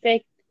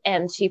perfect,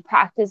 and she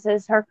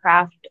practices her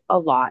craft a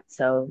lot.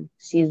 So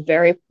she's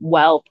very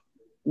well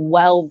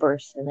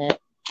versed in it.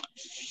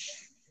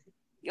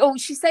 Oh,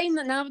 she's saying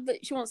that now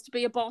that she wants to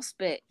be a boss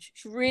bitch.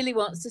 She really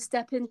wants to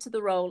step into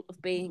the role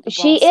of being a boss.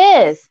 She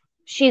is.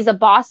 She's a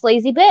boss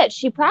lazy bitch.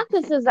 She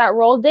practices that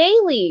role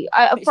daily,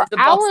 for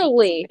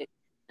hourly.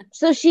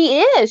 So she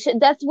is.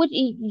 That's what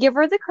you give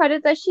her the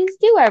credit that she's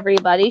due,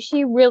 everybody.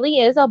 She really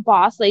is a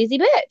boss lazy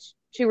bitch.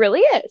 She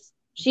really is.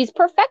 She's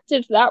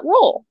perfected that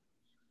role.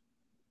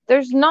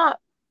 There's not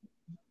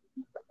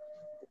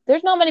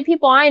many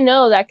people I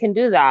know that can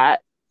do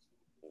that.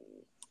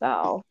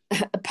 So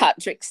a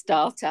Patrick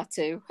Star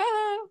tattoo.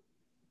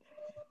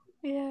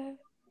 Yeah.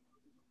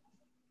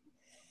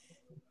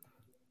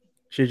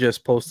 She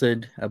just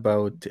posted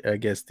about, I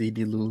guess,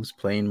 Didi Lou's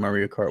playing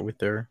Mario Kart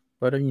with her.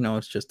 But,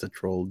 it's just a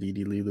troll,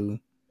 Didi Lou.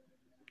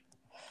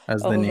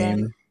 As the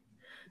name. Right.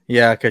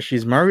 Yeah, because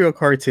she's Mario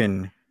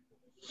Karting.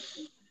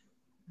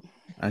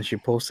 And she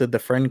posted the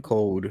friend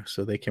code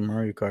so they can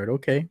Mario Kart.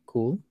 Okay,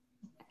 cool.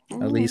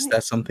 At least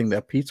that's something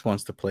that Pete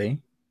wants to play.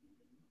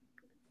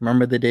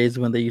 Remember the days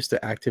when they used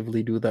to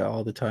actively do that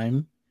all the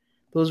time?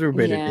 Those were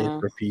better days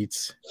for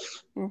Pete's.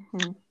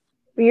 Mm-hmm.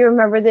 You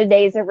remember the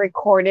days of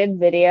recorded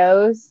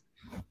videos?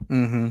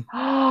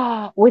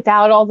 Mm-hmm.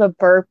 Without all the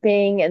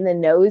burping and the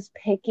nose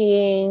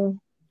picking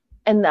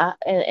and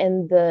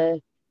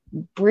the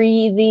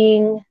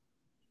breathing.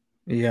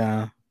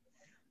 Yeah.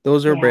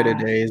 Those are better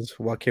days.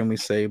 What can we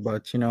say?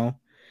 But,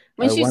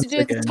 when she used to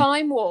do the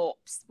time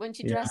warps, when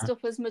she dressed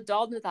up as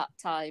Madonna that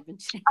time.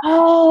 And she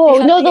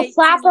the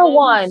flapper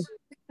one.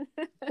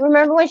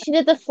 Remember when she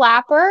did the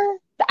flapper?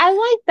 I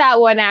like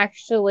that one,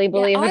 actually,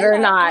 believe it or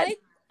not.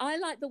 I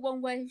like the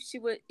one where she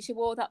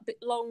wore that bit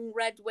long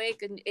red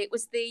wig, and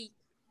the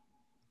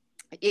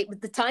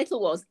title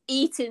was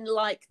 "Eating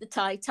Like the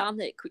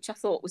Titanic," which I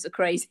thought was a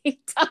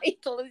crazy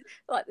title.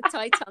 Like the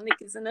Titanic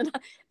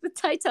the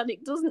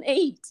Titanic doesn't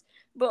eat.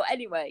 But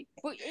anyway,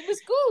 it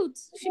was good.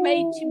 She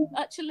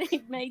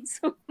actually made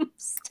some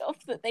stuff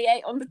that they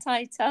ate on the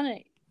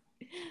Titanic.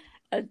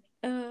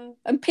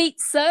 And Pete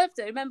served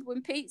it. Remember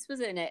when Pete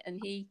was in it and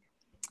he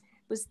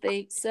was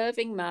the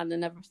serving man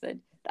and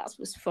everything? That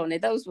was funny.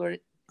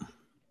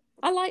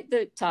 I like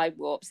the time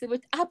warps. They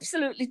were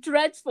absolutely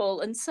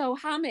dreadful and so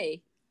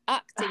hammy,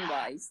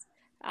 acting-wise.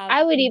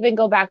 I would even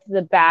go back to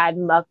the bad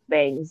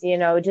mukbangs,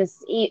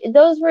 just eat.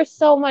 Those were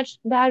so much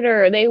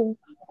better.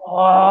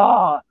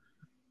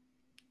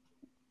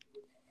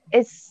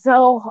 It's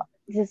so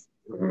just.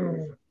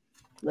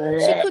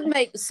 She could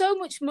make so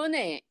much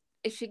money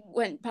if she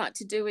went back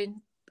to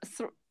doing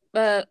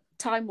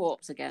time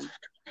warps again.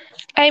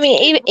 I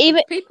mean,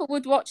 even people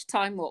would watch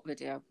time warp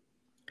video.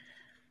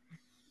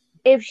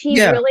 If she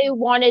really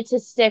wanted to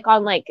stick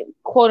on like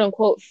quote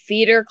unquote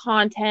feeder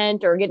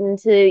content or get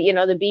into,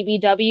 the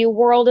BBW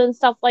world and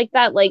stuff like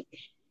that, like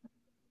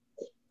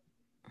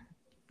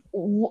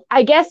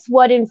I guess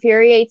what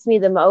infuriates me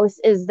the most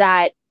is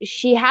that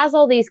she has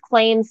all these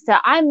claims to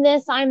I'm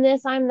this, I'm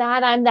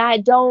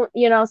that, don't,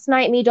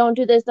 snipe me, don't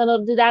do this,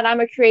 don't do that, I'm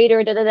a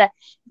creator,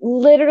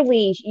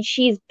 Literally,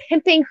 she's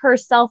pimping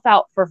herself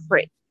out for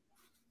free.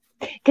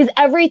 Because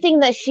everything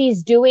that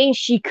she's doing,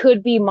 she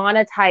could be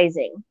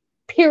monetizing.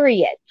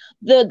 Period.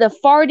 The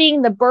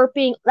farting, the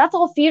burping, that's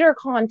all feeder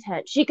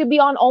content. She could be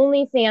on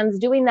OnlyFans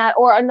doing that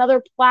or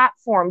another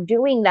platform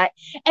doing that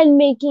and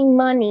making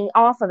money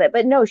off of it.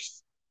 But no,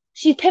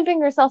 she's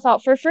pimping herself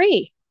out for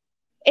free.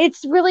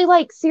 It's really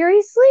like,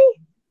 seriously?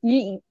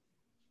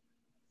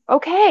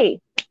 Okay.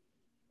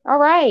 All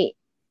right.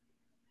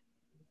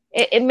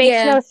 It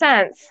makes no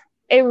sense.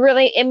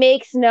 It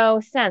makes no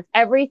sense.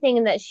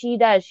 Everything that she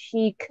does,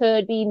 she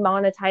could be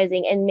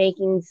monetizing and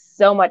making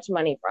so much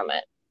money from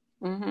it.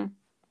 Mm-hmm.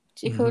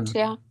 She could,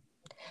 yeah.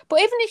 But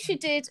even if she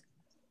did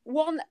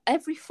one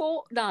every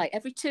fortnight,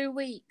 every 2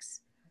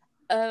 weeks,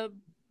 a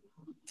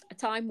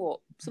time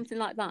warp, something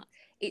like that,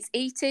 it's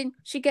eating.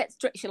 She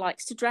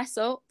likes to dress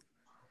up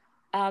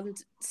and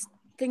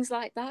things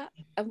like that.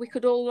 And we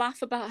could all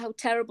laugh about how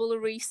terrible the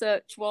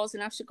research was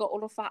and how she got all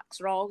the facts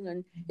wrong.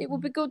 And it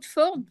would be good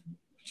fun.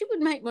 She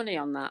would make money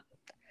on that.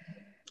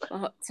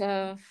 But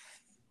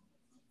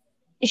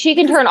she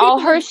can turn all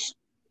her...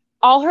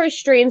 all her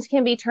streams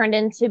can be turned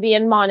into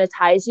being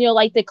monetized, you know,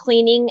 like the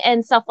cleaning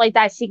and stuff like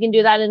that. She can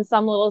do that in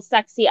some little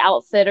sexy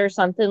outfit or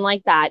something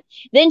like that.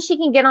 Then she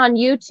can get on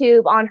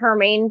YouTube on her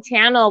main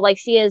channel like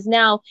she is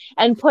now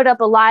and put up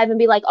a live and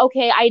be like,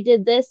 okay, I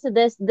did this,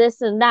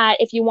 and that.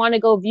 If you want to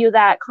go view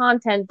that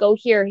content, go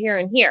here, here,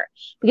 and here.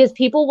 Because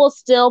people will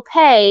still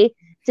pay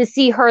to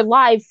see her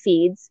live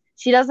feeds.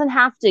 She doesn't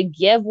have to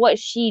give what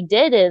she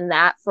did in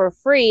that for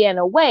free and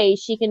away.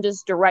 She can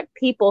just direct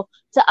people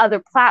to other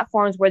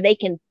platforms where they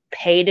can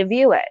pay to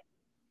view it,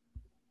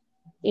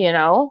 you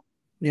know?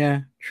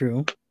 Yeah,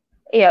 true.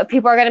 Yeah,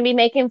 people are going to be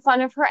making fun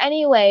of her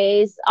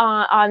anyways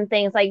on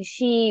things like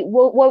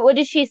what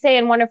did she say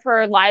in one of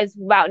her lives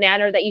about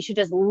Nanner, that you should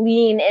just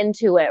lean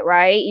into it,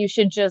 right? You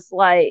should just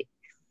like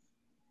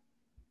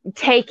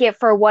take it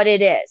for what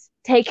it is.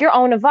 Take your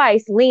own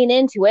advice, lean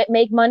into it,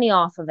 make money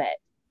off of it.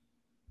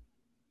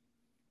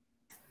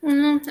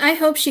 I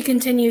hope she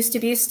continues to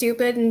be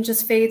stupid and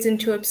just fades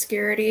into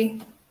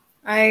obscurity.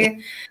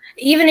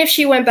 Even if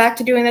she went back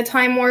to doing the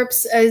time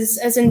warps,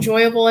 as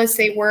enjoyable as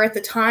they were at the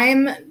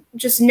time,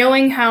 just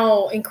knowing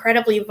how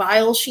incredibly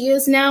vile she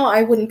is now,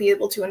 I wouldn't be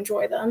able to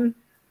enjoy them.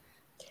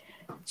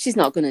 She's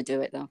not going to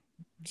do it, though.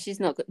 She's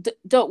not.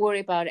 Don't worry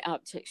about it,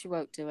 Arctic. She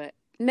won't do it.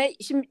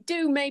 She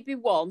do maybe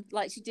one,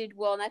 like she did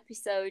one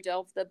episode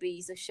of the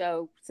Beezer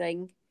show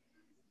thing.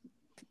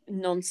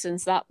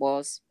 Nonsense that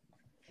was.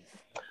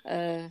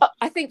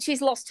 I think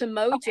she's lost her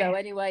mojo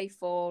anyway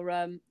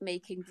for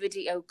making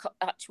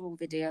actual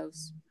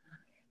videos.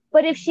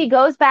 But if she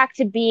goes back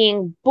to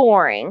being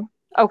boring,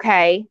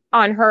 okay,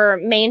 on her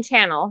main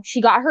channel,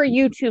 she got her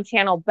YouTube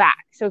channel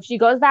back. So if she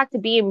goes back to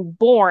being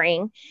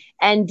boring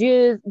and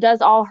does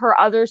all her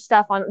other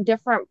stuff on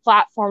different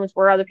platforms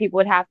where other people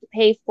would have to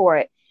pay for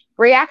it,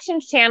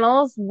 reaction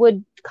channels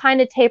would kind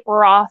of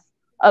taper off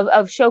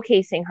of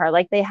showcasing her,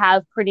 like they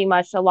have pretty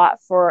much a lot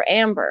for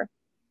Amber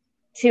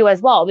too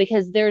as well,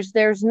 because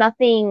there's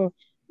nothing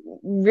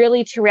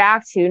really to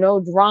react to, no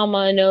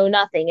drama, no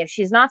nothing. If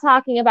she's not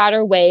talking about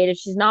her weight, if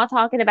she's not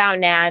talking about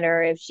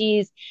Nanner, if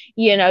she's,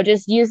 you know,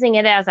 just using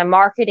it as a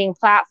marketing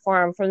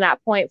platform from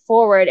that point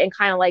forward and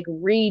kind of like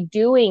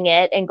redoing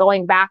it and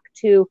going back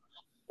to,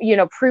 you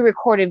know,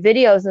 pre-recorded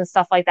videos and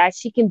stuff like that,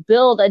 she can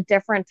build a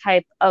different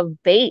type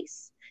of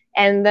base.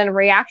 And then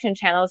reaction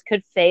channels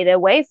could fade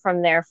away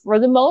from there for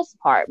the most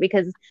part,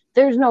 because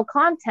there's no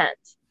content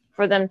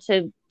for them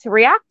to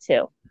react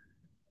to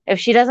if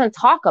she doesn't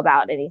talk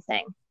about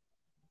anything.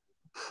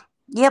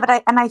 Yeah,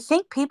 but I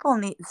think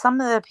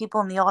some of the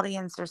people in the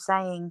audience are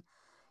saying,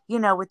 you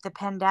know, with the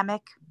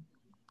pandemic,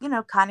 you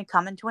know, kind of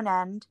coming to an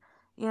end,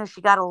 you know,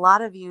 she got a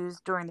lot of views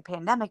during the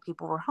pandemic.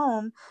 People were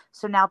home,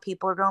 so now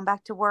people are going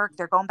back to work.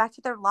 They're going back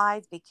to their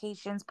lives,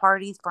 vacations,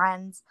 parties,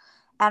 friends,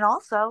 and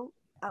also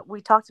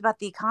we talked about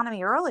the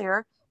economy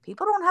earlier.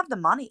 People don't have the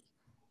money,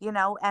 you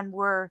know, and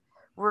we're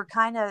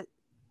kind of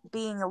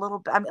being a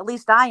little, I mean, at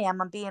least I'm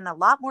being a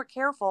lot more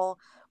careful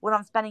what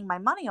I'm spending my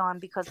money on,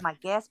 because my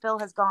gas bill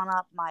has gone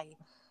up, my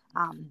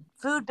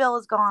food bill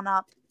has gone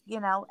up, you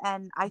know,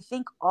 and I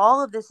think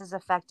all of this is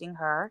affecting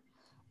her,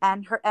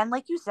 and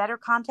like you said, her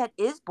content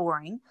is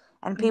boring,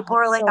 and people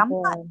are like,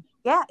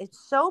 it's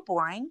so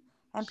boring,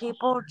 and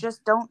people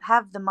just don't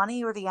have the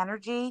money or the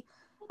energy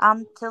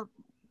to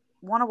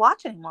want to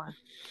watch anymore.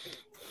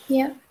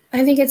 Yeah,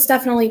 I think it's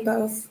definitely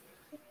both.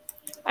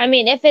 I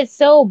mean, if it's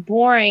so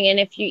boring, and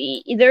if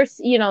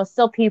there's, you know,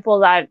 still people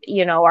that,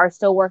 you know, are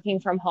still working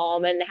from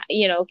home and,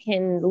 you know,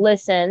 can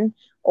listen,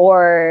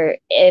 or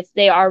if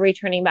they are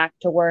returning back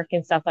to work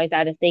and stuff like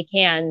that, if they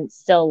can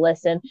still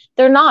listen,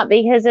 they're not,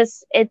 because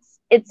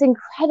it's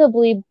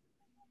incredibly,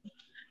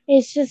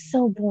 it's just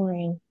so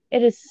boring.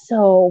 It is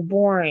so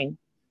boring.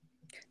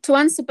 To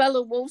answer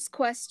Bella Wolf's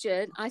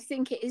question, I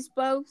think it is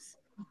both.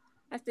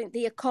 I think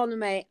the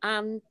economy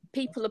and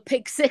people are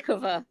pig sick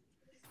of her.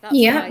 That's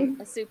why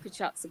the super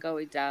chats are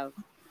going down.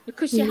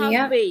 Because she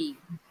has been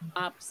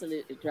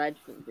absolutely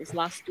dreadful this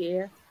last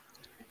year.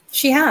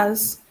 She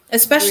has.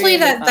 Especially really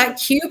that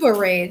Cuba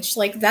rage.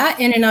 Like,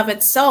 that in and of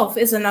itself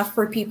is enough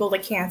for people to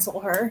cancel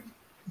her.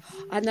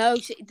 I know.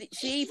 She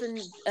even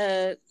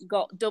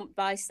got dumped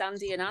by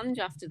Sandy and Ange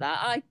after that.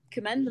 I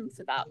commend them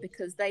for that,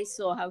 because they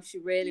saw how she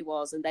really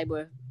was, and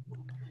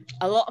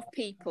a lot of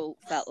people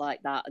felt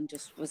like that and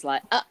just was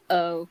like,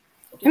 uh-oh.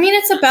 I mean,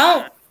 it's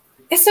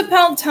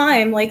about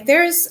time. Like,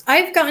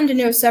 I've gotten to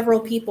know several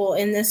people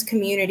in this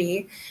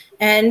community,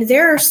 and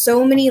there are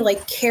so many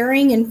like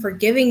caring and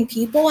forgiving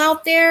people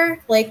out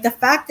there. Like, the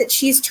fact that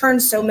she's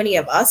turned so many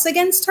of us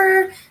against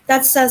her,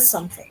 that says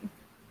something.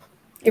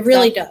 It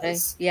really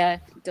does. Yeah,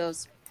 it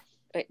does.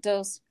 It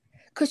does.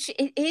 Because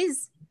she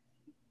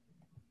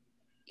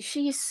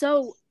is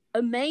so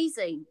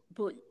amazing,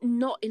 but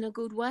not in a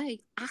good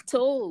way at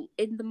all.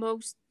 In the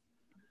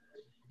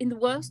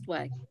worst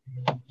way.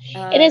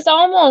 It is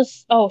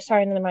almost. Oh,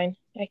 sorry, never mind.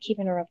 I keep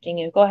interrupting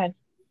you. Go ahead.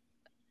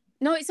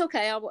 No, it's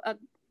okay.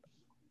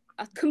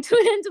 I've come to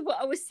an end of what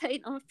I was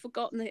saying. I've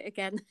forgotten it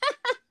again.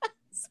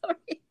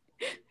 Sorry.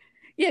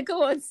 Yeah,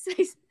 go on.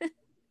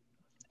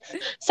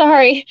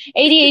 Sorry,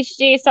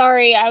 ADHD.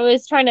 Sorry, I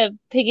was trying to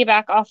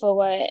piggyback off of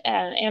what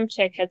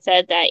Amchick had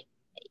said, that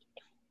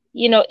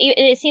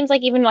it seems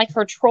like even like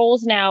her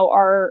trolls now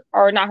are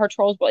not her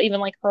trolls, but even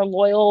like her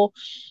loyal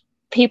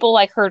people,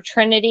 like her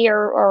Trinity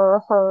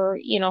or her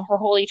her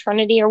Holy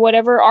Trinity or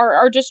whatever,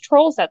 are just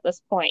trolls at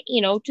this point.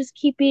 Just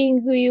keep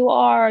being who you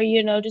are.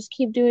 Just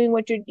keep doing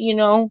what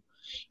you're.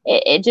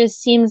 It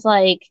just seems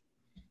like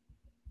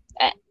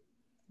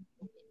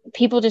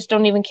people just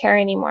don't even care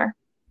anymore.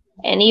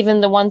 And even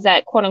the ones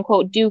that quote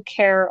unquote do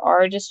care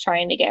are just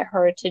trying to get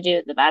her to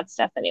do the bad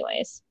stuff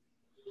anyways.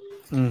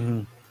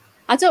 Mm-hmm.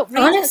 I don't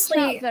read her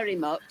chat very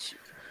much,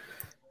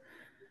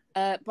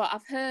 but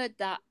I've heard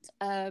that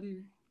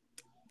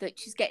that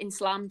she's getting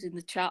slammed in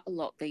the chat a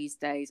lot these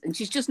days, and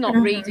she's just not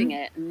reading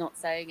it and not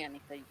saying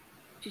anything.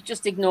 She's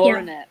just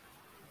ignoring it.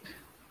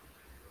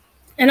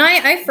 And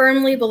I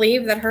firmly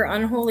believe that her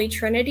unholy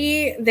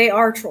trinity, they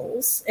are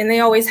trolls, and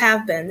they always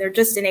have been. They're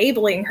just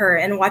enabling her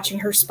and watching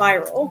her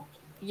spiral.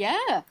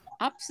 Yeah,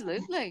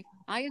 absolutely.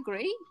 I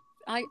agree.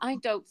 I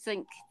don't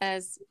think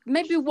there's,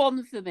 maybe one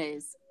of them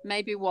is,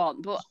 maybe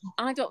one, but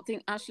I don't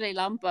think Ashley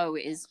Lambo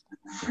is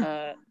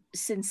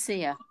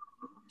sincere,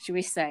 should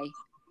we say.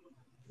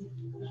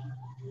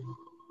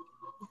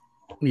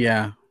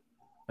 Yeah,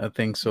 I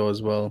think so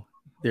as well.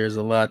 There's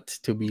a lot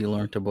to be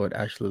learned about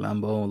Ashley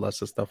Lambo,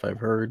 lots of stuff I've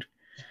heard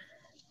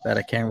that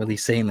I can't really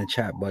say in the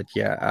chat, but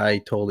yeah, I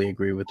totally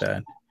agree with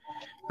that.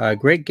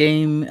 Great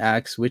Game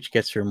asks, which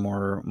gets her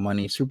more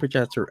money, Super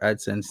Chats or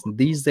AdSense?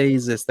 These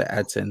days, it's the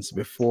AdSense.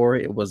 Before,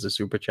 it was the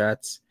Super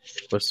Chats,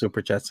 but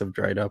Super Chats have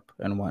dried up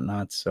and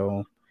whatnot.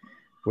 So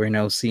we're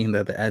now seeing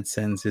that the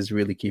AdSense is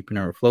really keeping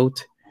her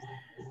afloat.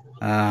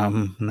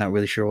 Not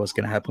really sure what's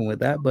going to happen with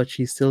that, but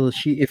she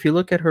if you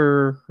look at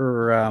her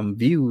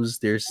views,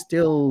 they're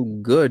still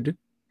good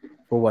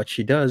for what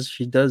she does.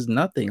 She does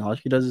nothing. All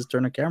she does is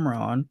turn a camera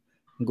on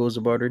and goes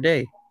about her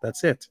day.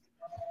 That's it.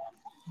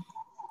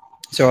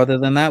 So other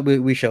than that,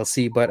 we shall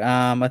see. But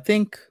I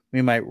think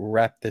we might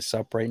wrap this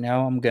up right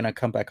now. I'm gonna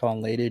come back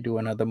on later, do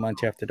another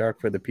Monty After Dark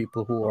for the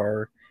people who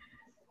are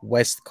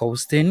West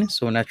Coasting.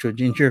 So Natural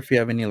Ginger, if you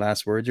have any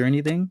last words or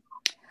anything.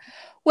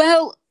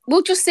 Well,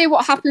 we'll just see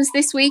what happens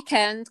this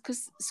weekend,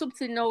 because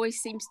something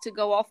always seems to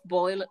go off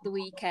boil at the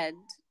weekend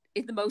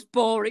in the most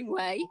boring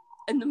way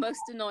and the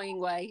most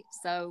annoying way.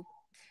 So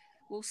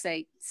we'll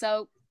see.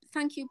 So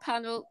thank you,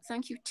 panel.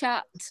 Thank you,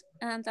 chat.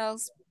 And I'll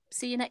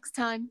see you next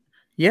time.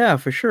 Yeah,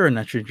 for sure,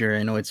 Natural Ginger.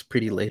 I know it's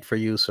pretty late for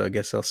you, so I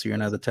guess I'll see you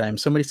another time.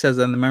 Somebody says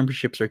that the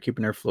memberships are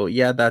keeping her afloat.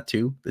 Yeah, that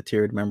too. The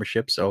tiered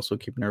memberships are also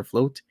keeping her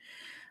afloat.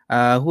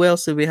 Who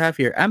else do we have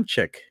here?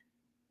 Amchick.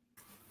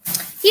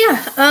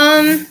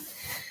 Yeah.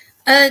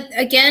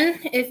 Again,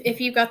 if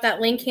you've got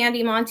that link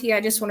handy, Monty, I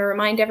just want to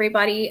remind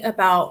everybody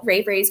about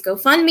Ray Ray's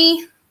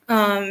GoFundMe.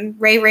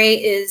 Ray Ray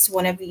is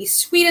one of the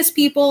sweetest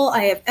people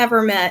I have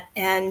ever met,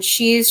 and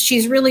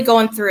she's really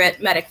going through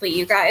it medically,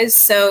 you guys.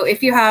 So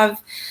if you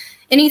have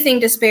anything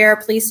to spare,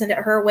 please send it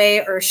her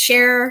way or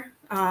share.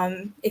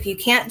 If you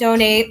can't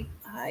donate,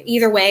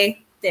 either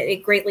way,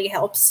 it greatly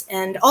helps.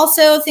 And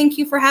also, thank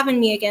you for having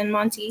me again,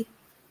 Monty.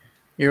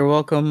 You're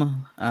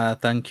welcome.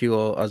 Thank you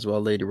all as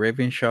well, Lady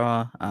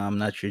Ravenshaw.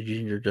 Natural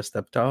Ginger just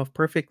stepped off.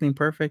 Perfectly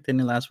perfect.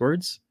 Any last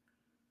words?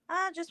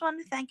 I just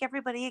want to thank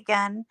everybody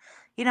again.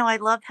 I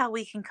love how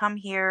we can come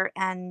here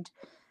and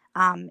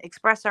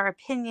express our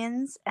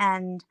opinions,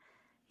 and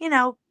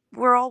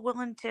we're all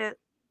willing to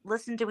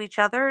listen to each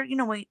other.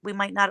 We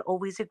might not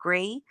always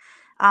agree,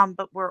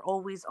 but we're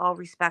always all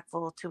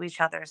respectful to each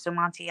other. So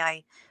Monty,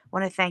 I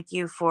want to thank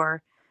you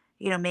for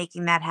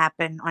making that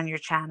happen on your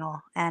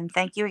channel, and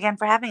thank you again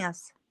for having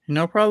us.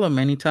 No problem.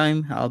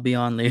 Anytime. I'll be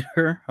on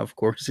later. Of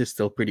course, it's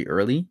still pretty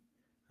early.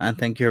 And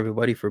thank you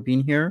everybody for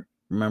being here.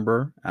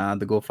 Remember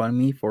the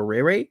GoFundMe for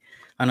Ray Ray,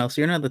 and I'll see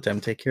you another time.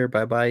 Take care.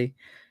 Bye bye.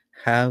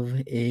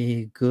 Have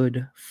a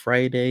good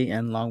Friday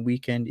and long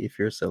weekend if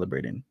you're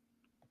celebrating.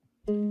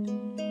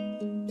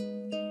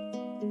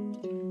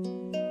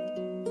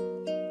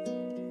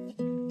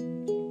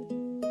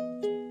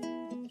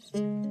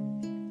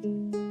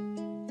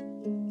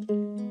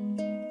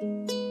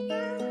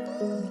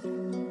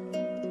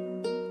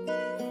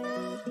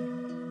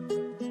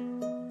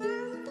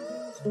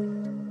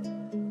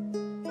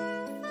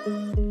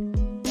 Thank you.